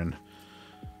manager, and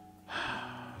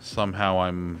somehow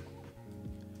I'm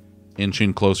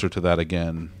inching closer to that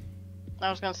again. I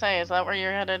was gonna say, is that where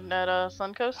you're headed at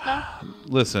Suncoast now?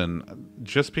 Listen,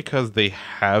 just because they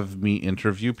have me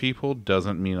interview people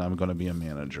doesn't mean I'm going to be a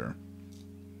manager.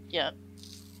 Yeah.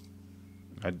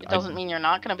 It doesn't mean you're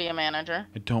not going to be a manager.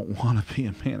 I don't want to be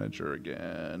a manager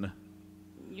again.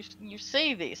 You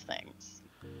say these things.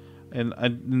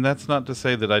 And that's not to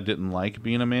say that I didn't like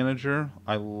being a manager.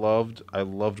 I loved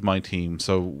my team.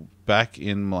 So back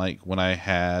in like when I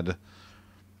had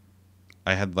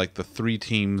like the 3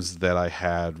 teams that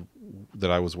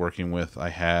I was working with. I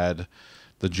had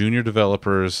the junior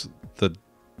developers, the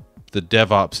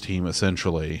DevOps team,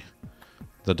 essentially,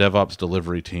 the DevOps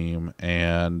delivery team,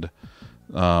 and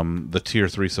the tier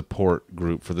 3 support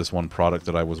group for this one product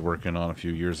that I was working on a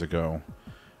few years ago.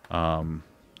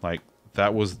 Like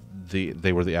that was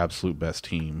they were the absolute best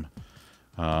team.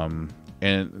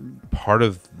 And part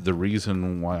of the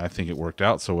reason why I think it worked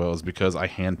out so well is because I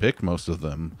handpicked most of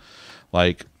them.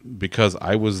 Like, because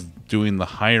I was doing the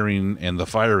hiring and the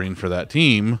firing for that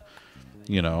team,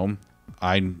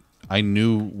 I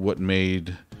knew what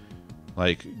made,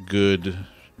 like, good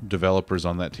developers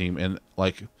on that team. And,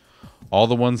 like, all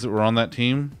the ones that were on that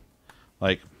team,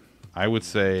 like, I would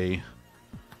say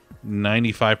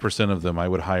 95% of them I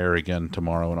would hire again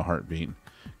tomorrow in a heartbeat.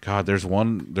 God, there's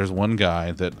one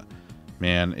guy that,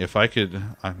 man, if I could,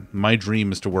 my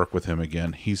dream is to work with him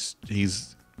again. He's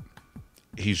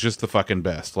just the fucking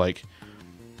best. Like,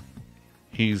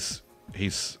 he's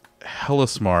hella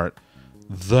smart,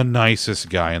 the nicest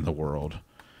guy in the world.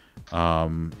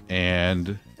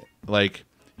 And like,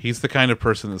 he's the kind of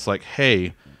person that's like,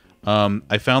 hey,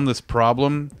 I found this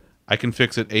problem. I can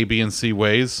fix it A, B, and C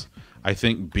ways. I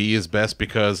think B is best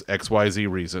because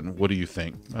XYZ reason. What do you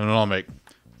think? And I'll make,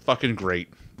 fucking great.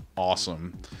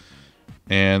 Awesome.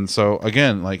 And so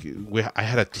again, like I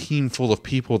had a team full of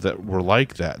people that were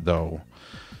like that though.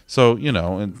 So, you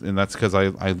know, and that's because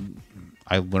I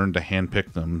learned to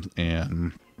handpick them,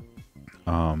 and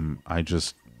I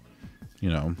just, you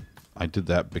know, I did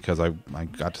that because I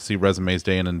got to see resumes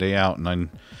day in and day out, and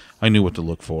I knew what to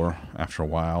look for after a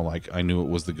while. Like, I knew it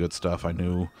was the good stuff. I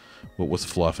knew what was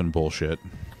fluff and bullshit.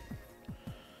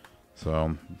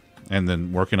 So, and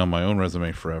then working on my own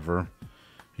resume forever,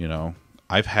 you know,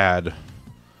 I've had,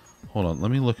 hold on,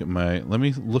 let me look at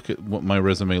what my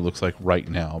resume looks like right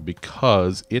now,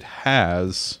 because it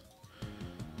has,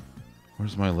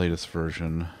 where's my latest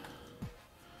version?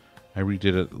 I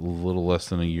redid it a little less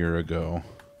than a year ago.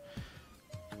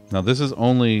 Now this is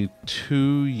only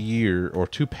 2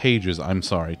 pages, I'm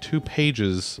sorry, 2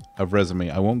 pages of resume.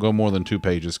 I won't go more than 2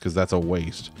 pages because that's a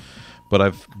waste. But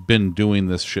I've been doing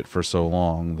this shit for so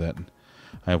long that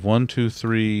I have 1, 2,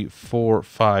 3, 4,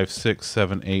 5, 6,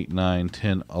 7, 8, 9,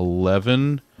 10,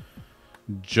 11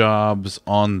 jobs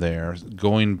on there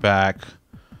going back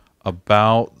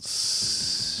about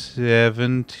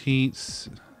 17,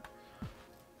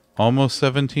 almost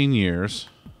 17 years.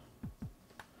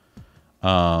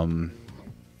 But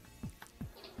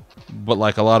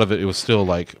like a lot of it was still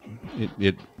like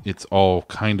it's all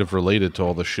kind of related to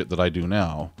all the shit that I do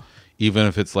now, even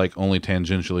if it's like only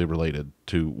tangentially related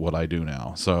to what I do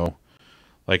now. So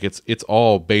like it's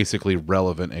all basically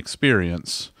relevant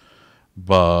experience,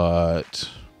 but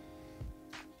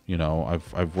you know,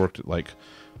 I've worked at like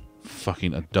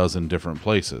fucking a dozen different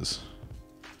places.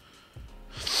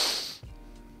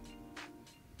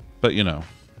 But you know,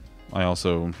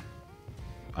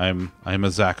 I'm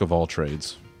a Zach of all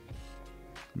trades,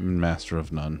 master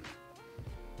of none.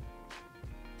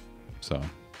 So,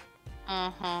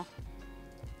 Uh-huh.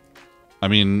 I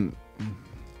mean,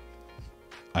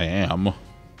 I am.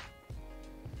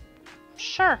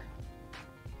 Sure.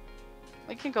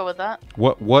 We can go with that.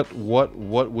 What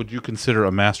would you consider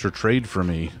a master trade for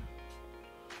me?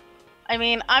 I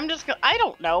mean, I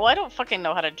don't know. I don't fucking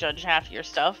know how to judge half your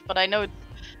stuff, but I know it's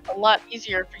a lot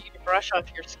easier for you to brush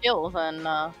off your skills and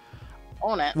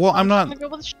own it. Well, I'm not. Gonna go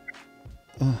with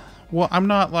Well, I'm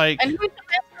not like. And who's the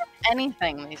master of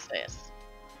anything these days?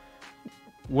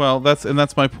 Well,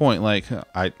 that's my point. Like,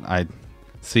 I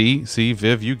see,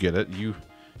 Viv, you get it. You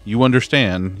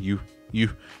understand. You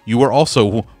are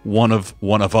also one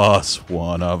of us.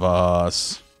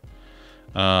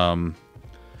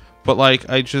 But like,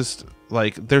 I just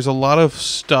like, there's a lot of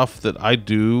stuff that I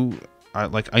do.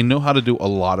 I know how to do a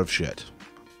lot of shit,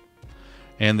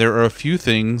 and there are a few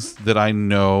things that I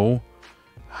know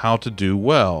how to do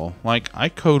well. Like, I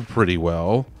code pretty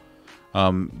well.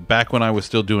 Back when I was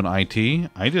still doing IT,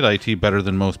 I did IT better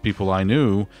than most people I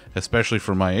knew, especially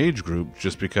for my age group,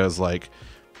 just because, like,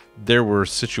 there were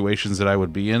situations that I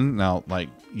would be in. Now, like,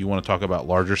 you want to talk about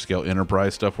larger scale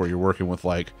enterprise stuff where you're working with,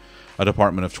 like, a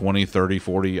department of 20, 30,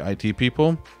 40 IT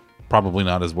people. Probably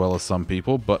not as well as some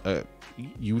people, but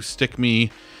you stick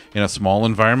me in a small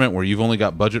environment where you've only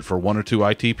got budget for 1 or 2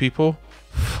 IT people,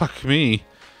 fuck me.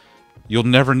 You'll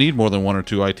never need more than 1 or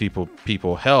 2 IT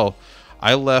people. Hell,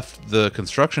 I left the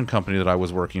construction company that I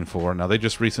was working for. Now, they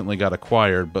just recently got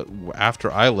acquired, but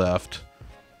after I left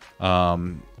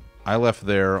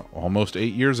there almost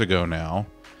 8 years ago now,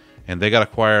 and they got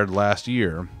acquired last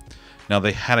year. Now,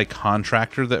 they had a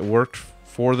contractor that worked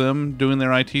for them doing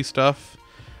their IT stuff,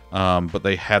 but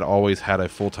they had always had a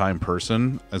full-time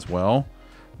person as well.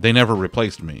 They never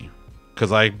replaced me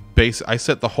because I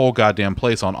set the whole goddamn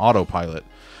place on autopilot.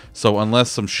 So unless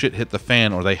some shit hit the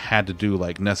fan or they had to do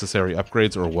like necessary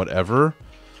upgrades or whatever,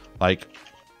 like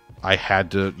I had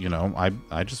to, you know,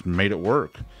 I just made it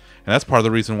work. And that's part of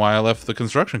the reason why I left the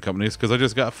construction companies, because I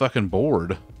just got fucking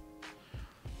bored.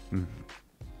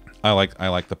 I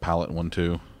like the pallet one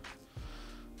too.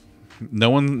 No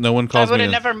one calls me.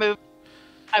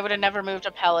 I would have never moved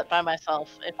a pallet by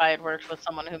myself if I had worked with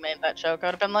someone who made that joke. I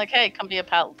would have been like, "Hey, come be a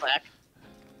pallet Zach."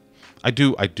 I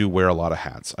do wear a lot of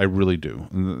hats. I really do.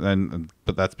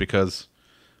 But that's because,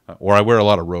 or I wear a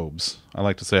lot of robes. I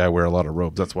like to say I wear a lot of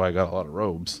robes. That's why I got a lot of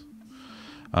robes.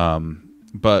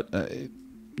 But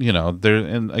you know,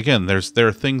 there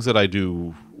are things that I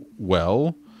do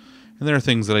well, and there are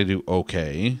things that I do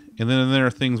okay, and then there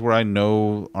are things where I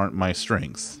know aren't my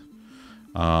strengths.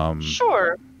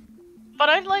 Sure, but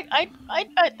I'd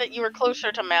bet that you were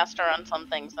closer to master on some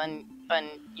things than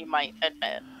you might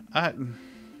admit.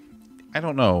 I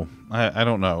don't know. I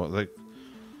don't know. Like,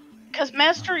 because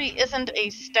mastery isn't a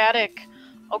static,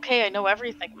 okay, I know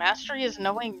everything. Mastery is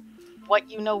knowing what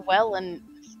you know well and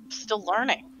still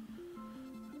learning.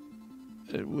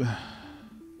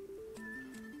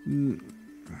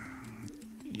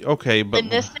 Okay, but In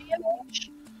this day and age,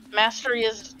 mastery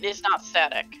is not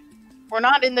static. We're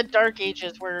not in the dark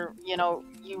ages where, you know,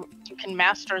 you can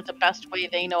master the best way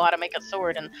they know how to make a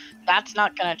sword, and that's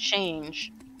not gonna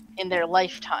change in their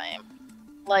lifetime.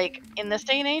 Like, in this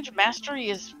day and age, mastery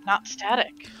is not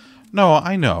static. no,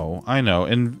 I know,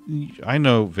 and I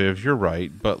know, Viv, you're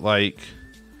right, but like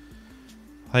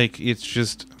it's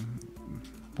just,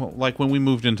 well, like when we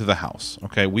moved into the house.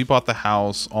 Okay, we bought the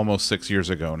house almost 6 years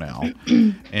ago now,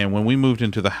 and when we moved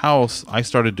into the house, I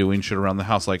started doing shit around the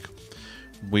house. Like,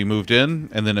 we moved in,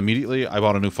 and then immediately I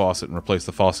bought a new faucet and replaced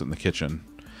the faucet in the kitchen,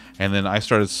 and then I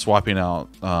started swapping out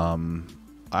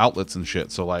outlets and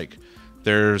shit. So like,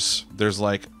 there's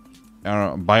like,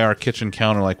 by our kitchen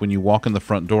counter, like when you walk in the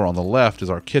front door on the left is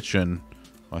our kitchen.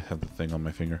 Oh, I have the thing on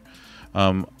my finger.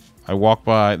 I walk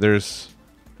by. There's,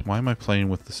 why am I playing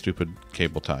with the stupid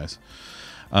cable ties?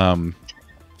 I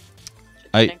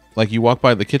like, you walk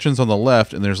by, the kitchen's on the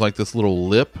left, and there's like this little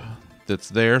lip that's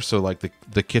there. So like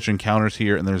the kitchen counter's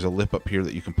here, and there's a lip up here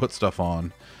that you can put stuff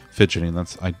on. Fidgeting.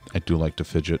 That's I do like to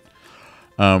fidget.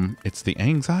 It's the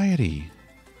anxiety.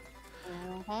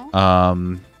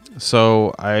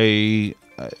 So I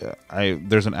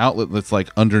there's an outlet that's like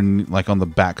under, like on the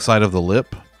back side of the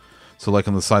lip. So like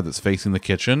on the side that's facing the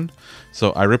kitchen.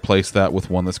 So I replaced that with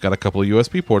one that's got a couple of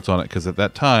USB ports on it, because at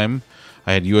that time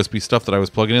I had USB stuff that I was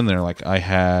plugging in there. Like I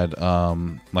had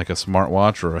like a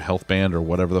smartwatch or a health band or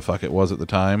whatever the fuck it was at the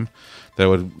time that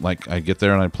would, like, I'd get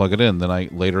there and I'd plug it in. Then I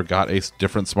later got a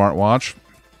different smartwatch.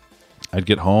 I'd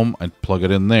get home, I'd plug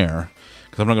it in there,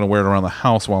 because I'm not going to wear it around the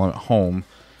house while I'm at home.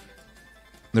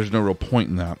 There's no real point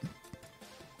in that.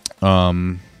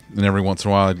 And every once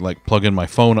in a while I'd like plug in my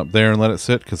phone up there and let it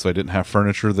sit, because I didn't have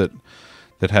furniture that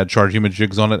had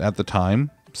charge-imajigs on it at the time.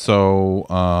 So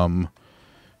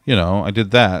you know, I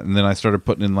did that, and then I started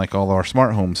putting in like all our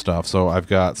smart home stuff. So I've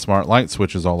got smart light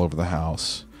switches all over the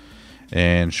house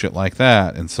and shit like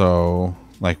that. And so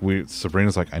like,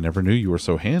 Sabrina's like, I never knew you were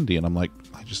so handy, and I'm like,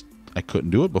 I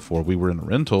couldn't do it before. We were in a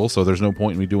rental, so there's no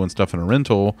point in me doing stuff in a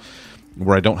rental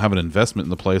where I don't have an investment in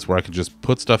the place where I could just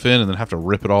put stuff in and then have to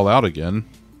rip it all out again.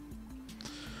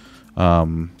 But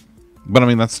I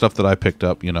mean, that's stuff that I picked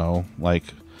up, you know, like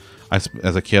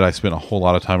as a kid, I spent a whole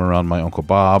lot of time around my Uncle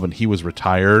Bob, and he was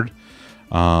retired.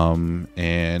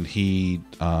 And he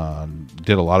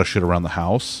did a lot of shit around the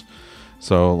house.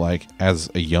 So like,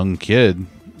 as a young kid,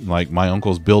 like my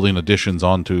uncle's building additions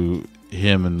onto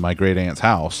him and my great aunt's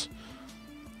house.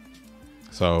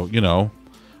 So, you know,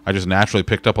 I just naturally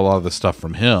picked up a lot of the stuff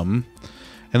from him.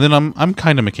 And then I'm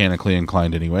kind of mechanically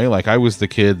inclined anyway. Like, I was the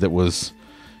kid that was,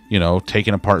 you know,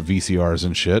 taking apart VCRs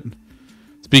and shit.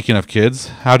 Speaking of kids,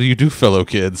 how do you do, fellow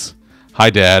kids? Hi,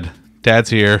 Dad.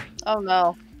 Dad's here. Oh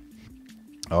no.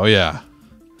 Oh yeah.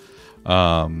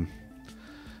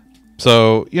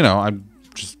 So, you know, I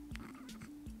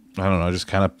don't know, just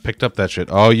kind of picked up that shit.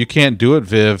 Oh, you can't do it,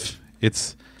 Viv.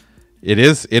 It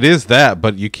is that,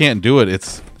 but you can't do it.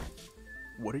 It's,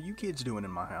 what are you kids doing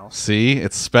in my house? see,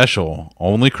 it's special.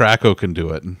 Only Krakow can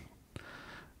do it.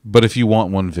 But if you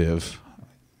want one, Viv,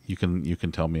 you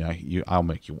can tell me. I'll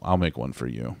make one for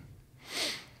you.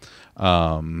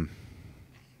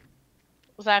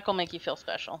 Zach will make you feel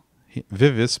special.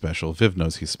 Viv is special. Viv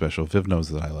knows he's special. Viv knows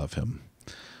that I love him.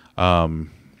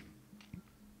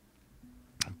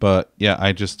 But yeah,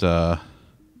 I just okay.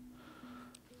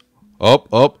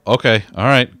 All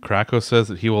right. Krakow says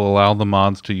that he will allow the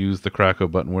mods to use the Krakow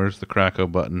button. Where's the Krakow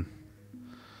button?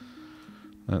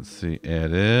 Let's see.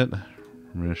 Edit.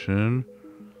 Permission.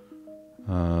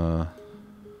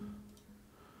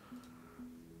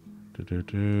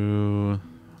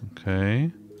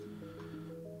 Okay.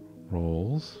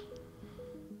 Roles.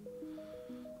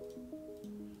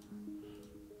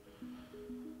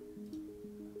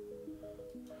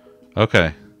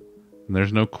 Okay. And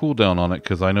there's no cooldown on it,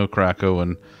 because I know Krakow,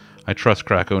 and I trust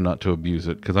Krakow not to abuse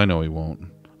it, because I know he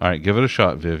won't. Alright, give it a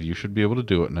shot, Viv. You should be able to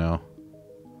do it now.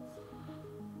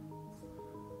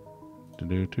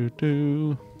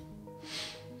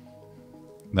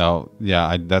 Now,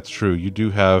 yeah, that's true. You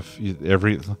do have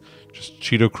just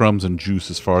Cheeto crumbs and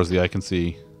juice as far as the eye can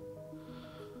see.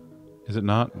 Is it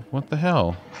not? What the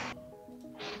hell?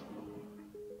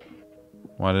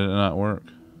 Why did it not work?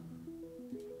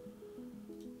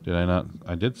 Did I not?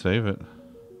 I did save it.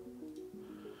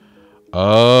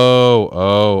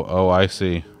 Oh, I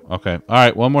see. Okay. All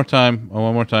right, one more time.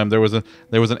 One more time. There was an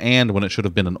and when it should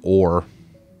have been an or.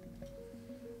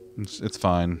 It's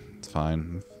fine. It's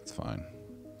fine. It's fine.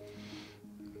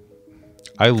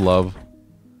 I love.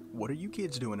 What are you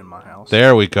kids doing in my house?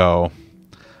 There we go.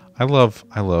 I love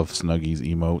Snuggy's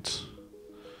emotes.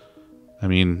 I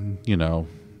mean, you know,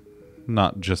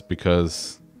 not just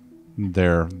because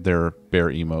they're bear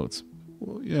emotes.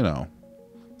 Well, you know,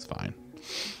 it's fine.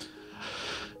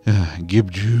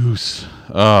 Gib juice.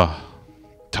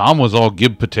 Tom was all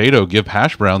gib potato, gib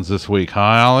hash browns this week, huh,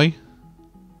 Allie?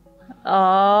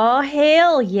 Oh,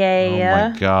 hell yeah.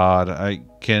 Oh my god. I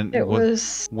can't.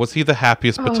 Was he the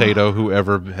happiest potato who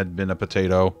ever had been a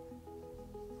potato?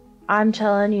 I'm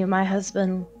telling you, my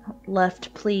husband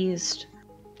left pleased.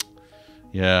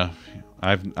 Yeah.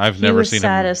 I've He never was seen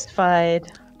satisfied.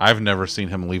 him. I've never seen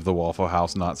him leave the Waffle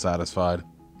House not satisfied.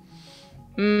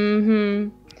 Mm-hmm.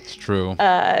 It's true.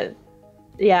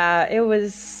 Yeah, it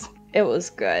was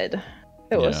good.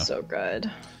 It was so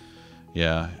good.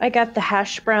 Yeah. I got the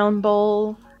hash brown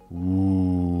bowl.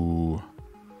 Ooh.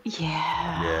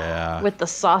 Yeah. Yeah. With the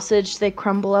sausage they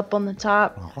crumble up on the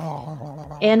top.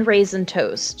 And raisin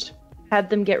toast. Had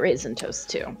them get raisin toast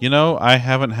too. You know, I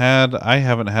haven't had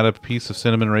a piece of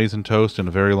cinnamon raisin toast in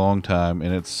a very long time,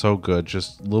 and it's so good.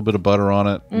 Just a little bit of butter on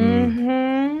it.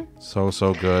 Mm-hmm.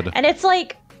 So good. And it's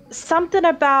like something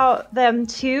about them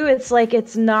too. It's like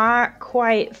it's not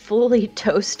quite fully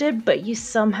toasted, but you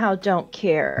somehow don't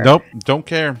care. Nope, don't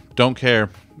care. Don't care.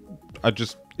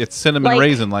 It's cinnamon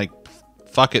raisin. Like,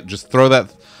 fuck it. Just throw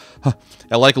that.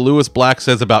 Like Lewis Black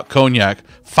says about cognac,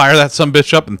 fire that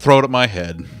sumbitch up and throw it at my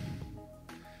head.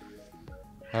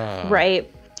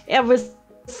 Right. I was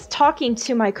talking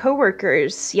to my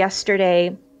coworkers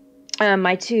yesterday,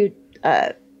 my two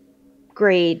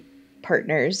grade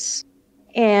partners,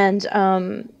 and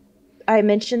I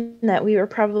mentioned that we were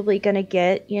probably going to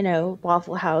get,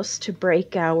 Waffle House to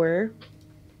break our,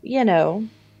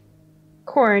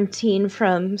 quarantine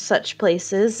from such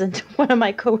places. And one of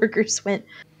my coworkers went,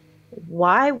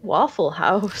 "Why Waffle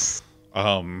House?"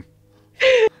 I mean,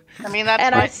 that's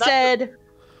and I said,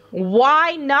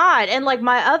 "Why not?" And like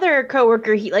my other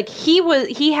coworker,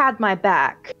 he had my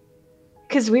back,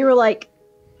 because we were like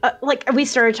we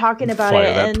started talking about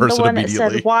it, and the one that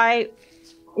said, "Why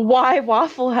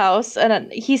Waffle House?"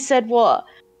 And he said, "Well,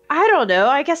 I don't know.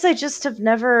 I guess I just have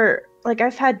never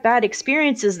I've had bad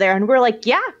experiences there." And we're like,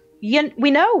 "Yeah,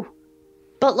 we know,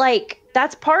 but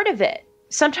that's part of it.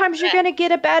 Sometimes you're gonna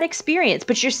get a bad experience,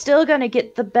 but you're still gonna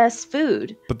get the best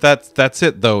food." But that's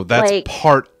it though. That's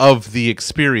part of the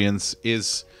experience,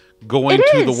 is going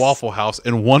to the Waffle House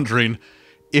and wondering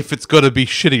if it's gonna be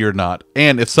shitty or not,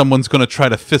 and if someone's gonna try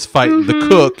to fist fight the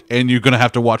cook, and you're gonna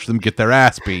have to watch them get their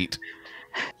ass beat.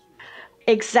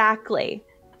 Exactly.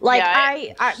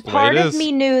 I part of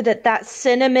me knew that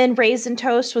cinnamon raisin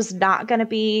toast was not gonna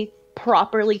be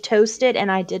properly toasted, and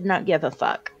I did not give a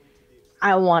fuck.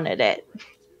 I wanted it.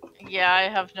 Yeah, I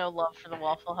have no love for the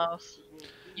Waffle House.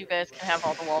 You guys can have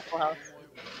all the Waffle House.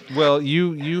 Well,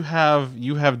 you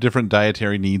have different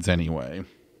dietary needs anyway.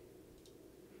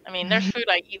 I mean, there's food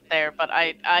I eat there, but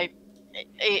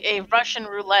a Russian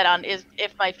roulette on if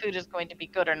my food is going to be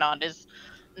good or not is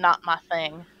not my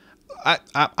thing.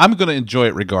 I'm going to enjoy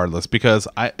it regardless, because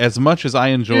as much as I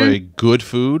enjoy good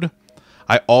food,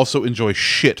 I also enjoy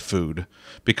shit food,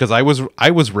 because I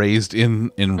was raised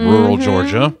in rural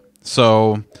Georgia,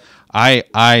 so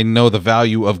I know the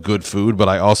value of good food, but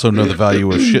I also know the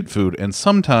value of shit food. And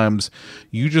sometimes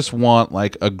you just want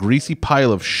a greasy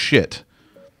pile of shit,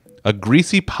 a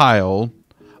greasy pile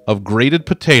of grated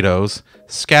potatoes,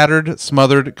 scattered,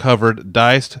 smothered, covered,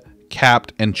 diced,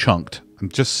 capped, and chunked. I'm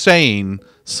just saying,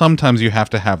 sometimes you have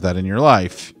to have that in your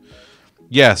life.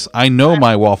 Yes, I know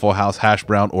my Waffle House hash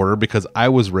brown order because I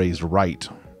was raised right.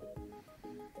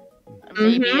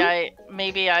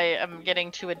 Maybe I am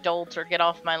getting too adult or get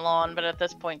off my lawn, but at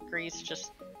this point, grease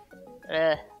just.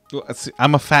 See,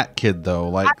 I'm a fat kid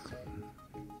though. I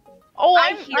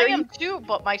am too,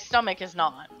 but my stomach is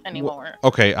not anymore.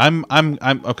 Okay, I'm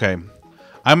okay.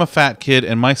 I'm a fat kid,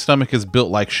 and my stomach is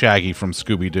built like Shaggy from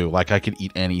Scooby-Doo. I can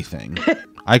eat anything.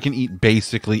 I can eat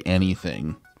basically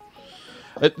anything.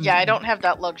 Yeah, I don't have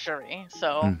that luxury,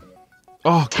 so.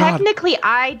 Oh, God. Technically,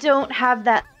 I don't have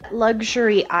that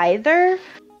luxury either,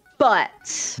 but.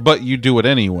 But you do it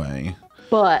anyway.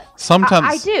 But sometimes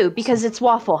I do, because it's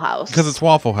Waffle House. Because it's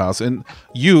Waffle House, and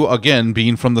you, again,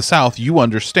 being from the South, you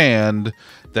understand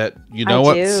that, you know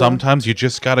what? Sometimes you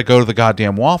just got to go to the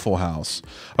goddamn Waffle House.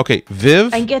 Okay,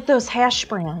 Viv. And get those hash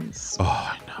browns. Oh,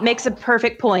 I know. Makes a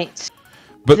perfect point.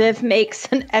 But Viv makes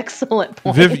an excellent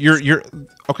point. Viv, you're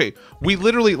okay. We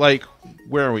literally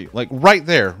where are we? Right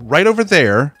there, right over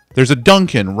there. There's a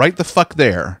Dunkin' right the fuck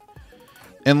there,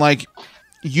 and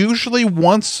usually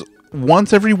once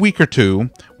every week or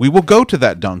two, we will go to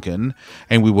that Dunkin'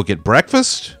 and we will get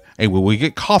breakfast and we will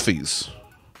get coffees,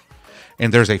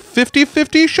 and there's a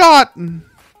 50-50 shot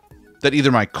that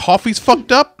either my coffee's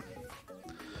fucked up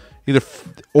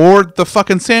Or the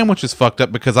fucking sandwich is fucked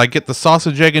up because I get the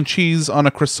sausage, egg, and cheese on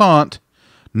a croissant,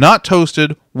 not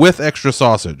toasted, with extra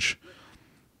sausage.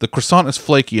 The croissant is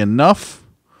flaky enough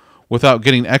without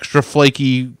getting extra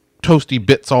flaky, toasty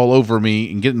bits all over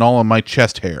me and getting all on my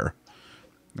chest hair.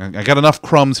 I got enough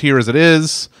crumbs here as it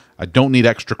is. I don't need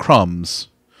extra crumbs.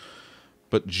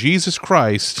 But Jesus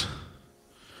Christ,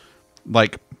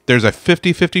 like, there's a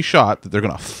 50-50 shot that they're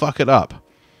going to fuck it up.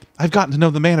 I've gotten to know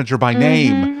the manager by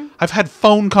name. I've had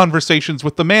phone conversations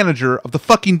with the manager of the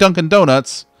fucking Dunkin'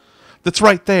 Donuts that's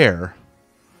right there.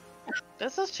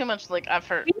 This is too much like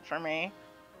effort for me.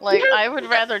 Like, I would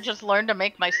rather just learn to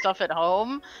make my stuff at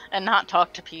home and not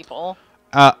talk to people.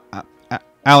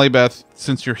 Allie Beth,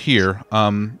 since you're here,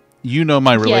 you know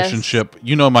my relationship.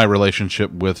 You know my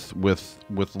relationship with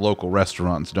local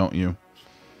restaurants, don't you?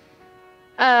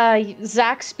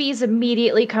 Zaxby's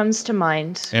immediately comes to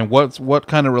mind. And what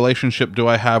kind of relationship do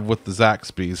I have with the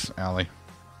Zaxby's, Allie?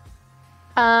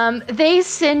 They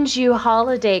send you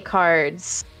holiday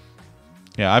cards.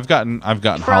 Yeah, I've gotten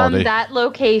from holiday that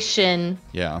location.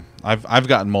 Yeah, I've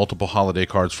gotten multiple holiday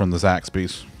cards from the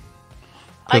Zaxby's.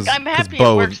 Like, I'm happy it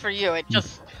works for you. It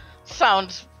just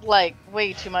sounds like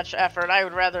way too much effort. I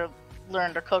would rather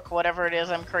learn to cook whatever it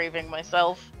is I'm craving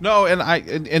myself. No,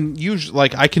 and usually,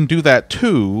 like, I can do that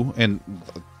too. And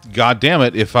God damn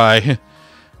it, if I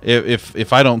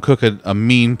don't cook a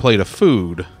mean plate of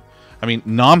food, I mean,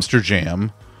 Nomster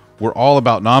Jam. We're all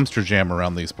about Nomster Jam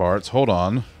around these parts. Hold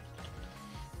on.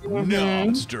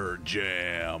 Nomster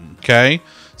Jam. Okay,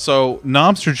 so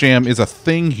Nomster Jam is a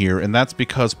thing here, and that's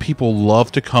because people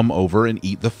love to come over and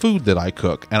eat the food that I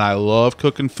cook, and I love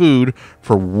cooking food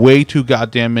for way too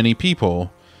goddamn many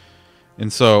people.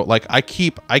 And so, like, I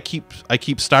keep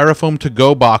styrofoam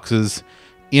to-go boxes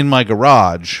in my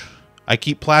garage. I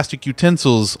keep plastic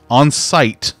utensils on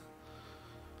site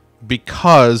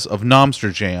because of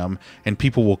Nomster Jam, and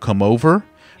people will come over,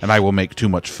 and I will make too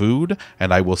much food,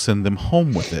 and I will send them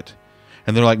home with it.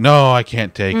 And they're like, no, I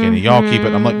can't take any. Y'all keep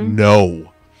it. I'm like,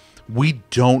 no. We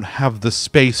don't have the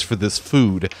space for this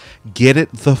food. Get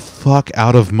it the fuck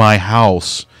out of my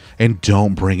house, and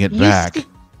don't bring it back.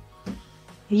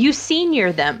 You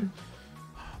senior them.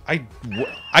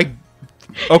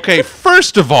 Okay,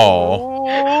 first of all...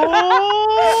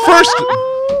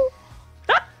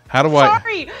 How do I...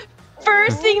 Sorry.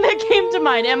 First thing that came to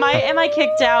mind. Am I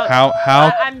kicked out? How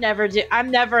I'm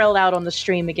never allowed on the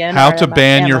stream again. How to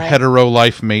ban your hetero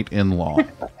life mate in law.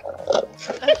 Okay.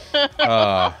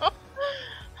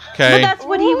 But that's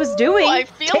what he was doing. I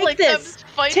feel like this. I'm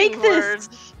fighting words.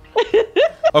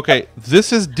 Okay,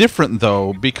 this is different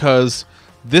though, because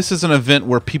this is an event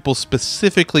where people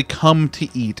specifically come to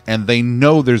eat, and they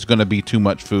know there's going to be too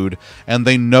much food, and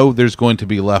they know there's going to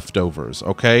be leftovers.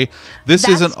 Okay, this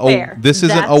isn't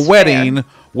a wedding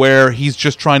where he's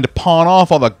just trying to pawn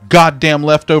off all the goddamn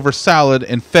leftover salad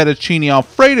and fettuccine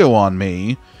alfredo on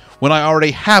me when I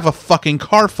already have a fucking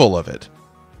car full of it.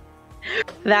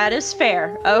 That is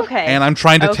fair. Okay. And I'm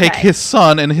trying to take his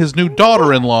son and his new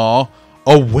daughter-in-law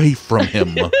away from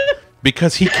him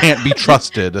because he can't be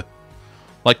trusted.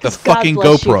 Like the fucking God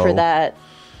bless GoPro. You for that.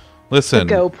 Listen.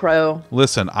 The GoPro.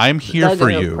 Listen, I'm here for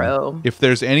you. If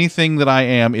there's anything that I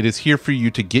am, it is here for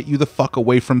you to get you the fuck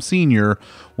away from Senior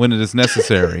when it is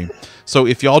necessary. So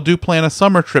if y'all do plan a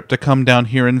summer trip to come down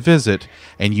here and visit,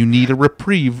 and you need a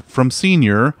reprieve from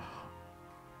Senior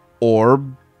or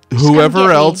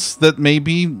whoever else that may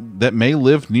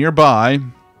live nearby,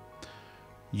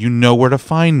 you know where to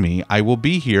find me. I will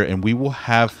be here, and we will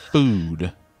have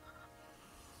food.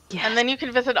 Yes. And then you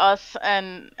can visit us,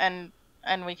 and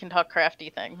we can talk crafty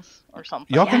things or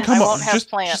something. Y'all can come. I won't have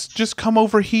plans. Just come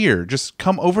over here. Just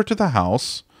come over to the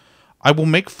house. I will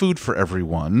make food for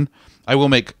everyone. I will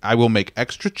make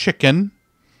extra chicken,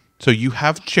 so you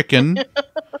have chicken.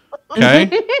 Okay.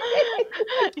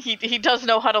 He does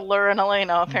know how to lure an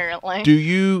Elena, apparently. Do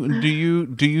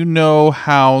you know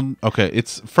how? Okay,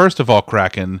 it's first of all,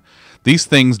 Kraken. These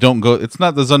things don't go. It's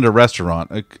not the Zunder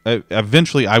restaurant.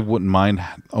 Eventually, I wouldn't mind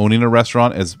owning a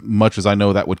restaurant as much as I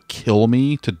know that would kill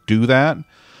me to do that.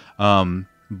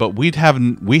 But we have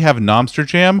Nomster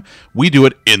Jam. We do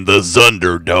it in the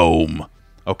Zunder Dome.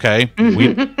 Okay.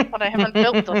 But I haven't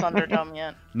built the Zunder Dome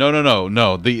yet.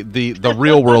 No. The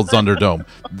real world Zunder Dome.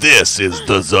 This is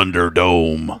the Zunder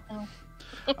Dome.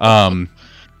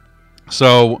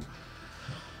 So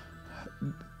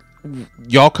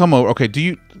y'all come over. Okay. Do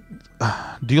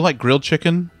you like grilled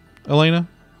chicken, Elena?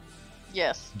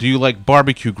 Yes. Do you like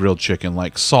barbecue grilled chicken,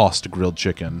 like sauced grilled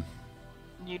chicken?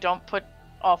 You don't put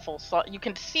awful sauce. You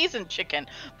can season chicken,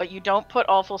 but you don't put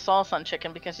awful sauce on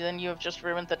chicken because then you have just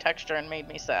ruined the texture and made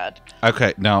me sad.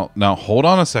 Okay, now hold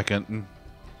on a second.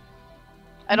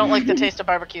 I don't like the taste of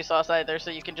barbecue sauce either, so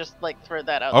you can just like throw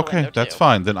that out. Okay, that's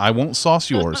fine. Then I won't sauce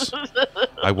yours.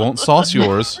 I won't sauce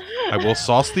yours. I will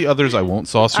sauce the others. I won't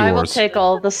sauce yours. I will take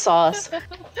all the sauce.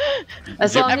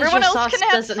 As long as Everyone your else sauce can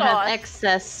have doesn't have sauce.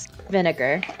 excess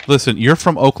vinegar. Listen, you're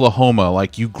from Oklahoma.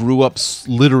 Like, you grew up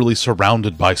literally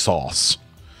surrounded by sauce.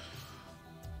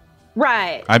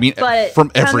 Right. I mean, but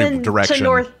from every coming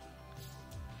direction.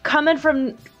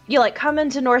 Coming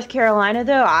to North Carolina,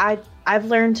 though, I've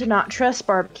learned to not trust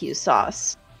barbecue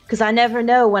sauce. Because I never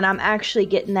know when I'm actually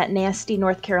getting that nasty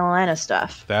North Carolina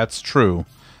stuff. That's true.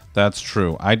 That's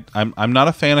true. I'm not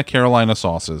a fan of Carolina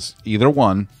sauces. Either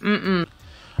one.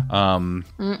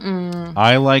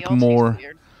 I like more...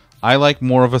 I like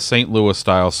more of a St. Louis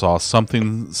style sauce,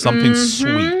 something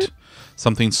sweet,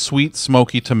 something sweet,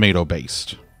 smoky, tomato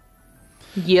based.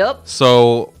 Yep.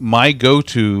 So my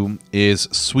go-to is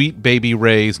Sweet Baby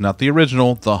Ray's, not the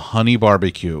original, the honey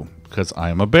barbecue, because I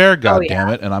am a bear,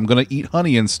 goddammit, and I'm gonna eat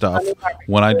honey and stuff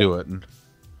when I do it.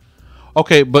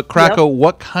 Okay, but Krakow,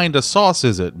 what kind of sauce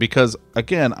is it? Because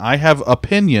again, I have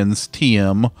opinions,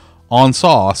 TM, on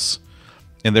sauce,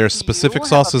 and there's specific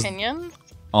sauces. Opinions?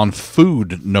 On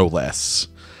food, no less.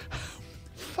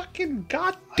 Fucking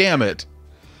goddamn it!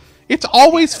 It's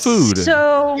always food.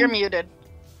 So You're muted.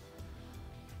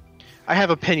 I have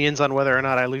opinions on whether or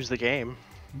not I lose the game.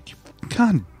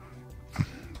 God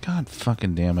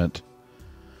fucking damn it!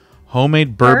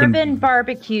 Homemade bourbon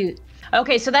barbecue.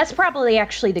 Okay, so that's probably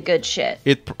actually the good shit.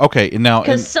 Okay now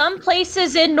Because some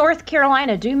places in North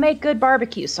Carolina do make good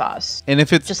barbecue sauce, and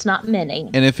if it's just not many.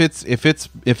 And if it's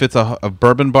a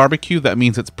bourbon barbecue, that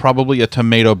means it's probably a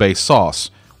tomato based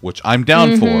sauce, which I'm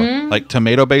down for. Like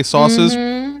tomato based sauces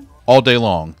all day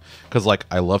long. Because like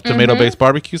I love tomato based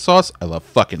barbecue sauce. I love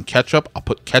fucking ketchup. I'll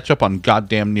put ketchup on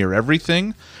goddamn near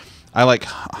everything. I like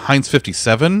Heinz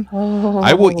 57.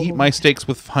 I will eat my steaks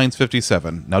with Heinz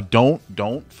 57. Now don't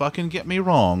fucking get me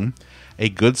wrong. A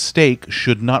good steak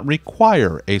should not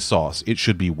require a sauce. It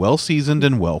should be well seasoned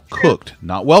and well cooked.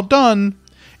 Not well done.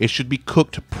 It should be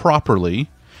cooked properly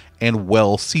and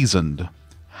well seasoned.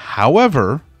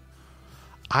 However,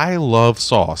 I love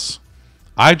sauce.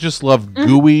 I just love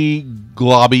gooey,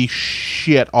 globby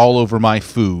shit all over my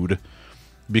food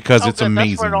because it's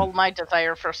amazing. That's where all my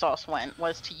desire for sauce went,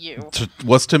 was to you.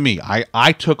 Was to me.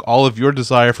 I took all of your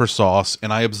desire for sauce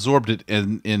and I absorbed it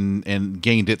and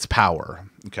gained its power.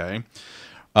 Okay?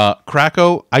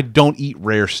 Krakow, I don't eat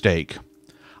rare steak.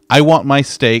 I want my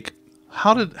steak...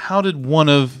 How did one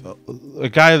of... A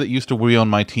guy that used to be on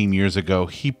my team years ago,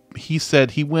 he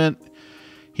said he went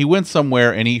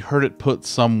somewhere and he heard it put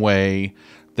some way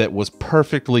that was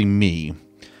perfectly me.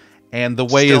 And the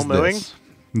way Still is mooing? this.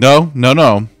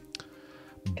 No.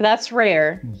 That's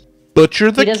rare. He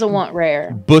doesn't want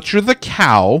rare. Butcher the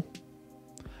cow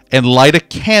and light a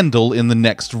candle in the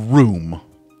next room.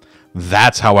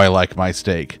 That's how I like my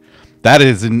steak.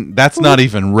 That's not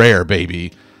even rare,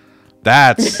 baby.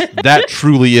 That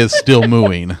truly is still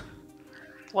mooing.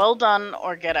 Well done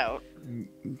or get out.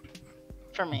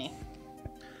 For me.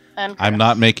 And I'm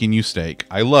not making you steak.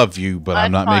 I love you, but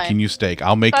I'm not making you steak.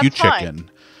 I'll make you chicken.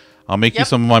 I'll make you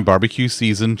some of my barbecue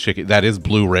seasoned chicken. That is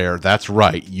blue rare. That's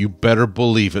right. You better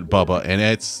believe it, Bubba. And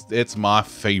it's my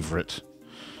favorite.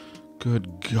 Good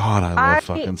God, I love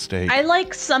fucking steak. I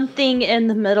like something in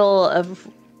the middle of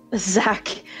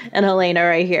Zach and Elena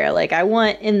right here. Like, I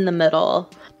want in the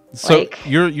middle. So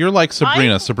you're like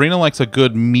Sabrina. Sabrina likes a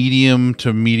good medium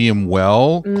to medium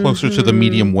well, closer to the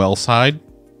medium well side.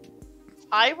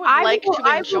 I would like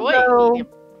to enjoy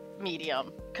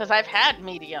medium because I've had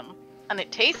medium and it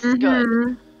tastes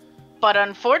good. But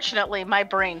unfortunately, my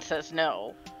brain says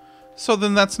no. So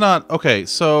then that's not okay.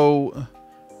 So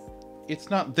it's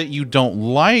not that you don't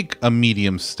like a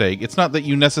medium steak. It's not that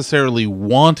you necessarily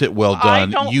want it well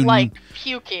done. I don't like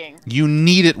puking. You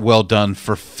need it well done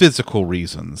for physical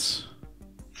reasons.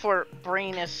 For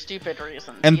brain is stupid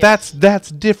reasons. And yes.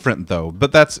 that's different though.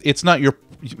 But it's not your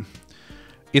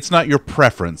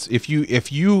preference. If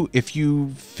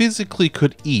you physically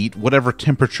could eat whatever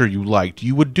temperature you liked,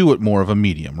 you would do it more of a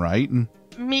medium, right?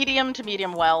 Medium to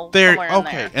medium well. There, somewhere in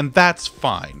there. and that's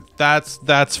fine.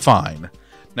 That's fine.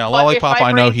 Now, Lollipop,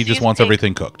 I know he just wants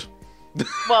everything cooked.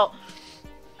 Well,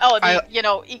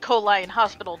 E. coli in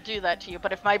hospital do that to you.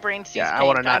 But if my brain sees I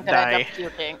want to not die. End up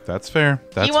puking. That's fair.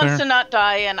 He wants to not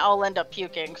die, and I'll end up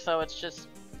puking. So it's just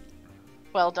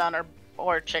well done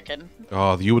or chicken.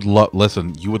 Oh, you would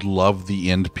listen. You would love the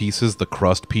end pieces, the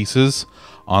crust pieces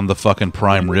on the fucking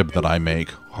prime rib that I make.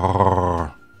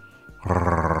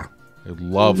 I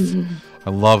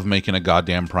love making a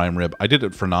goddamn prime rib. I did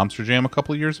it for Nomster Jam a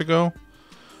couple years ago.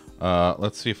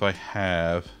 Let's see if I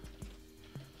have.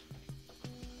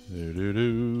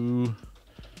 Can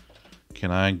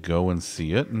I go and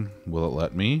see it? And will it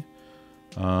let me?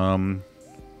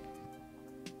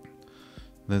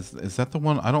 Is that the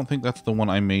one? I don't think that's the one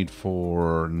I made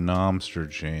for Nomster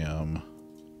Jam.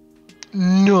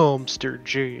 Nomster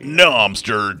Jam.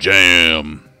 Nomster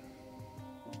Jam.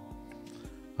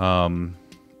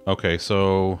 Okay,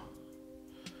 so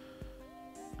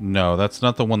no, that's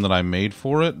not the one that I made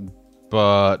for it,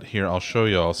 but here, I'll show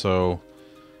y'all. So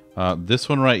this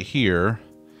one right here,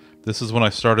 this is when I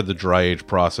started the dry age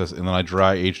process, and then I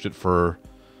dry aged it for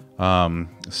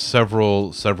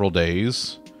several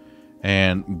days.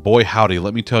 And boy howdy,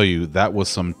 let me tell you, that was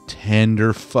some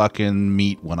tender fucking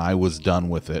meat when I was done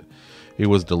with it. It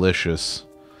was delicious.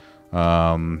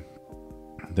 There's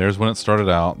when it started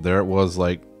out. There it was,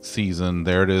 like, seasoned.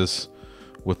 There it is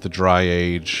with the dry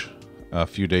age a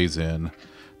few days in.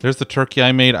 There's the turkey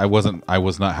I made. I was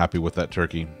not happy with that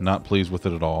turkey. Not pleased with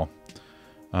it at all.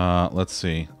 Let's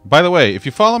see. By the way, if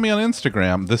you follow me on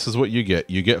Instagram, this is what you get.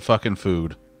 You get fucking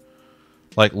food.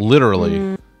 Like,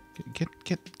 literally. Get.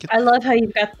 I love how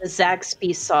you've got the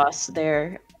Zaxby sauce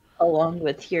there along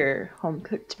with your home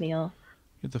cooked meal.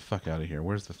 Get the fuck out of here.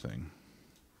 Where's the thing?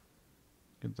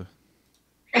 Get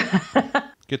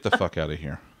the fuck out of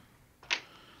here.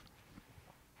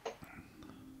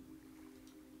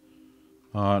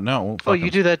 No, it won't fucking... Oh, you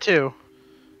do that too.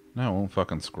 No, it won't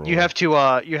fucking scroll. You have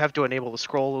to enable the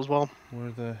scroll as well.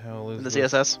 Where the hell is in the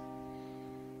this? CSS?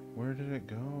 Where did it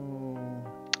go?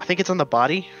 I think it's on the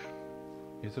body.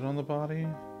 Is it on the body?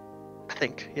 I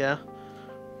think, yeah.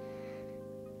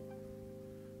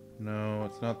 No,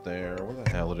 it's not there. Where the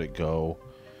hell did it go?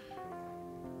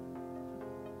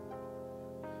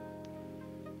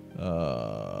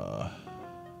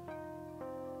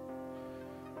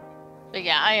 But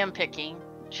yeah, I am picky.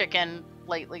 Chicken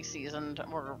lightly seasoned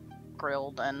or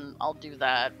grilled, and I'll do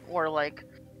that. Or like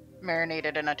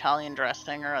marinated in Italian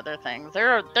dressing or other things.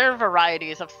 There are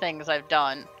varieties of things I've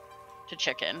done to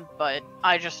chicken, but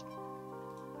I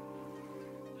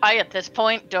at this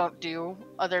point don't do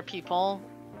other people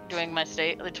doing my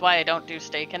steak. That's why I don't do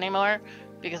steak anymore,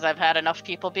 because I've had enough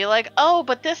people be like, "Oh,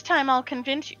 but this time I'll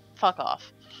convince you." Fuck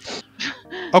off.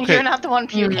 Okay. You're not the one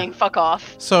puking. Fuck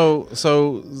off. So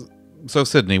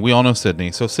Sydney, we all know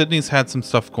Sydney. So Sydney's had some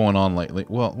stuff going on lately.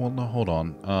 Well, no, hold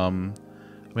on. I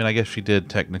mean, I guess she did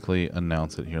technically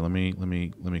announce it here. Let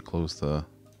me close the.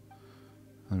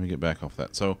 Let me get back off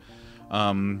that. So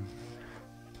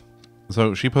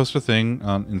she posted a thing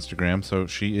on Instagram. So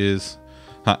she is.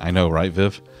 I know, right,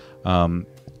 Viv?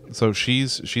 So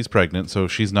she's pregnant. So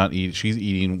she's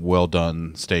eating well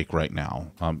done steak right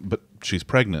now. But she's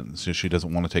pregnant, so she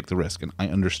doesn't want to take the risk, and I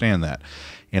understand that.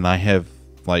 And I have.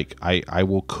 Like, I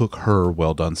will cook her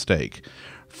well done steak.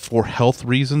 For health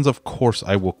reasons, of course,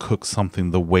 I will cook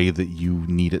something the way that you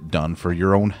need it done for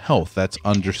your own health. That's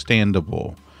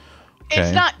understandable. Okay?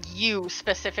 It's not you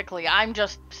specifically. I'm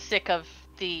just sick of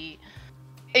the...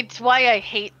 It's why I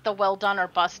hate the well done or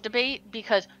bust debate,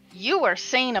 because you are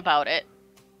sane about it,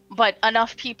 but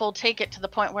enough people take it to the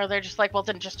point where they're just like, well,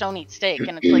 then just don't eat steak.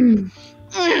 And it's like,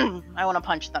 I want to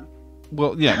punch them.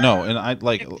 Well, yeah, no, and I,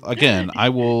 like, again, I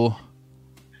will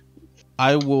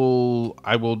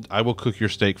cook your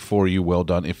steak for you well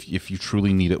done if you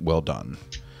truly need it well done.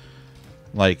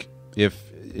 Like,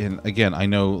 and again, I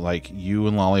know, like, you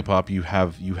and Lollipop, you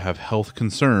have health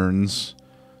concerns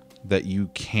that you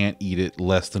can't eat it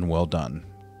less than well done.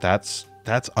 That's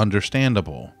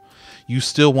understandable. You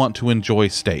still want to enjoy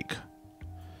steak,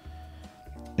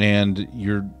 and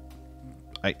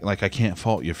I can't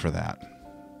fault you for that.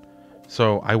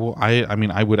 So I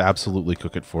mean, I would absolutely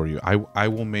cook it for you. I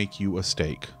will make you a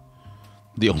steak.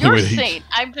 The only You're way sane.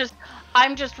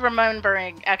 I'm just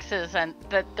remembering X's, and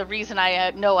that the reason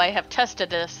I know I have tested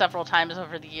this several times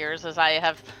over the years is I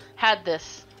have had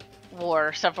this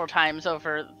war several times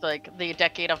over like the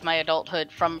decade of my adulthood,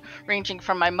 ranging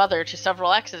from my mother to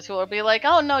several exes who will be like,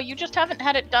 "Oh no, you just haven't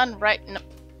had it done right."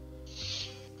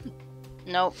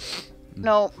 Nope.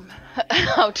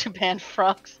 How to ban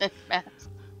frogs and masks.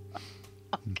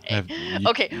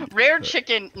 Okay. Rare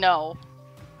chicken, no.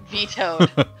 Vetoed.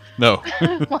 No.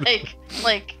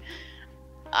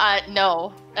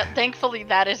 No. Thankfully,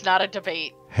 that is not a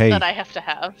debate Hey, that I have to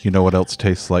have. you know what else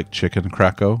tastes like chicken,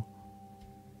 Krakow?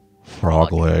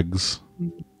 Frog legs.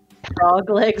 Frog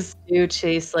legs do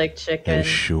taste like They chicken.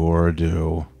 sure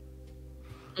do.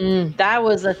 That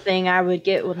was a thing I would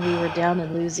get when we were down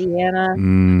in Louisiana.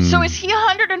 So is he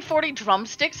 140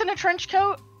 drumsticks in a trench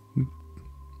coat?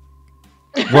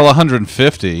 Well,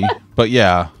 150, but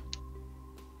yeah.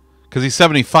 Because he's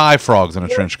 75 frogs in a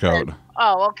trench coat.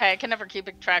 Oh, okay. I can never keep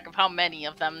track of how many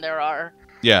of them there are.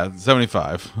 Yeah,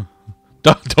 75.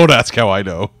 Don't ask how I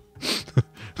know.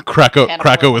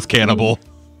 Krakow is cannibal.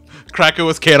 Krakow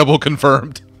is cannibal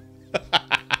confirmed.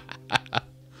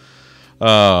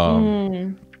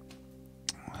 Yep.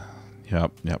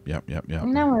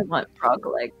 Now I want frog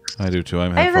legs. I do too. I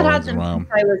I've haven't had had them around. since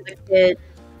I was a kid,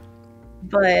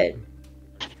 but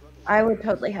I would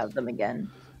totally have them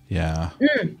again. Yeah.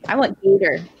 I want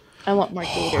gator. I want more I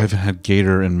gator. haven't had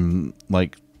gator in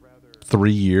like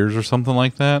 3 years or something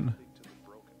like that.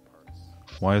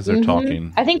 Why is there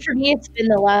talking? I think for me, it's been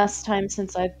the last time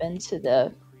since I've been to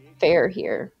the fair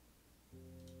here.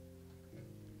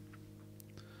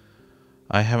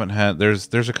 I haven't had.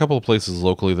 There's a couple of places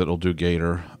locally that'll do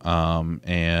gator,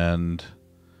 and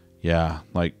yeah,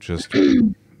 like just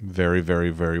very, very,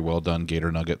 very well done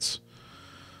gator nuggets.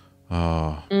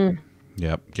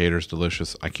 Yep, gator's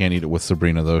delicious. I can't eat it with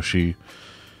Sabrina though. She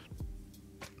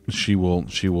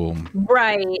will.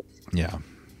 Right. Yeah.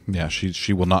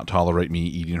 She will not tolerate me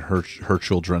eating her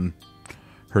children,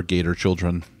 her gator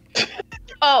children.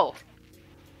 Oh,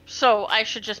 so I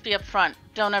should just be upfront.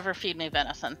 Don't ever feed me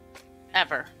venison.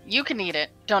 Ever. You can eat it.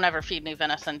 Don't ever feed me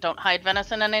venison. Don't hide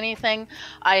venison in anything.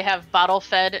 I have bottle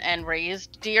fed and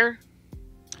raised deer.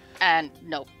 And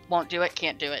no, won't do it.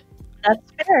 Can't do it. That's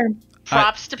fair.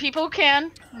 Props to people who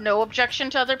can. No objection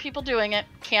to other people doing it.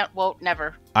 Can't, won't,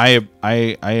 never. I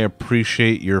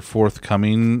appreciate your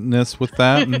forthcomingness with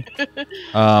that.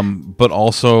 But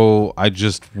also I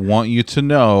just want you to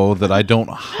know that I don't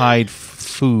hide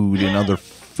food in other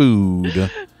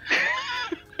food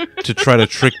to try to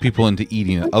trick people into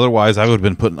eating it. Otherwise, I would have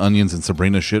been putting onions in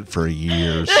Sabrina's shit for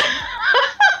years.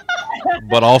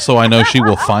 But also, I know she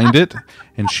will find it,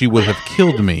 and she would have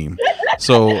killed me.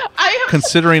 So,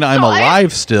 considering I'm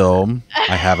alive still,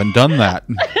 I haven't done that.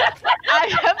 I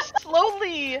have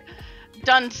slowly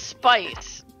done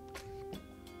spice.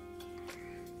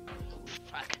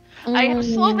 Fuck. I have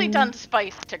slowly done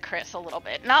spice to Chris a little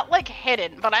bit. Not like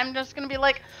hidden, but I'm just going to be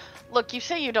like, look, you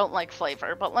say you don't like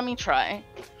flavor, but let me try.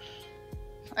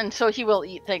 And so he will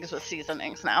eat things with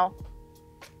seasonings now.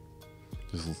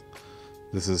 This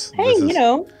is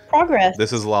progress.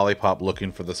 This is Lollipop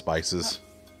looking for the spices.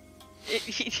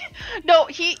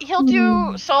 He'll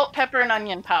do salt, pepper, and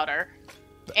onion powder.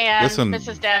 And Listen,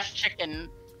 Mrs. Dash chicken.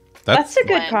 That's a good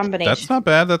blend. combination. That's not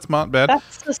bad. That's not bad.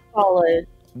 That's a solid.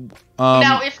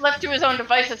 Now, if left to his own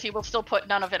devices, he will still put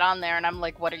none of it on there, and I'm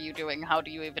like, what are you doing? How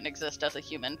do you even exist as a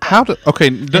human? But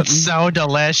It's so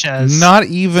delicious. Not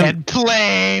even and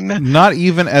plain. Not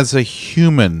even as a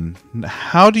human.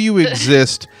 How do you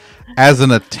exist as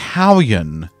an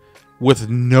Italian with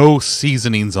no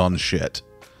seasonings on shit?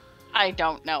 I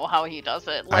don't know how he does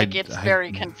it. It's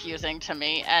very confusing to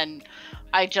me, and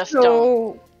I just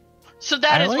don't. So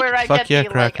that is where I get the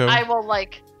Krakow. I will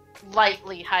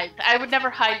lightly hide. I would never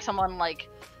hide someone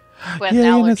with an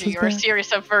allergy or a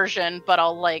serious aversion, but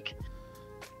I'll I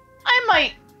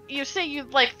might. You say you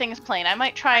like things plain. I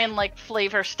might try and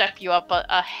flavor step you up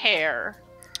a hair.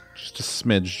 Just a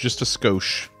smidge, just a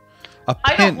skosh. A pinch.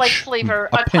 I don't like flavor.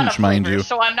 A ton pinch, of mind flavor, you.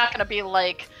 so I'm not gonna be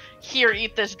here,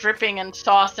 eat this dripping and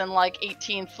sauce and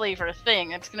 18 flavor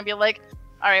thing. It's gonna be all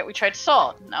right, we tried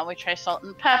salt. Now we try salt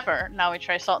and pepper. Now we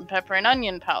try salt and pepper and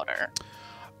onion powder.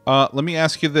 Let me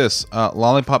ask you this,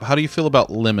 Lollipop. How do you feel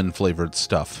about lemon flavored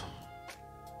stuff?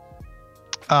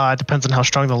 It depends on how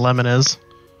strong the lemon is.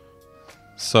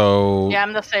 So Yeah,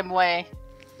 I'm the same way.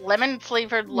 Lemon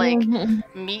flavored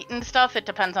meat and stuff. It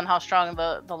depends on how strong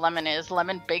the lemon is.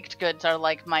 Lemon baked goods are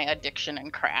my addiction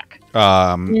and crack.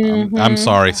 I'm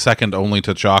sorry, second only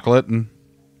to chocolate.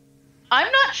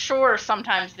 I'm not sure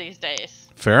sometimes these days.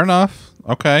 Fair enough.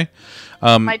 Okay.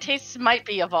 My tastes might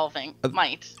be evolving.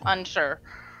 Unsure.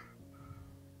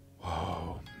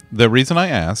 The reason I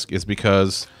ask is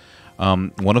because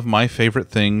one of my favorite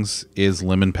things is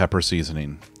lemon pepper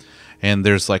seasoning. And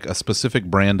there's a specific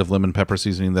brand of lemon pepper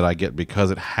seasoning that I get because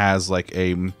it has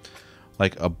a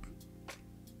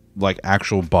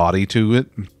actual body to it,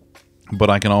 but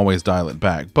I can always dial it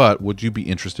back. But would you be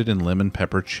interested in lemon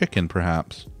pepper chicken,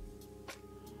 perhaps?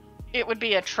 It would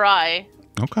be a try.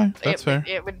 Okay, that's fair.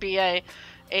 It would be a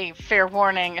fair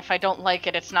warning. If I don't like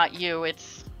it, it's not you.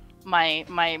 It's my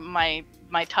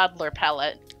toddler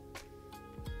palate.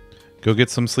 Go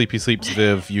get some sleepy sleeps,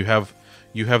 Viv. You have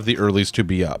the earlies to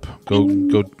be up. Go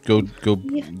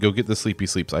get the sleepy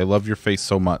sleeps. I love your face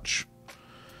so much.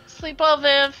 Sleep well,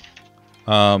 Viv.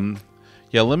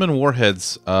 Yeah, lemon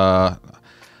warheads.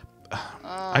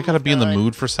 I gotta be in the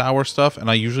mood for sour stuff, and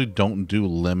I usually don't do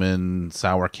lemon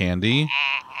sour candy.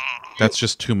 That's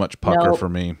just too much pucker for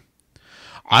me.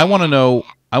 I want to know.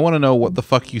 I want to know what the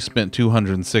fuck you spent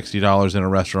 $260 in a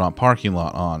restaurant parking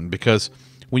lot on, because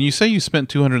when you say you spent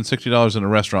 $260 in a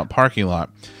restaurant parking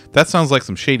lot, that sounds like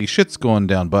some shady shit's going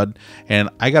down, bud. And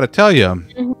I gotta tell you,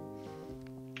 I'm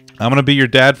gonna be your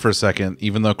dad for a second,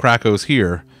 even though Krako's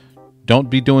here. Don't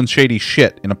be doing shady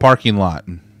shit in a parking lot.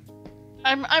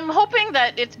 I'm hoping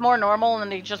that it's more normal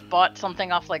and he just bought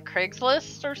something off like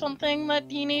Craigslist or something that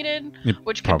he needed,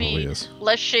 which could be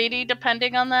less shady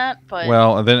depending on that. But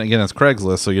well, then again, it's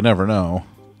Craigslist, so you never know.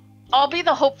 I'll be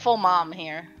the hopeful mom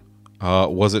here.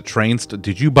 Was it train stuff?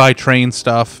 Did you buy train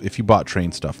stuff? If you bought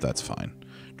train stuff, that's fine.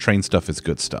 Train stuff is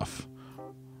good stuff.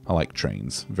 I like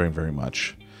trains very, very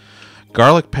much.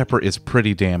 Garlic pepper is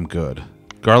pretty damn good.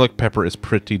 Garlic pepper is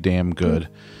pretty damn good.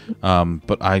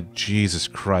 But Jesus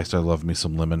Christ, I love me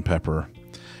some lemon pepper.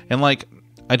 And like,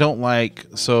 I don't like,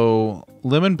 so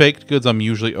lemon baked goods I'm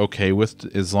usually okay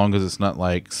with as long as it's not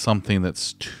like something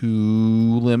that's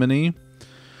too lemony.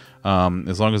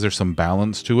 As long as there's some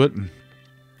balance to it.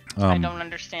 I don't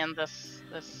understand this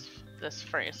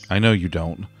phrase. I know you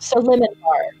don't. So lemon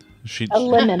bar. A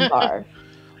lemon bar.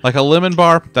 Like a lemon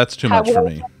bar, that's too much for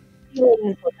me.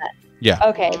 Yeah.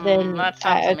 Okay, then that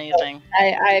sounds amazing.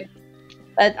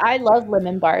 I love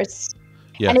lemon bars.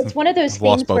 Yeah, and it's one of those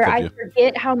things where I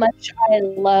forget how much I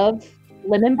love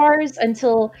lemon bars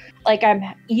until like I'm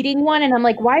eating one and I'm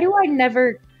like, why do I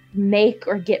never make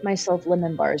or get myself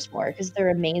lemon bars more? Because they're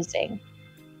amazing.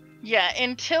 Yeah,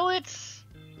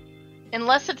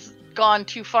 unless it's gone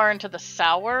too far into the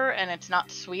sour and it's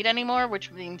not sweet anymore,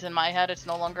 which means in my head it's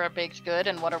no longer a baked good,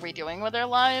 and what are we doing with our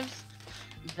lives?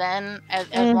 Then as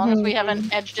long as we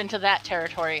haven't edged into that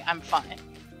territory, I'm fine.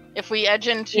 If we edge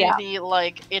into the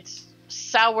like it's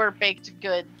sour baked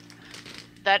good,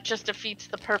 that just defeats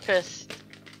the purpose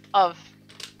of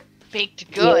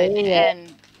baked good,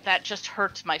 and that just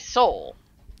hurts my soul.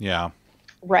 Yeah.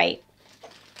 Right.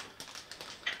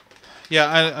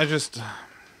 Yeah,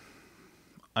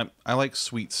 I like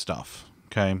sweet stuff,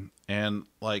 okay? And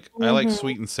like I like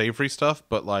sweet and savory stuff,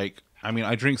 but like I mean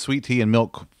I drink sweet tea and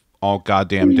milk all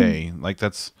goddamn day. Like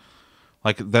that's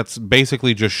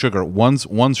basically just sugar. One's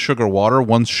sugar water,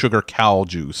 one's sugar cow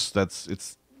juice.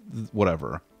 It's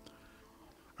whatever.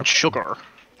 Sugar.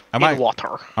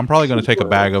 Water. I'm probably going to take a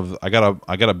bag of I got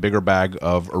a bigger bag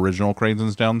of original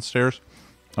craisins downstairs.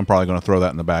 I'm probably going to throw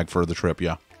that in the bag for the trip,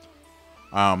 yeah.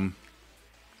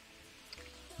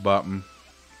 But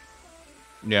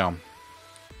yeah.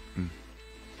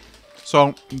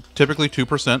 So, typically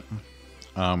 2%.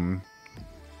 2%.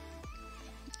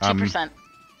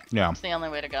 Yeah. That's the only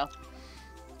way to go.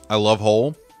 I love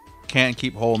whole. Can't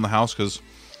keep whole in the house because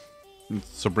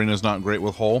Sabrina's not great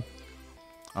with whole.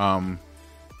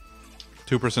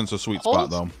 2%'s a sweet spot,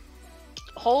 though.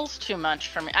 Whole's too much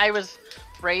for me. I was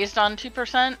raised on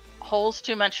 2%. Whole's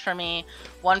too much for me.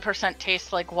 1%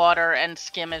 tastes like water, and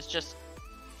skim is just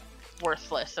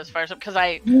worthless as far as because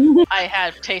I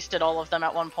have tasted all of them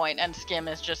at one point, and skim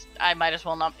is just I might as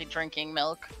well not be drinking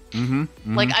milk.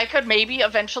 Like I could maybe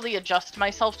eventually adjust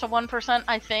myself to 1%,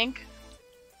 I think,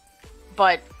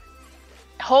 but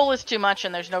whole is too much,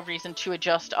 and there's no reason to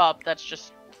adjust up. That's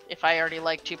just if I already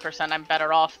like 2%, I'm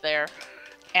better off there,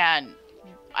 and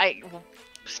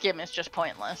skim is just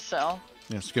pointless. So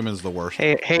yeah, skim is the worst.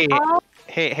 Hey,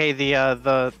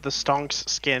 the Stonks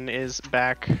skin is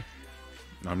back.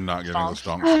 I'm not getting the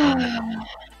stonks.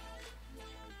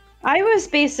 I was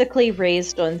basically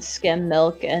raised on skim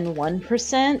milk and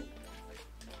 1%,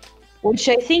 which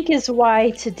I think is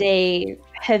why today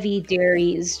heavy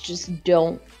dairies just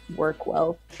don't work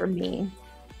well for me.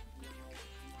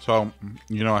 So,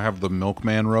 I have the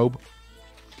milkman robe.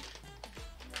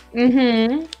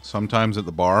 Sometimes at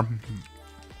the bar,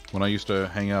 when I used to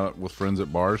hang out with friends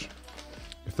at bars,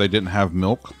 if they didn't have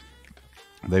milk,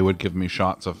 they would give me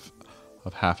shots of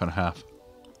half and half.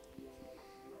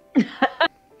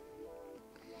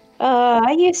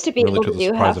 I used to be able to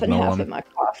do half and half in my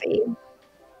coffee.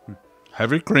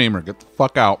 Heavy creamer, get the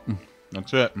fuck out.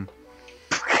 That's it.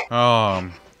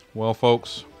 Well,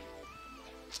 folks,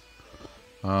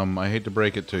 I hate to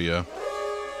break it to you,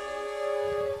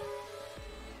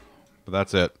 but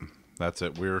that's it. That's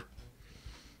it. We're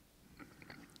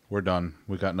done.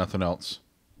 We got nothing else.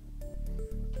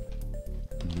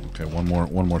 Okay, one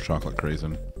more chocolate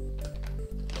craisin.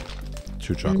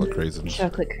 2 chocolate craisins.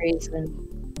 Chocolate craisin.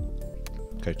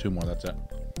 Okay, 2 more. That's it.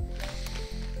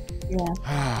 Yeah.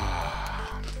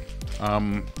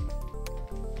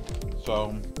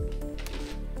 So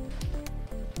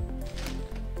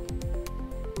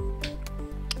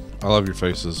I love your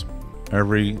faces.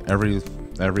 Every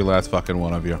last fucking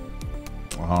one of you.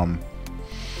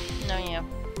 No, you.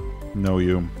 No,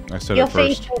 you. I said Your it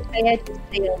first. face will say I just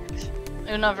failed.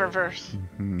 Uno reverse.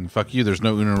 Fuck you. There's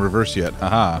no Uno reverse yet.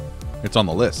 Haha. It's on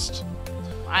the list.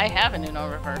 I have an Uno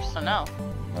reverse, so no.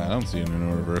 I don't see an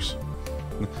Uno reverse.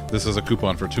 This is a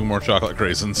coupon for 2 more chocolate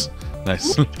craisins.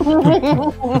 Nice.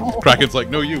 Kraken's like,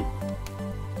 no, you.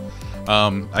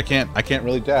 I can't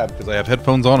really dab because I have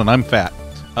headphones on and I'm fat.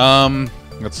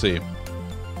 Let's see.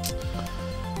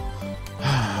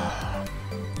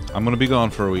 I'm gonna be gone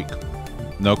for a week.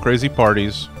 No crazy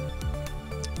parties.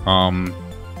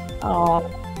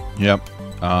 Oh, Yep.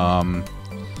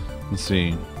 Let's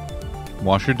see.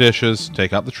 Wash your dishes.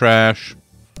 Take out the trash.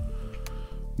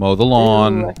 Mow the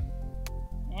lawn. ooh,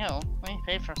 Ew, we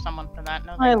pay for someone for that.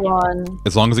 No, my thank you. lawn.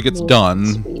 As long as it gets needs done.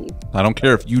 to be- I don't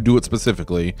care if you do it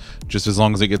specifically. Just as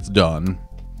long as it gets done.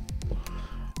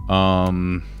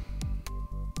 I'm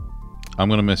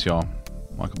gonna miss y'all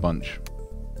like a bunch.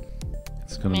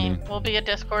 It's I gonna mean, be we'll be a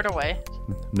Discord away.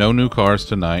 no new cars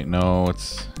tonight. No,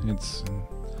 it's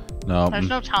no. There's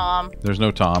no Tom. There's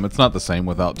no Tom. It's not the same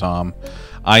without Tom.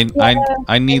 I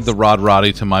Yeah, need the Rod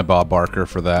Roddy to my Bob Barker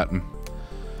for that.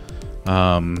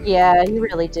 Yeah, you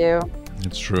really do.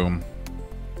 It's true.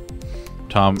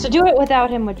 Tom. To do it without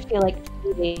him would feel like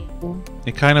cheating.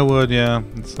 It kind of would, yeah.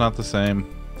 It's not the same.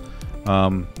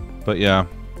 But yeah.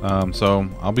 So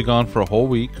I'll be gone for a whole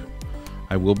week.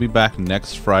 I will be back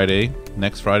next Friday.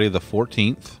 Next Friday, the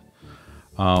 14th.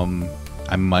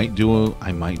 I might do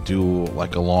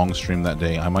like a long stream that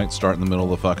day. I might start in the middle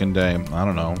of the fucking day. I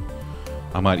don't know.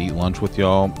 I might eat lunch with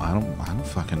y'all. I don't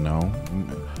fucking know.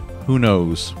 Who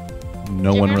knows?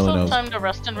 No Give one really yourself knows. time to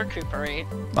rest and recuperate.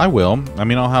 I will. I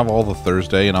mean, I'll have all the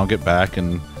Thursday, and I'll get back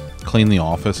and clean the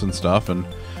office and stuff, and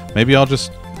maybe I'll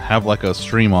just have like a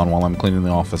stream on while I'm cleaning the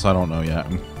office. I don't know yet.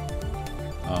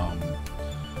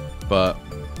 But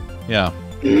yeah.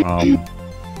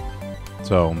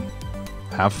 So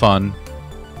have fun.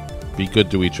 Be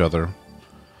good to each other.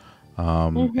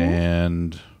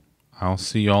 And I'll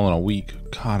see y'all in a week.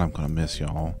 God, I'm gonna miss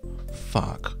y'all.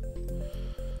 Fuck.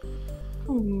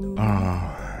 All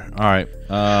right.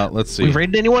 Let's see. We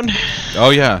raided anyone? Oh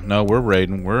yeah, no, we're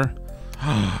raiding. We're,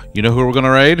 you know who we're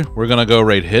gonna raid? We're gonna go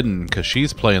raid Hidden because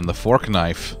she's playing the fork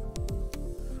knife.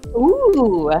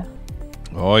 Ooh.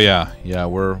 Oh yeah, yeah.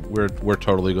 We're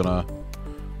totally gonna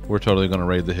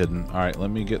raid the Hidden. All right, let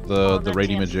me get the that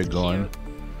raiding dance is majig going. cute.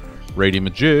 Raiding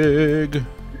majig.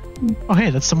 Oh, hey,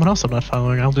 that's someone else I'm not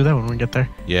following. I'll do that when we get there.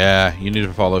 Yeah, you need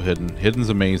to follow Hidden. Hidden's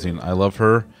amazing. I love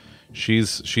her.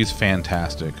 She's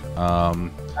fantastic.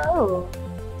 Oh.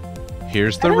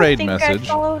 Here's I the don't raid think message. I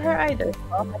follow her either. So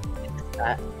I'll have to fix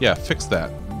that. Yeah, fix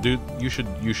that, dude. You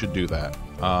should do that.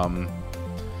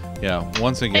 Yeah.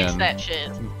 Once again, Fix that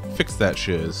shit. Fix that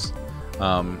shiz.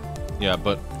 Yeah,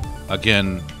 but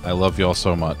again, I love y'all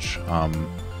so much.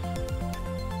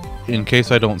 In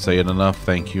case I don't say it enough,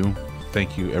 thank you,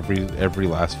 every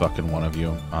last fucking one of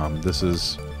you. This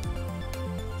is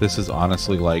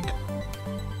honestly like,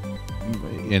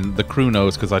 and the crew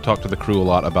knows because I talk to the crew a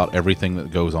lot about everything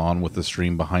that goes on with the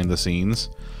stream behind the scenes.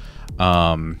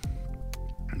 But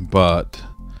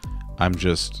I'm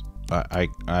just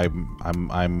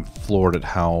I'm floored at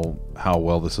how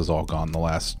well this has all gone the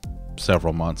last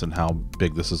several months and how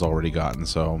big this has already gotten.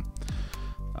 So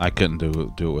I couldn't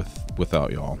do it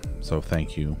without y'all. So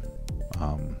thank you.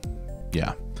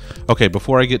 Yeah. Okay.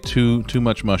 Before I get too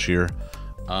much mushier,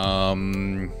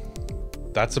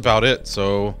 that's about it.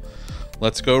 So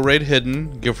let's go raid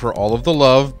Hidden. Give her all of the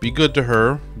love. Be good to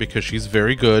her because she's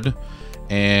very good.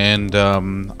 And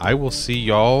I will see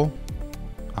y'all.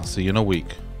 I'll see you in a week.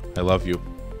 I love you.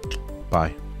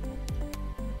 Bye.